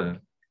should have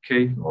a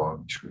cake, or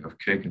we should have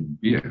cake and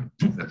beer.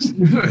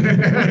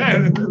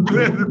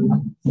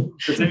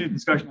 There's any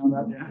discussion on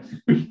that, yeah.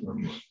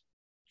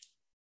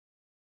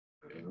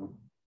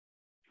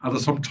 Are there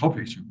some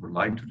topics you would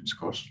like to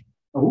discuss?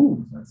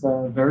 Oh, that's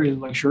a very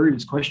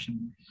luxurious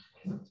question.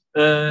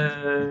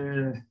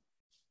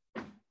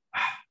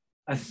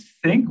 I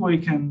think we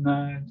can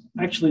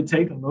actually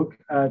take a look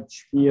at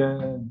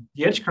the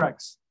edge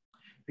cracks,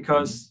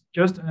 because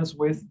just as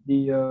with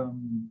the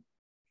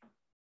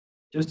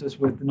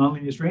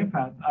nonlinear strain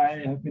path,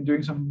 I have been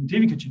doing some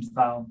TV kitchen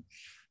style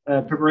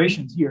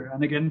preparations here,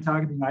 and again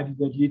targeting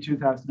IDWG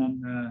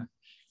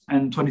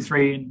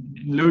 2023 in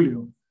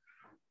Luleå.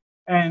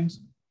 And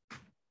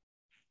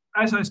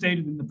as I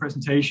stated in the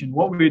presentation,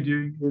 what we're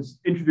doing is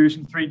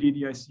introducing 3D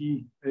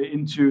DIC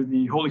into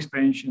the whole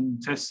expansion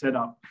test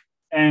setup.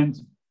 And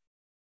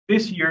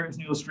this here is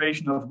an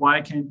illustration of why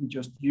can't we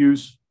just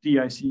use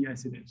DIC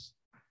as it is.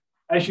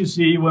 As you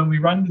see, when we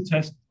run the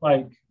test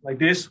like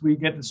this, we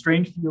get the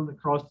strain field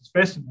across the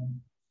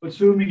specimen. But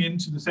zooming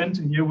into the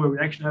center here, where we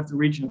actually have the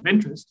region of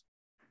interest,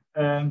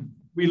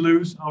 we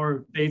lose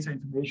our data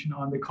information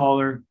on the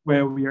color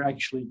where we are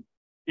actually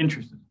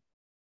interested.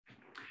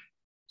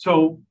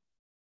 So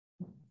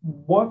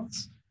what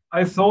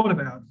I thought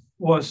about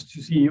was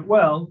to see,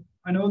 well,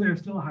 I know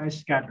there's still a high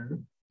scatter.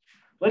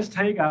 Let's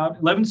take out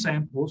 11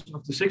 samples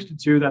of the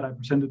 62 that I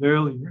presented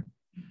earlier,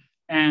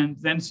 and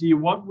then see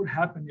what would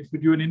happen if we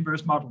do an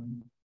inverse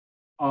modeling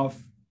of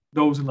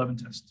those 11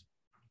 tests.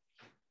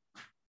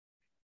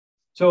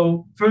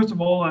 So first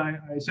of all, I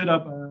set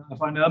up a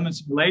finite element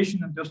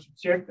simulation, and just to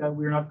check that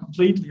we're not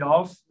completely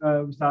off,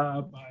 we start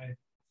out by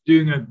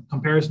doing a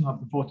comparison of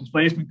the force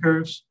displacement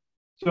curves.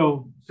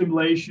 So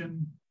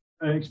simulation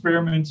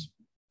experiments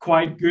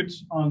quite good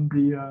on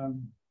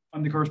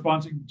the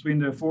corresponding between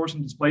the force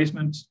and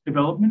displacement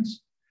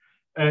developments.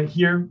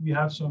 Here we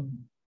have some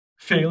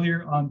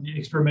failure on the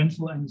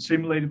experimental and the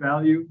simulated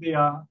value. They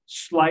are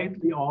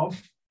slightly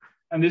off,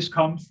 and this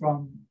comes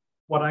from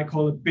what I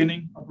call a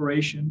binning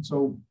operation.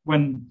 So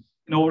when,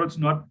 in order to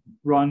not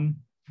run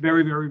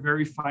very, very,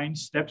 very fine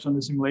steps on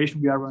the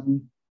simulation, we are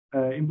running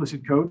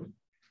implicit code.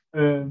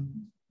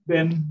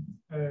 Then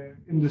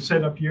in the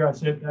setup here, I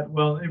said that,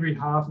 well, every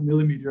 0.5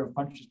 millimeter of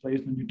punch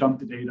displacement, you dump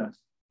the data.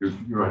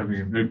 You're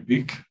having a very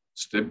big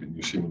step in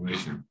your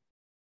simulation.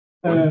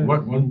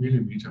 What 1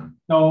 millimeter?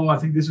 No, I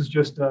think this is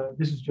just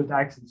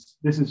axes.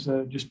 This is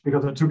just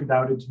because I took it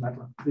out into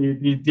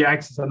MATLAB. The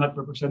axes are not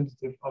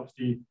representative of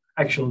the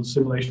actual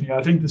simulation here.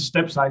 I think the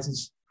step size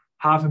is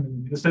 0.5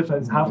 millimeter. The step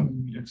size is 0.5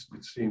 millimeter.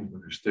 It seems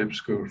that the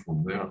steps go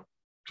from there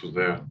to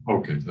there.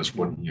 Okay, that's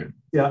 1 here.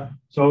 Yeah,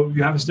 so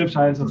you have a step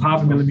size of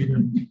 0.5 millimeter.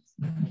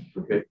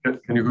 Okay,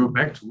 can you go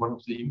back to one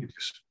of the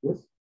images? Yes.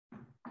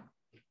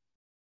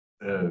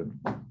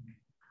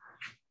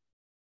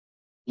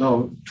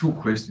 Now, 2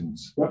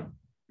 questions. Yeah.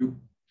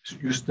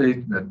 You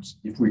state that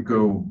if we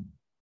go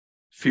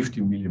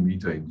 50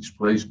 millimeter in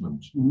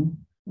displacement,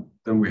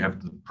 then we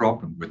have the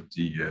problem with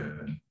the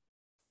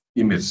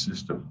image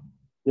system.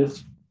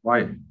 Yes.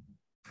 Why?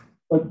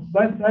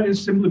 But that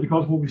is simply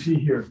because what we see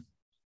here,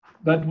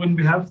 that when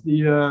we have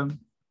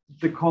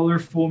the color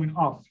forming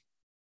off,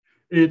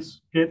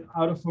 it's get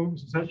out of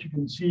focus. As you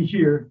can see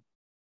here,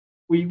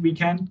 we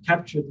can't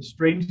capture the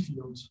strain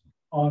fields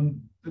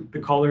on the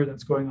color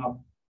that's going up.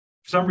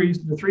 For some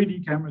reason, the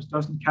 3D cameras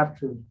doesn't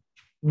capture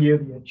near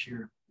the edge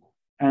here.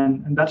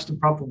 And that's the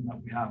problem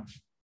that we have.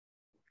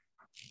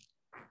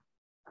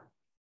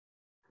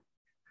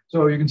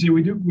 So you can see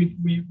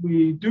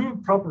we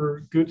do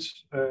proper good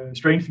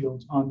strain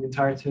fields on the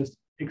entire test,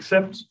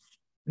 except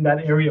in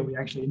that area we're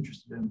actually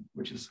interested in,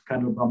 which is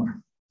kind of a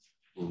bummer.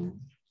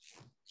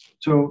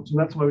 So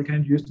that's why we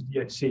can't use the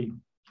DIC.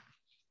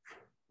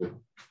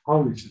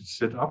 How is it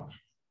set up?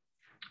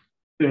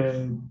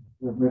 Where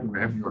do we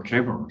have your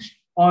cameras?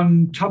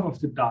 On top of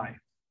the die.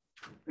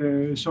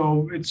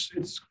 So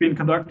it's been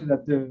conducted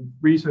at the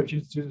Research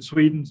Institute of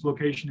Sweden's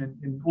location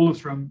in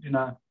Olofström in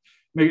a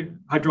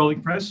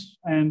hydraulic press.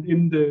 And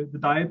in the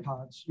die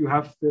parts, you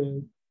have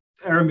the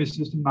Aramis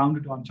system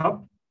mounted on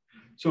top.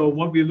 So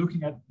what we're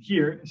looking at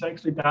here is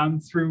actually down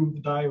through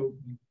the die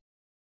opening.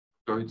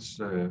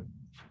 So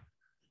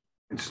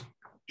it's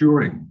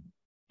during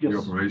Yes. the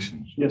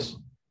operations. Yes.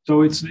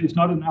 So it's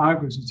not an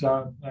Argus, it's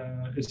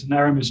an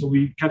Aramis. So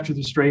we capture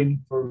the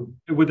strain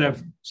with a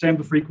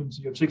sample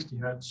frequency of 60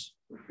 hertz.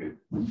 Okay.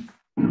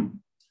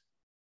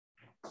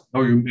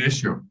 Now you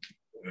measure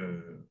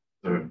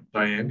the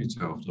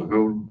diameter of the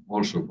hole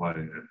also by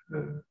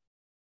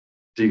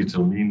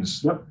digital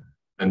means. Yep.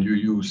 And you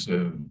use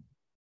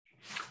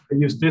I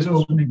use this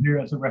opening here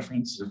as a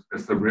reference.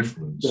 as the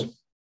reference. Yes.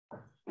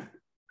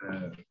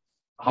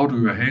 How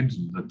do you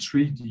handle the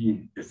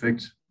 3D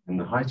effect in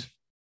the height?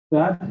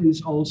 That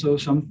is also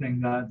something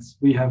that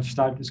we have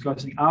started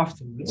discussing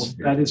afterwards.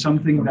 Okay. That is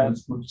something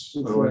that's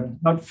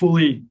not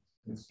fully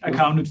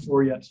accounted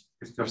for yet.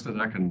 It's just that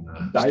I can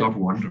stop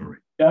wondering.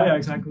 Yeah,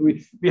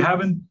 exactly. We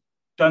haven't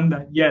done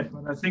that yet,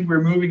 but I think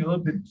we're moving a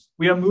little bit.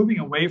 We are moving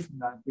away from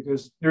that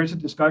because there is a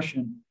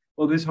discussion.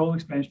 Well, this whole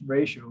expansion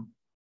ratio,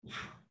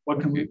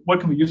 what can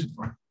we use it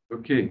for?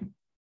 Okay.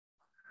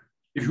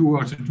 If you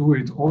were to do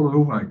it all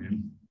over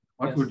again,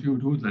 what would you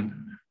do then?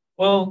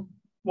 Well,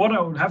 what I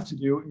would have to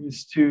do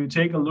is to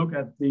take a look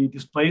at the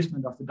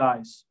displacement of the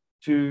dies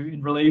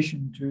in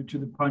relation to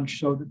the punch.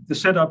 So the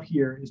setup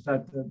here is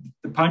that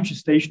the punch is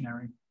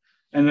stationary,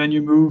 and then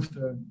you move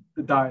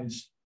the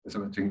dies.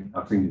 So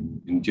I think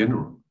in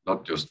general,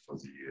 not just for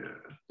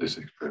this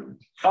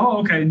experiment. Oh,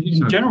 okay.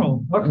 In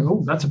general, okay.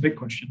 Oh, that's a big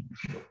question.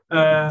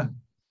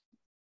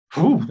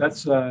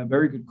 That's a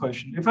very good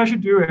question. If I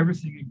should do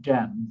everything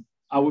again,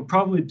 I would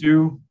probably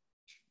do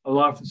a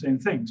lot of the same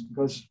things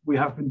because we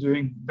have been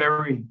doing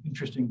very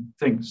interesting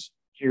things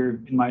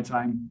here in my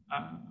time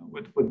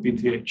with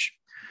BTH.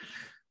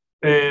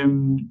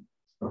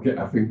 Okay,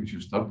 I think we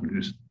should stop with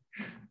this.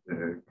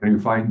 Can you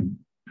find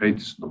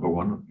page number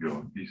 1 of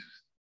your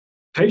thesis?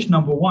 Page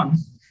number 1.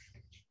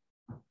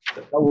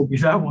 That will be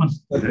that one.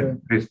 But,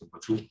 page number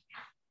 2.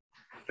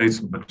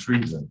 Page number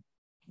 3 then.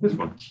 This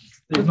one.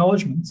 The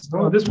acknowledgements.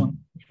 Oh, this one.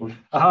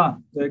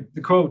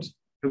 The quote.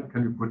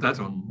 Can you put that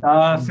on?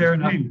 Fair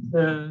enough.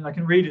 I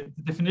can read it.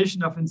 The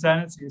definition of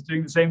insanity is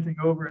doing the same thing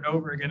over and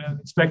over again and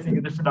expecting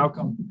a different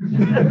outcome.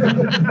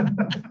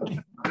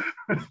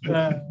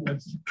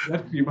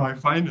 That'd be my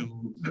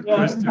final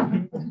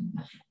question.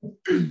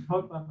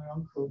 Quote by my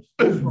own quote.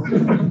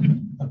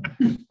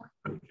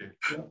 Okay.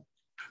 Yeah.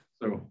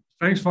 So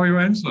thanks for your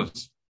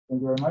answers.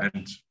 Thank you very much.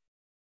 And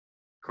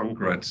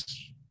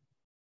congrats.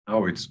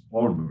 Now it's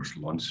almost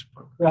lunch.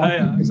 But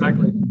yeah,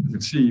 exactly.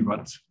 Let's see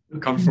what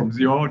comes from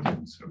the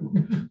audience. So.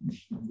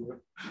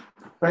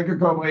 Thank you,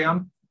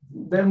 Karl-Brian.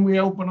 Then we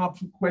open up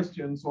for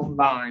questions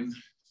online.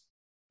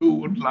 Who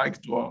would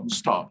like to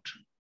start?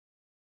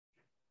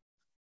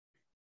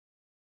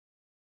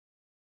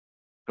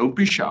 Don't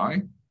be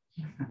shy.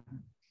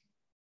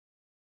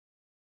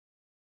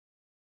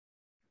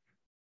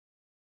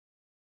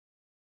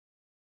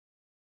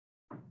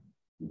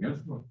 Jeg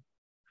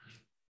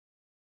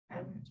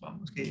tror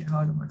måske, jeg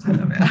holder mig til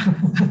at være.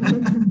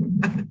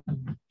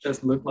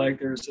 Doesn't look like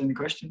there's any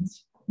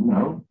questions.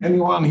 No.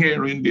 Anyone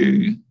here in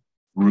the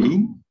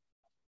room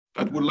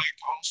that would like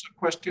to answer a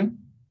question?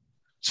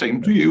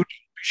 Same to you.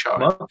 Don't be shy.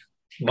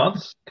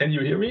 Mats, can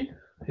you hear me?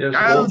 Yes,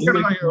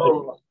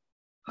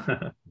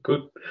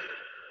 Good.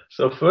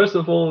 So first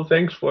of all,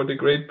 thanks for the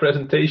great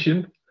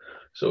presentation.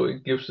 So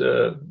it gives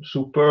a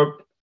superb,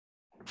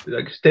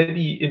 like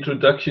steady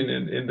introduction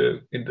in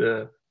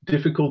the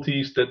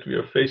difficulties that we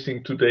are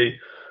facing today.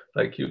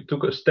 Like you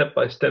took us step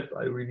by step.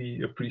 I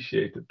really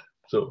appreciate it.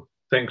 So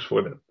thanks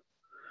for that.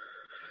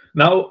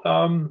 Now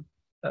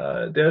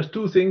there's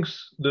two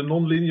things: the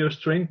nonlinear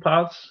strain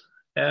paths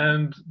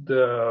and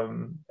the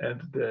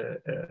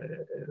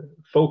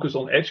focus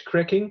on edge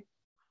cracking.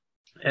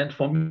 And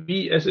for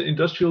me, as an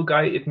industrial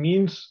guy, it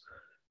means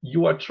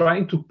you are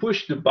trying to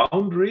push the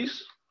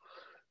boundaries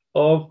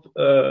of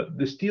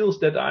the steels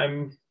that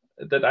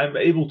I'm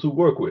able to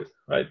work with,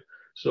 right?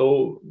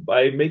 So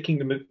by making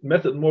the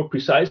method more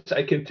precise,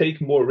 I can take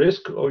more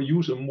risk or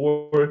use a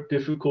more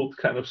difficult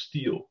kind of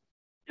steel.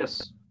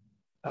 Yes.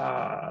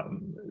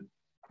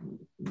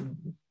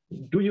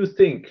 Do you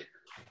think,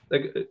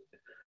 like,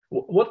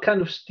 what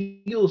kind of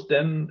steels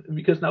then?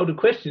 Because now the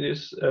question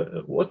is,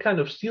 what kind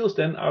of steels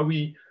then are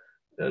we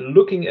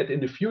looking at in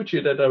the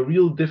future that are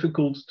real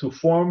difficult to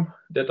form,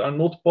 that are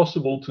not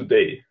possible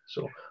today?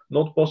 So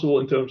not possible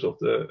in terms of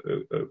the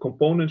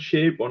component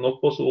shape, or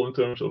not possible in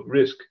terms of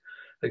risk.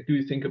 Like, do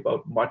you think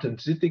about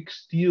martensitic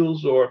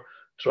steels, or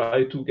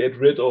try to get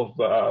rid of,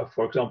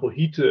 for example,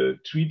 heat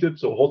treated,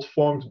 so hot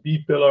formed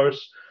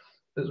B-pillars?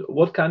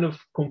 What kind of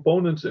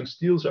components and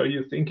steels are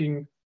you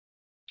thinking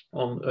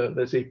on,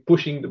 let's say,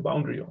 pushing the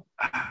boundary on?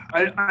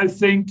 I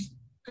think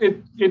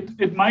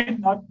it might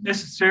not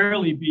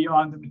necessarily be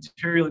on the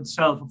material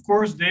itself. Of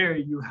course, there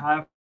you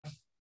have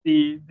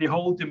the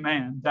whole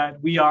demand that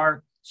we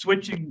are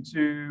switching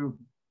to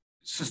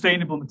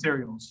sustainable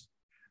materials.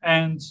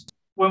 And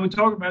when we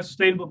talk about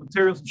sustainable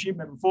materials in sheet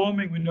metal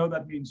forming, we know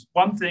that means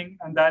one thing,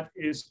 and that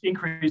is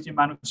increase the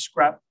amount of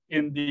scrap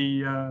in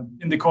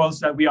the coils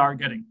that we are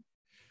getting.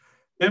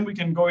 Then we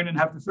can go in and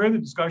have the further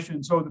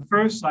discussion. So the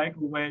first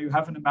cycle where you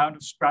have an amount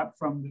of scrap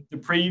from the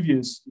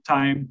previous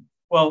time,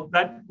 well,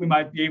 that we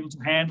might be able to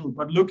handle.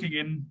 But looking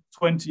in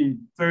 20,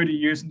 30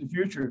 years in the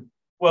future,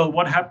 well,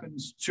 what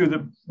happens to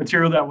the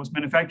material that was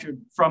manufactured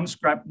from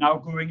scrap now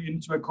going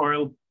into a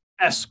coil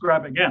as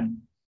scrap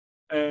again?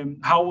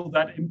 How will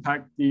that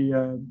impact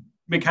the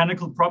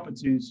mechanical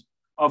properties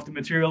of the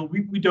material?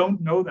 We don't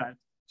know that.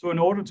 So in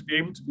order to be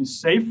able to be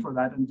safe for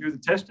that and do the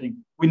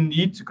testing, we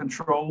need to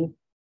control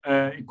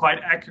quite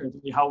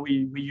accurately how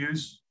we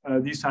use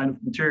these kind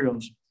of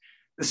materials.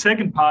 The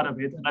second part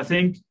of it, and I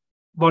think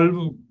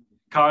Volvo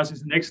cars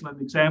is an excellent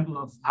example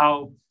of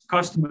how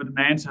customer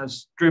demands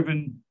has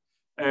driven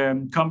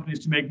companies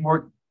to make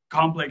more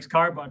complex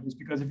car bodies.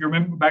 Because if you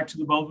remember back to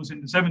the Volvos in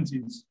the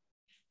 70s,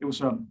 it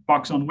was a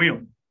box on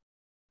wheel.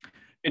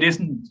 It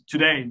isn't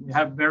today. They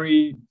have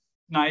very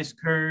nice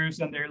curves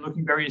and they're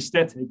looking very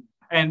aesthetic.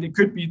 And it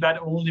could be that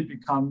only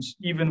becomes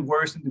even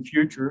worse in the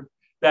future,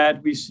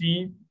 that we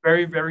see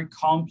very, very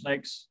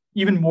complex,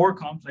 even more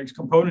complex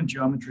component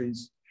geometries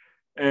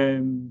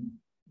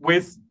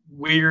with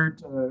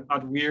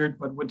not weird,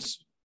 but with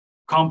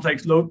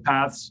complex load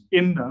paths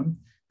in them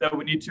that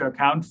we need to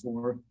account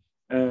for.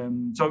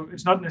 So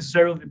it's not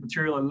necessarily the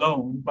material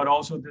alone, but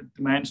also the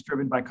demands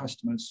driven by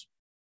customers.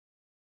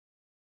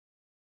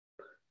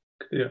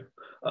 Yeah,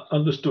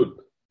 understood.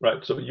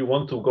 Right. So you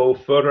want to go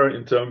further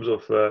in terms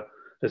of,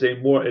 let's say,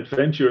 more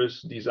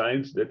adventurous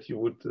designs that you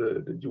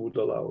would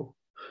allow.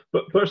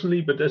 But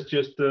personally, but that's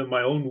just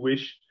my own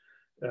wish.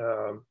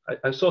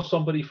 I saw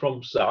somebody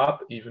from Saab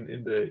even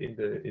in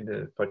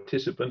the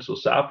participants. So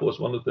Saab was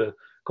one of the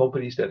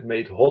companies that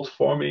made hot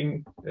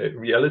forming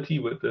reality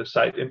with the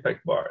side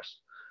impact bars.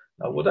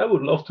 Now, what I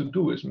would love to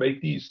do is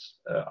make these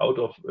out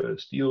of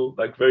steel,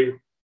 like very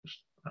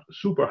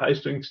super high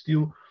strength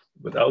steel,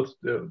 without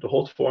the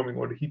hot forming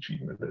or the heat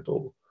treatment at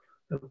all.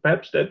 And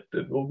perhaps that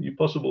will be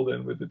possible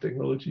then with the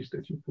technologies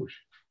that you push.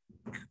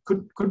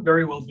 Could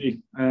very well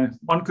be.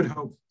 One could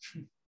hope.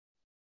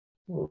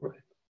 All right.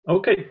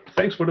 Okay,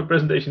 thanks for the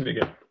presentation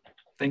again.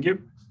 Thank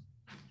you.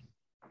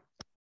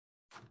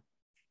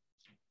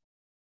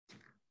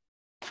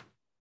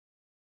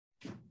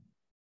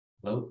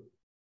 Hello?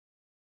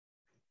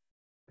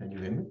 Can you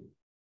hear me?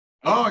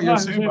 Oh,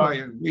 yes, Yeah,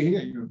 Brian, we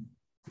hear you.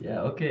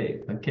 Yeah, okay.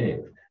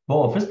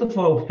 Well, first of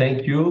all,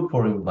 thank you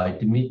for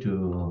inviting me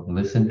to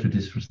listen to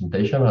this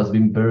presentation. It has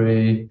been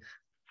very,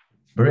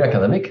 very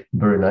academic,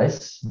 very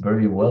nice,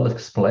 very well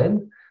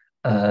explained,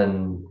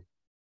 and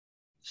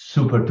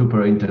super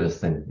duper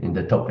interesting in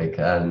the topic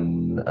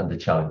and the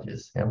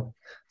challenges. Yeah.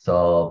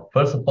 So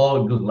first of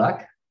all, good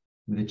luck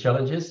with the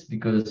challenges,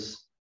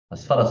 because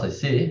as far as I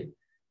see,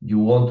 you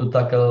want to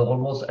tackle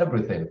almost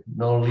everything: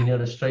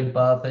 non-linear strain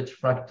path, edge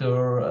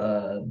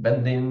fracture,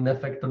 bending,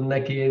 effect on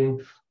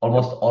necking,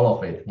 almost all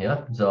of it.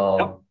 Yeah.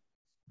 So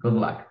good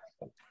luck.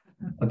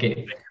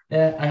 Okay.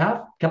 I have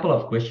a couple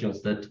of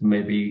questions that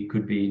maybe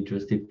could be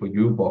interesting for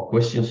you, or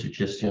questions,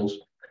 suggestions.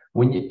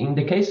 When you, in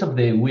the case of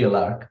the wheel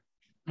arc,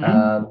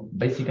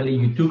 basically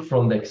you took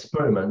from the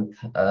experiment,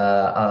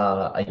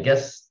 I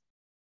guess,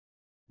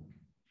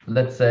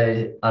 let's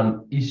say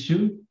an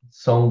issue,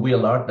 some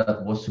wheel arc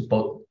that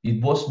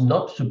was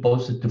not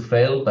supposed to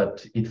fail,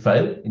 but it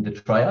failed in the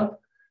trial.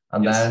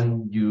 And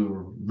then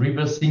you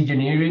reverse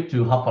engineer it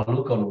to have a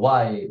look on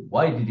why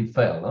did it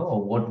fail, no?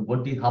 Or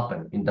what did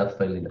happen in that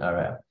failing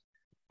area.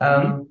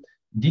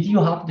 Did you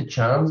have the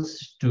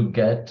chance to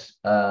get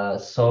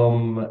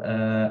some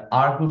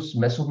Argus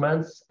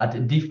measurements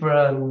at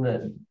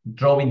different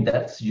drawing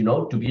depths,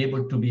 to be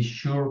able to be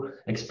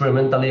sure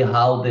experimentally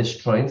how the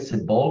strengths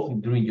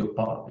evolve during your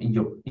part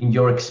in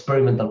your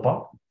experimental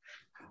part?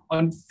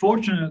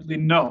 Unfortunately,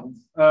 no.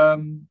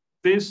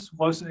 This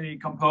was a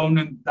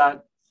component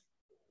that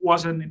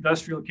was an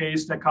industrial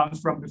case that comes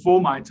from before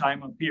my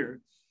time up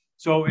here.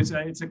 So it's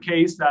a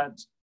case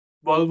that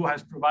Volvo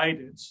has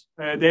provided.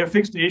 They have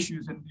fixed the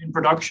issues in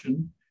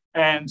production,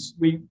 and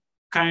we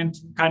kind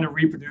of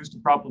reproduce the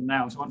problem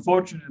now. So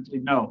unfortunately,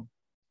 no.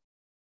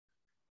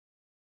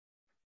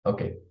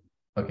 Okay.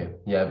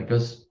 Yeah,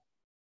 because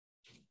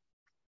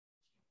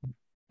a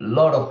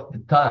lot of the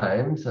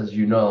times, as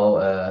you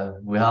know,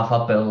 we have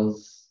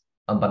apples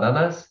and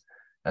bananas,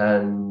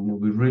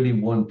 and we really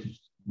want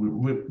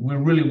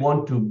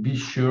to be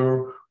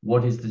sure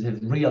what is the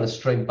real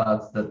strength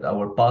paths that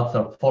our parts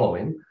are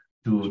following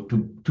to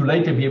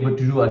later be able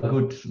to do a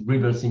good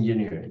reverse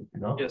engineering,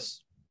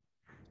 Yes.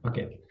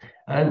 Okay.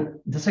 And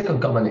the second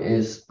comment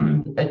is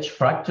edge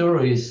fracture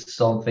is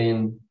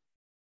something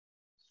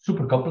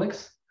super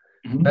complex,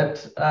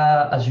 but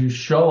as you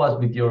show us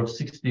with your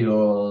 60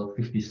 or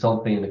 50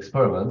 something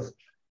experiments,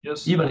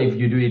 even if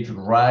you do it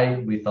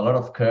right with a lot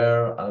of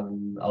care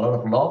and a lot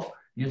of love,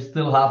 you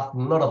still have a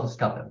lot of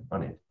scatter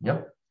on it.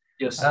 Yeah.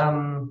 Yes.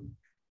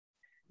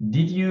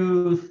 Did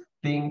you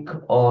think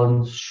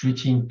on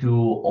switching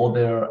to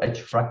other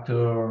edge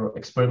fracture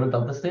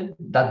experimental testing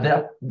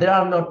that they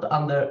are not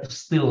under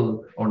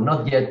still or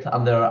not yet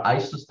under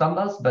ISO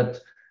standards,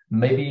 but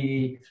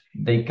maybe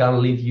they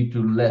can lead you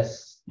to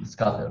less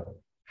scatter?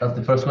 That's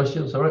the first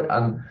question, sorry.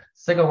 And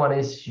second one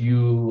is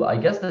I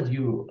guess that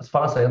you, as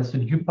far as I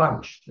understood, you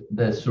punched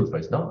the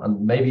surface, no?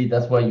 And maybe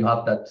that's why you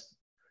have that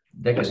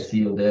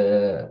decadency on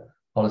the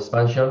whole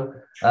expansion.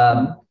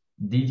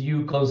 Did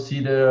you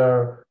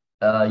consider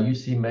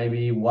using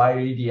maybe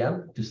wire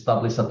EDM to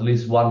establish at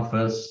least one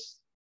first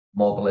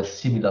more or less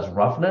similar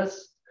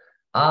roughness?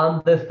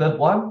 And the third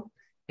one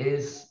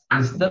is,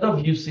 instead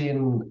of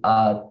using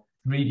a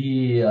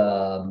 3D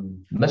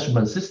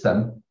measurement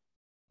system,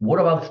 what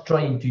about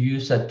trying to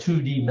use a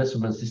 2D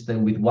measurement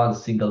system with one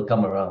single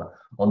camera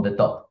on the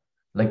top?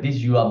 Like this,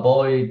 you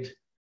avoid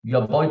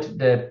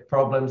the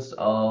problems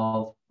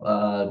of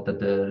that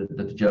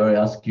the jury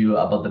asked you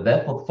about the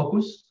depth of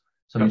focus.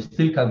 So you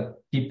still can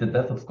keep the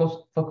depth of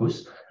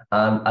focus.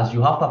 And as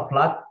you have a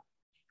flat,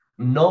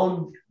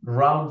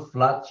 non-round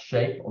flat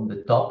shape on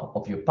the top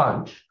of your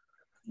punch,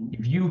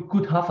 if you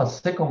could have a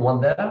second one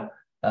there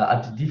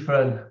at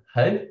different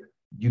height,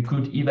 you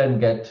could even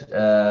get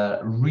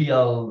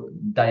real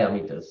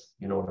diameters.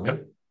 You know what I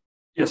mean?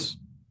 Yes,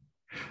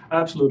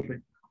 absolutely.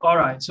 All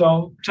right.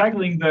 So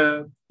tackling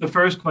the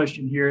first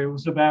question here, it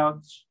was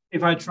about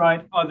if I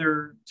tried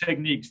other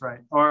techniques, right,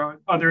 or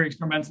other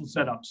experimental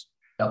setups.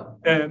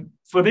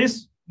 For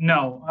this,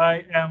 no,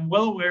 I am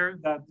well aware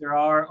that there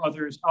are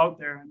others out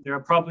there, and there are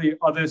probably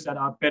others that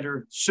are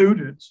better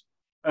suited.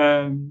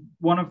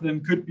 One of them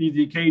could be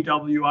the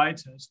KWI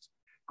test,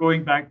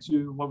 going back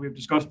to what we've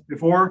discussed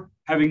before,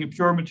 having a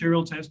pure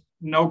material test,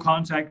 no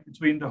contact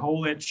between the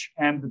hole edge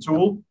and the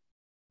tool.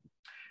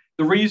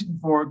 The reason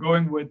for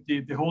going with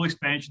the hole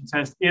expansion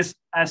test is,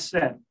 as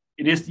said,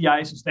 it is the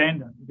ISO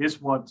standard. It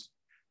is what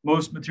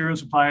most material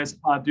suppliers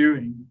are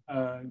doing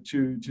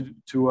to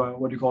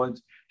what do you call it,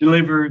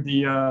 deliver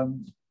the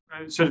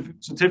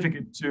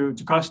certificate to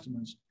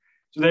customers.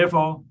 So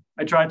therefore,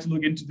 I tried to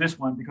look into this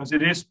one because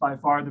it is by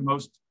far the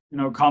most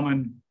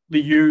commonly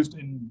used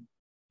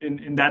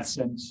in that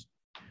sense.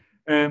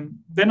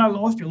 Then I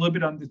lost you a little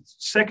bit on the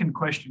second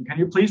question. Can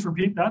you please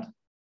repeat that?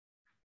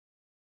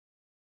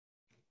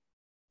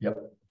 Yep.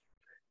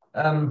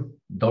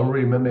 Don't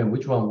remember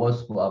which one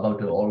was about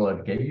the order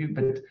I gave you,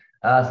 but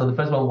so the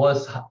first one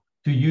was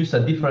to use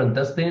a different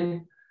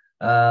testing.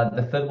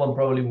 The third one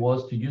probably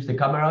was to use the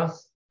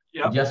cameras,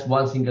 just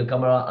one single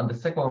camera, and the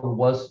second one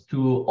was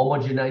to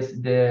homogenize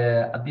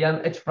at the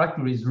end. Edge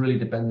fracture is really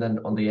dependent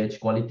on the edge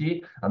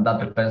quality, and that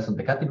depends on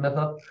the cutting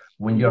method.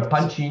 When you're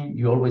punching,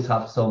 you always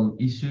have some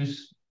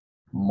issues,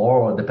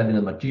 more depending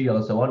on material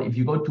and so on. If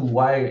you go to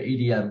wire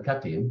EDM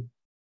cutting,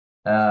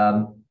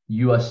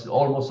 you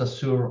almost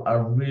assure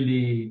a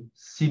really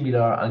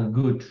similar and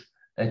good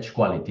edge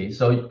quality.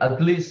 So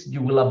at least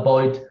you will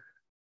avoid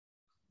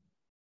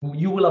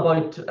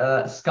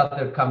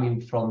scatter coming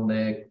from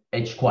the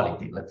edge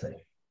quality, let's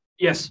say.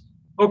 Yes.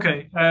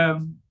 Okay.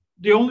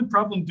 The only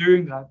problem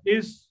doing that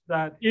is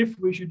that if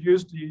we should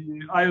use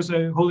the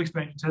IOSA hole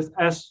expansion test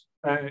as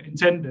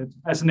intended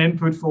as an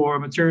input for a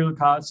material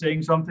card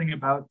saying something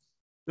about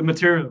the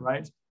material,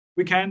 right?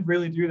 We can't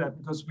really do that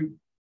because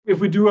if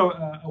we do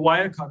a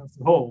wire cut of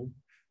the hole,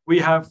 we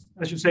have,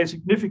 as you say,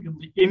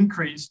 significantly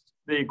increased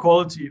the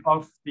quality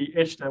of the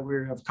edge that we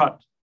have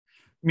cut,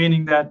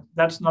 meaning that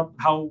that's not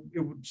how it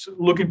would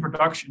look in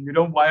production. You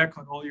don't wire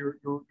cut all your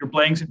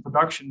blanks in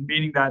production,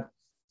 meaning that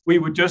we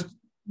would just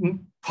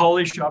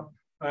polish up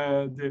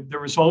the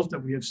results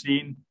that we have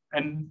seen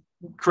and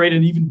create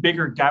an even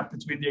bigger gap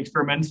between the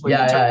experimental.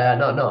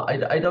 No,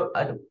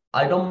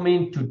 I don't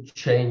mean to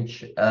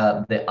change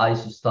the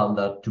ISO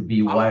standard to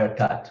be wire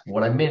cut.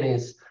 What I mean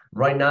is,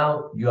 right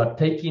now you are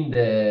taking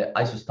the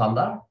ISO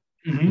standard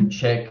to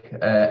check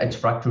edge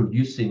fracture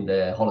using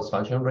the hole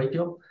expansion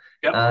ratio,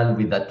 and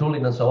with that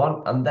tooling and so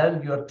on, and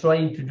then you are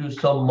trying to do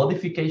some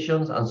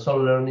modifications and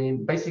some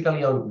learning,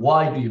 basically on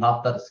why do you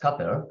have that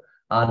scatter,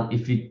 and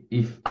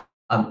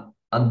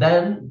and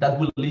then that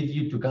will lead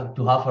you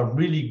to have a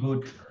really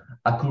good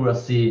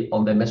accuracy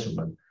on the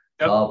measurement.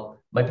 So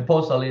my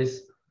proposal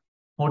is,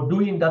 for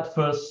doing that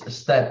first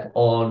step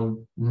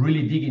on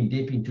really digging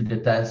deep into the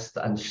test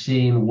and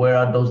seeing where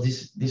are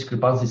those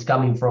discrepancies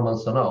coming from and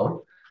so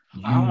on,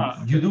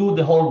 you do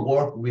the whole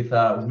work with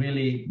a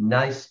really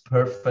nice,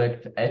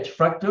 perfect edge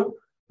fracture.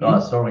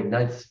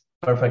 Nice,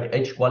 perfect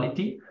edge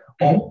quality,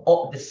 or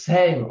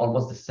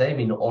almost the same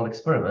in all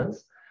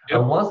experiments.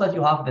 And once that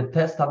you have the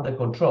test under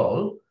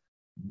control,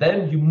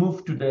 then you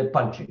move to the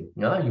punching.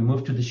 You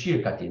move to the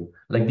shear cutting.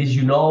 Like this,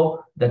 you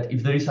know that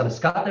if there is a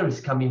scatter,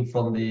 it's coming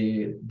from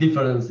the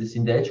differences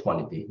in the edge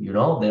quality. They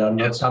are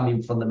not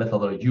coming from the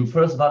methodology. You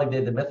first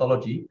validate the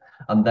methodology,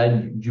 and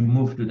then you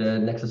move to the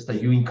next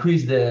step. You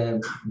increase the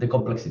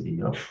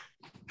complexity.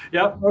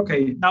 Yeah.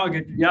 Okay. Now I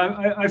get you.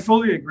 Yeah, I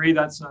fully agree.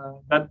 That's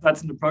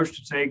an approach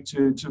to take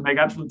to make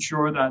absolutely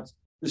sure that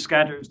the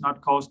scatter is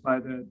not caused by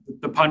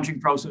the punching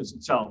process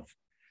itself,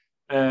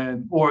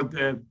 or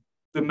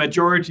the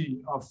majority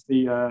of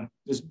the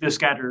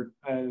scatter.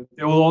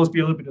 There will always be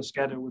a little bit of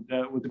scatter with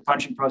the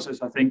punching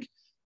process, I think,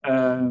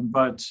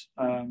 but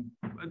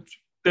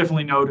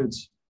definitely noted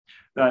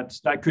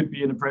that could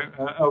be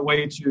a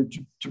way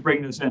to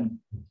bring this in.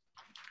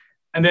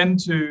 And then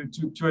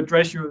to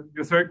address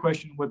your third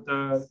question with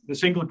the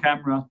single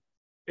camera,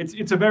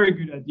 it's a very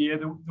good idea.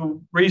 The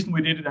reason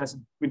we did it as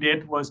we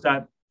did was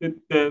that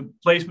the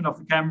placement of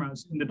the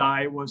cameras in the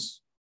die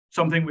was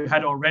something we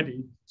had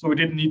already, so we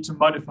didn't need to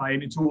modify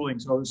any tooling.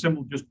 So it was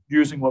simple, just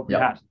using what we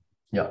had.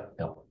 Yeah,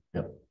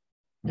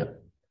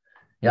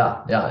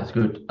 it's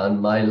good.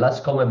 And my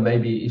last comment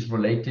maybe is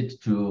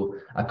related to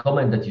a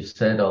comment that you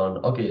said on,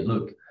 okay,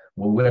 look,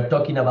 when we're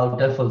talking about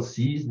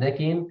FLCs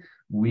necking,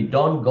 we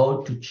don't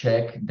go to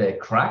check the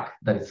crack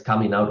that is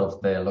coming out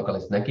of the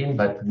localized necking,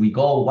 but we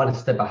go one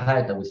step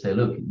ahead and we say,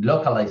 look,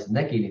 localized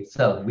necking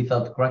itself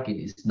without cracking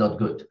is not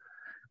good.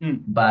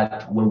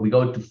 But when we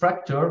go to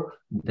fracture,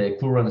 the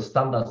current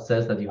standard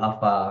says that you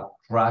have a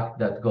crack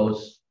that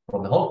goes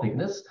from the whole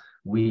thickness,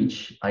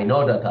 which I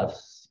know that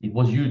as it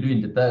was you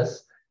doing the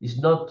test, it's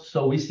not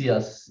so easy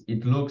as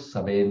it looks.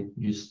 I mean,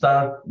 you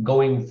start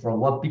going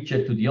from one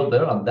picture to the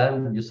other, and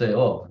then you say,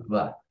 oh,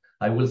 well,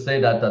 I will say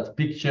that at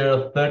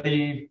picture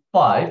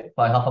 35,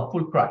 I have a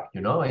full crack.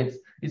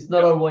 It's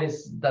not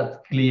always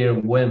that clear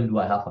when do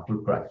I have a full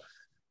crack.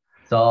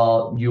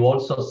 So you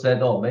also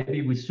said, oh,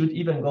 maybe we should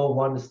even go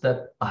one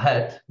step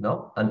ahead,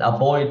 and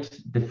avoid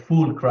the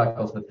full crack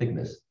of the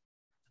thickness.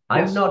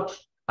 Yes.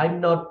 I'm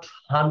not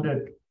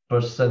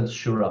 100%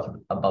 sure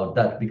about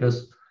that,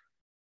 because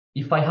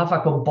if I have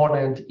a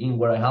component in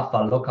where I have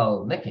a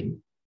local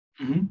necking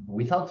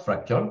without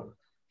fracture,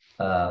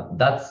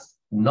 that's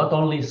not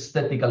only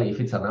aesthetically, if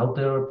it's an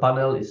outer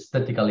panel,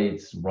 aesthetically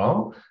it's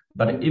wrong,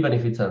 but even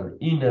if it's an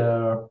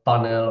inner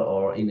panel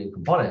or inner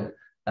component,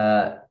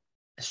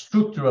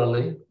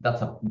 structurally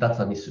that's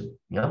an issue.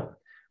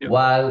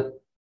 While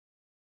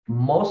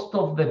most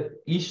of the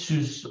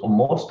issues or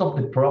most of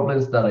the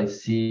problems that I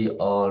see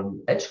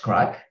on edge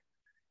crack,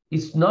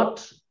 it's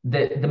not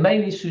the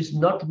main issue is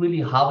not really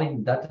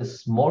having that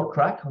small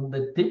crack on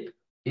the tip,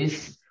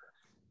 is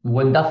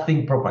when that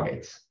thing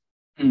propagates.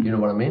 You know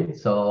what I mean?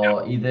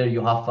 So either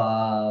you have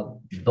a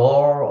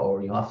door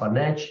or you have an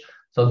edge.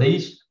 So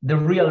the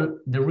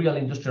real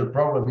industrial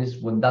problem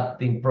is when that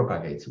thing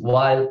propagates.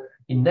 While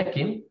in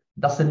necking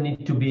doesn't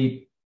need to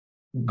be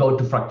go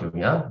to fracturing.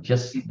 Yeah,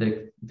 just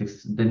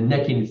the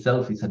necking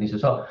itself is an issue.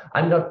 So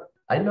I'm not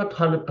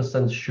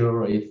 100%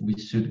 sure if we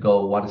should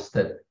go one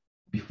step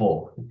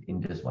before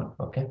in this one.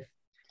 Okay,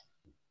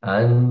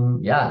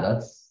 and yeah,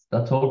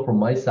 that's all from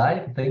my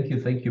side. Thank you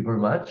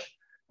very much.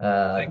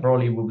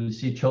 Probably we will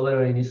see each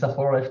other in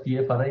ISA4,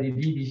 FTF, and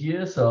IDD this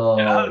year. So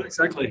yeah,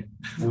 exactly.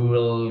 We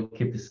will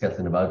keep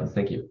discussing about it.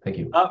 Thank you.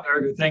 Oh,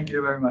 very good. Thank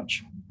you very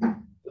much.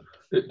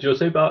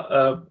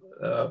 Joseba,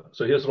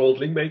 so here's Roald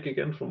Lingbeek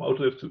again from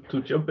Outlive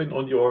to jump in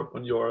on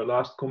your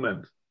last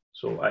comment.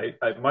 So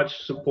I much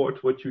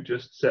support what you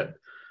just said.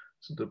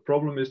 So the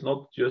problem is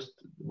not just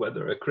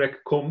whether a crack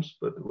comes,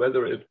 but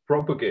whether it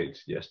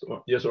propagates, yes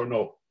or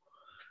no.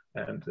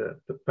 And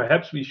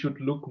perhaps we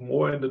should look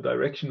more in the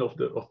direction of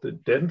the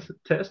DENT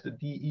test, the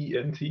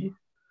DENT,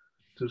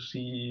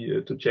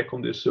 to check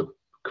on this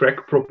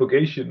crack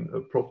propagation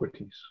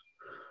properties.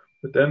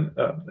 But then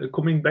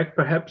coming back,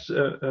 perhaps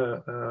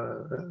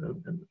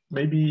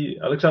maybe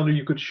Alexander,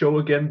 you could show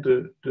again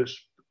the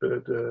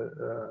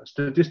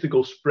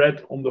statistical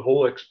spread on the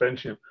whole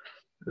expansion,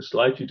 the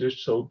slide you just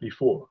showed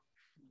before.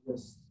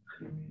 Yes,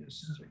 give me a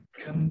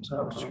second.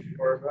 I'm too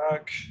far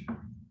back.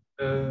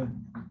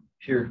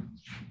 Here.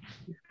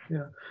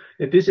 Yeah,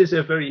 this is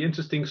a very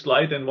interesting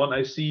slide, and when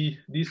I see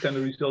these kind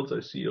of results,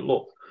 I see a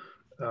lot.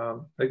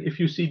 Like if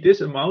you see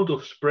this amount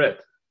of spread,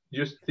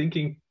 just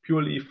thinking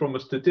purely from a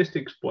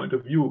statistics point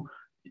of view,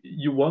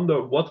 you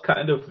wonder what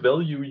kind of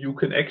value you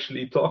can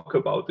actually talk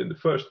about in the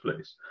first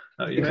place.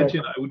 Now,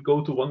 imagine I would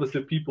go to one of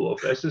the people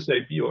of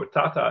SSAB or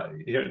Tata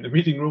here in the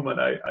meeting room,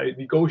 and I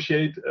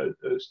negotiate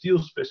a steel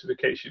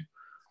specification.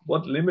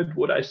 What limit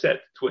would I set?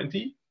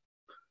 20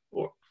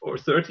 or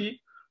 30?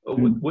 Or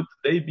would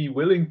they be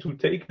willing to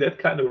take that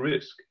kind of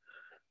risk?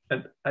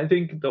 And I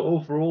think the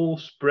overall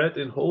spread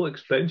in whole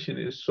expansion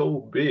is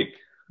so big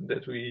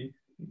that we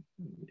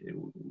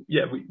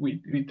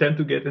tend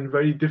to get in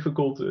very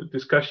difficult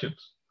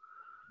discussions.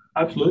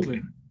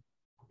 Absolutely,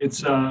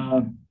 it's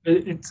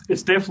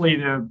definitely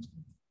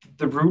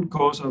the root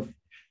cause of,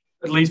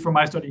 at least from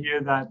my study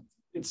here, that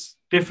it's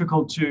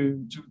difficult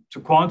to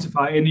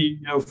quantify any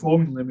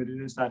formula limit.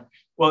 It is that,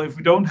 well, if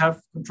we don't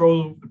have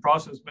control of the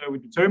process where we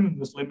determine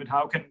this limit,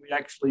 how can we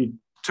actually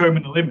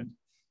determine the limit?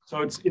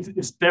 So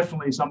it's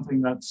definitely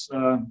something that's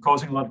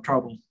causing a lot of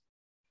trouble.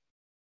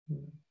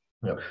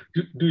 Yeah.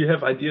 Do you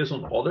have ideas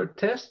on other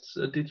tests?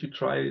 Did you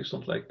try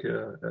something like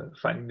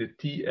finding the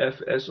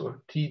TFS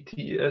or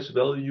TTS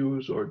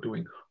values, or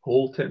doing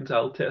whole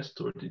tensile tests,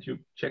 or did you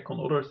check on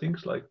other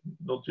things like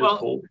not just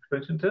whole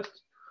expansion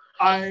tests?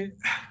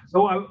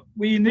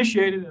 We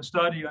initiated a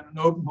study on an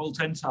open hole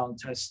tensile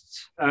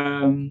test.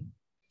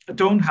 I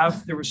don't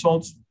have the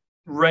results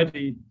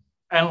ready,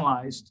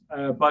 analyzed,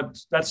 but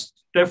that's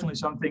definitely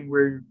something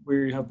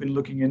we have been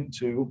looking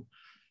into.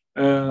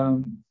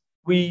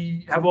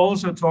 We have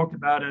also talked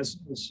about, as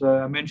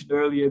I mentioned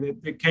earlier, the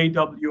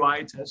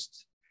KWI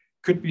test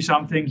could be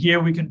something. Here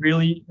we can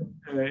really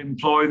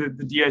employ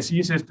the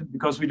DIC system,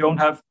 because we don't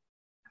have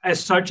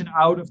as such an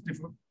out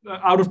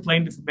of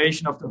plane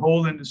deformation of the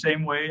hole in the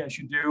same way as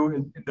you do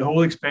in the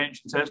whole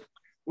expansion test,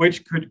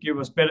 which could give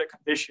us better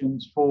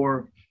conditions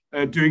for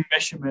doing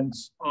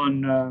measurements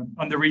on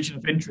the region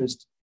of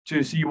interest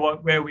to see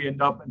where we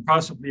end up, and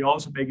possibly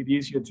also make it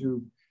easier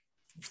to,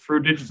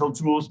 through digital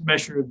tools,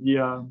 measure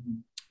the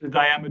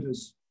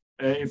diameters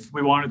if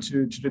we wanted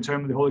to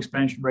determine the whole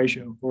expansion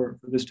ratio for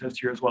this test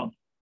here as well.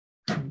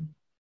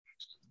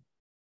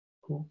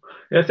 Cool.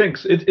 Yeah,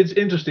 thanks. It's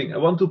interesting. I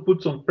want to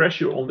put some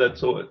pressure on that.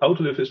 So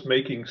Outlive is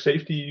making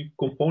safety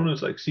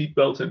components like seat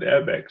belts and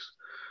airbags,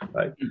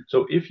 right?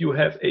 So if you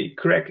have a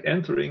crack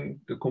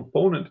entering the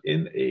component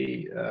in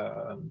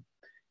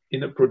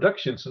a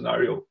production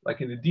scenario,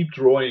 like in a deep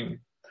drawing,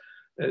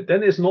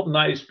 then it's not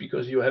nice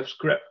because you have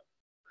scrap.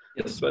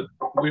 Yes. But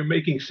we're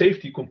making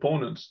safety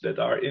components that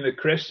are in a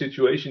crash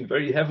situation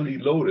very heavily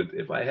loaded.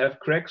 If I have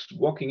cracks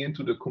walking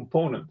into the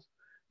component,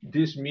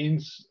 this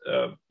means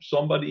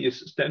somebody is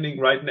standing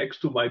right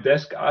next to my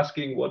desk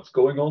asking what's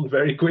going on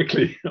very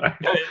quickly. Yeah,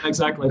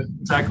 exactly.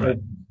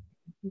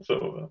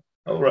 So,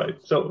 all right.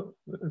 So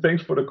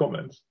thanks for the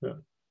comments. Yeah.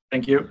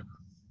 Thank you.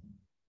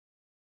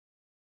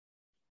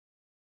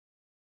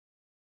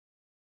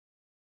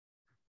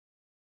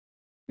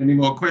 Any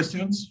more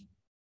questions?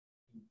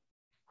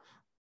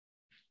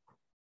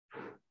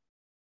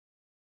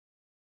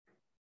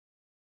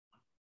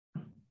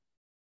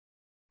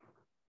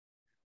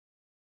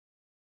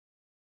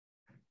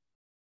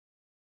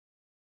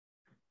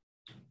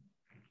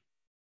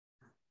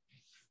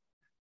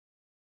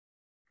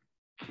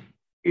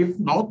 If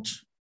not,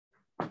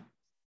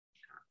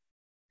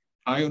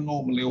 I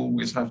normally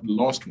always have the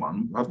last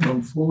one, but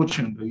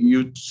unfortunately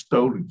you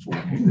stole it for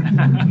me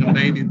and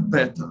made it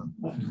better.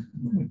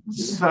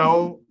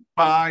 So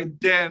by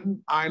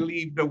then I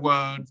leave the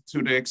word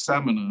to the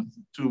examiner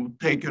to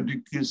take a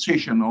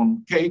decision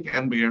on cake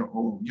and beer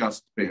or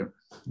just beer.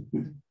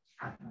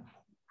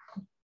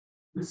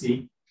 We'll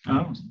see.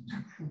 Oh.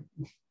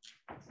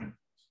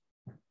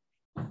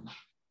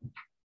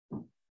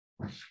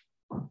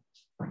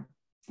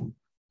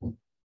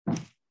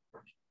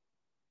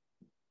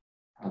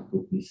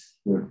 put this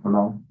here for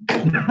now.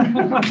 Thank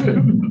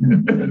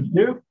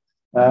you.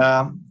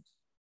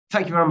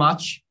 Thank you very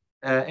much.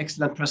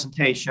 Excellent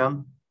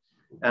presentation.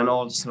 And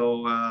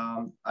also,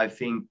 I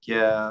think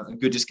a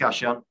good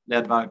discussion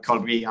led by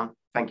Karl-Brian.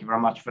 Thank you very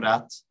much for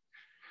that.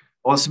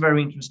 Also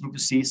very interesting to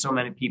see so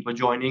many people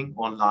joining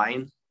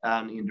online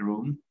and in the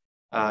room.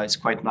 It's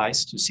quite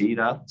nice to see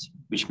that,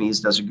 which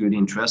means there's a good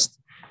interest.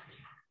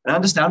 And I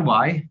understand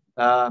why,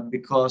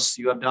 because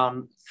you have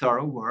done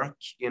thorough work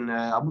in,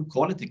 I would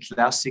call it a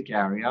classic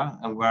area,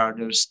 and where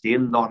there's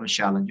still a lot of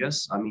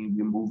challenges. I mean,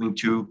 we're moving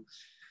to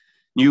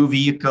new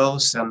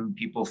vehicles and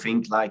people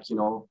think like, you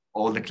know,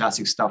 all the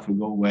classic stuff will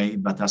go away,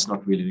 but that's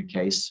not really the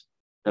case.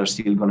 There's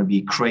still going to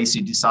be crazy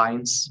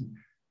designs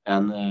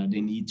and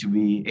they need to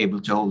be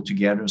able to hold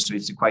together. So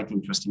it's a quite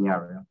interesting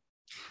area.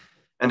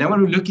 And then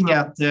when we're looking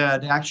at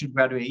the actual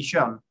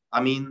graduation,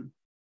 I mean,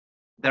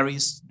 there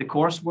is the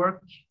coursework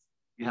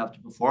you have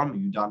to perform,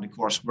 you've done the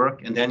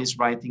coursework, and then it's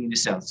writing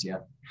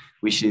Licentiate,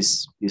 which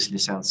is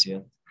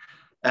Licentiate,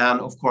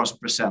 and of course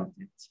present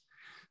it.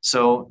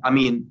 So, I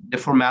mean, the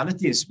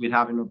formalities with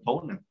having an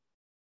opponent,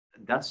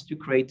 that's to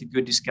create a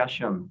good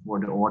discussion for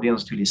the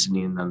audience to listen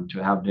in and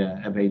to have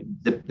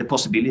the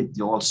possibility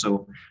to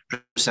also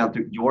present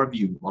your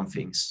view on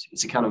things.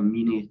 It's a kind of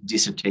mini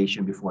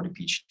dissertation before the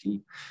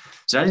PhD.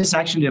 So that is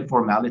actually the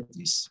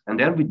formalities. And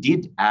then we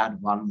did add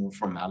one more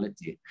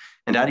formality,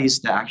 and that is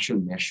the actual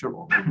measure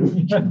of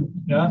it.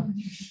 Yeah.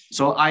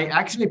 So I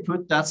actually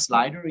put that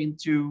slider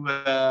into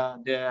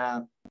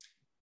the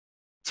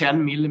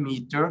 10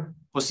 millimeter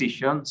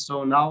position.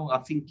 So now I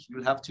think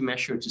you'll have to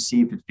measure to see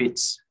if it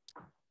fits.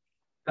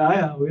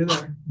 Yeah, we're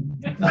there.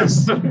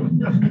 That's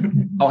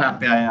how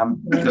happy I am,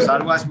 because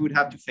otherwise we would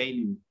have to fail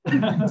you.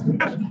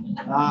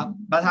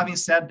 But having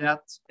said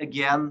that,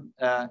 again,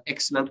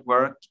 excellent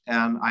work.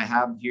 And I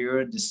have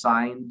here the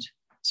signed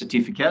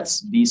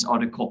certificates. These are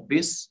the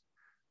copies.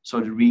 So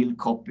the real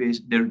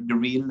copies, the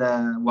real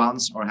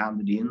ones are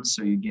handed in.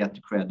 So you get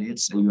the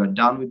credits and you are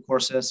done with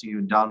courses.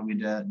 You're done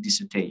with the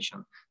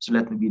dissertation. So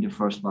let me be the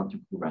first one to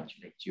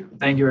congratulate you.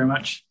 Thank you very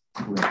much.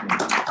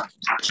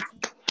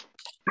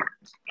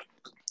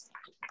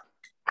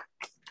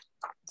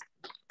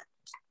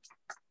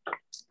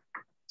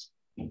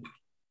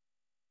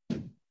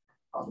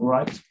 All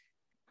right.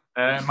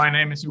 My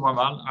name is Johan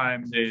Wall.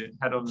 I'm the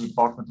head of the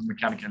Department of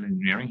Mechanical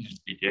Engineering at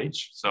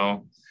BTH.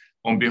 So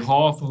on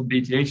behalf of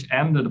BTH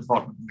and the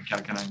Department of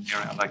Mechanical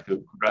Engineering, I'd like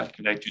to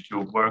congratulate you to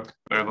your work.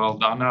 Very well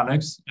done,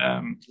 Alex.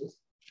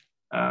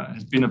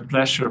 It's been a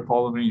pleasure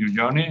following your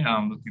journey.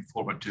 I'm looking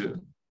forward to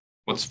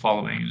what's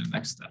following in the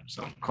next step.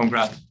 So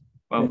congrats.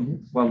 Well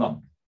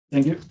done.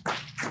 Thank you.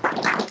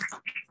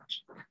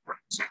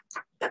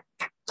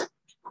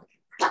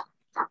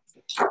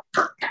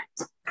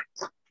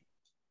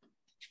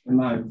 And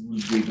I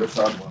will be the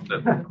third one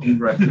that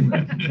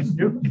congratulates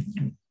you.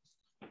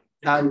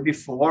 And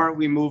before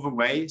we move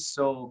away,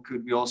 so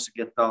could we also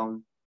get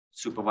down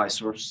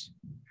supervisors?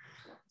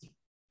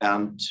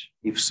 And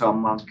if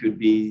someone could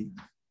be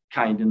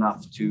kind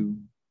enough to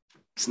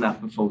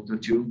snap a photo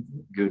too,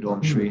 good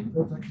on screen.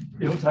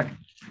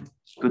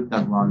 Put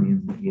that one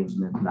in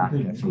black,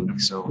 I think,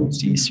 so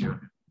it's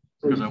easier.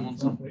 Because I want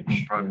some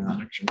private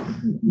collection.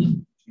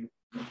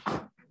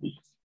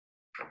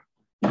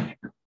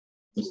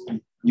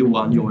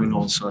 Johan joined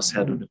also as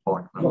head of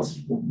department.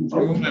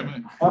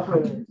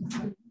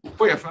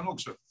 Chefen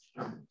också.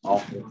 Ja.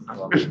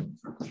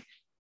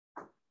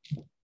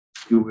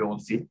 Do we all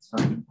fit?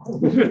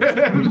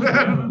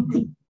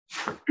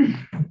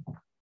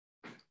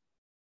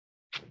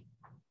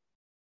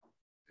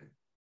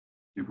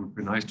 It would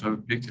be nice to have a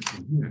picture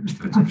from here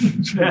instead.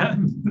 Yeah.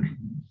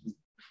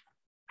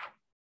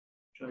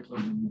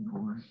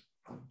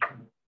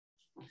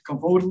 Come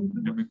forward.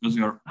 Yeah, because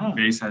your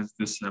face has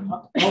this.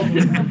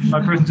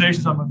 My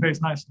presentation's on my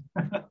face, nice.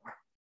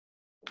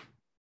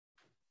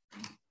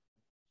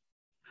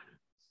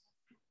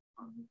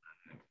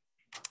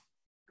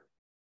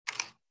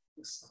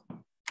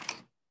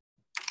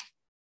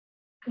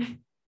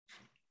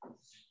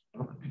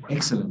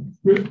 Excellent.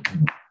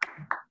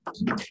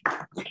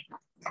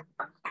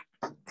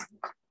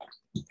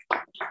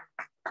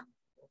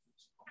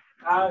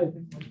 I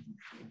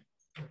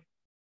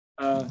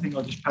think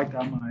I'll just pack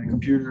down my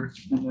computer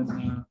and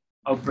then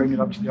I'll bring it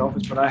up to the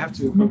office, but I have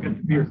to go get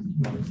the beer.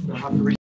 I'll have to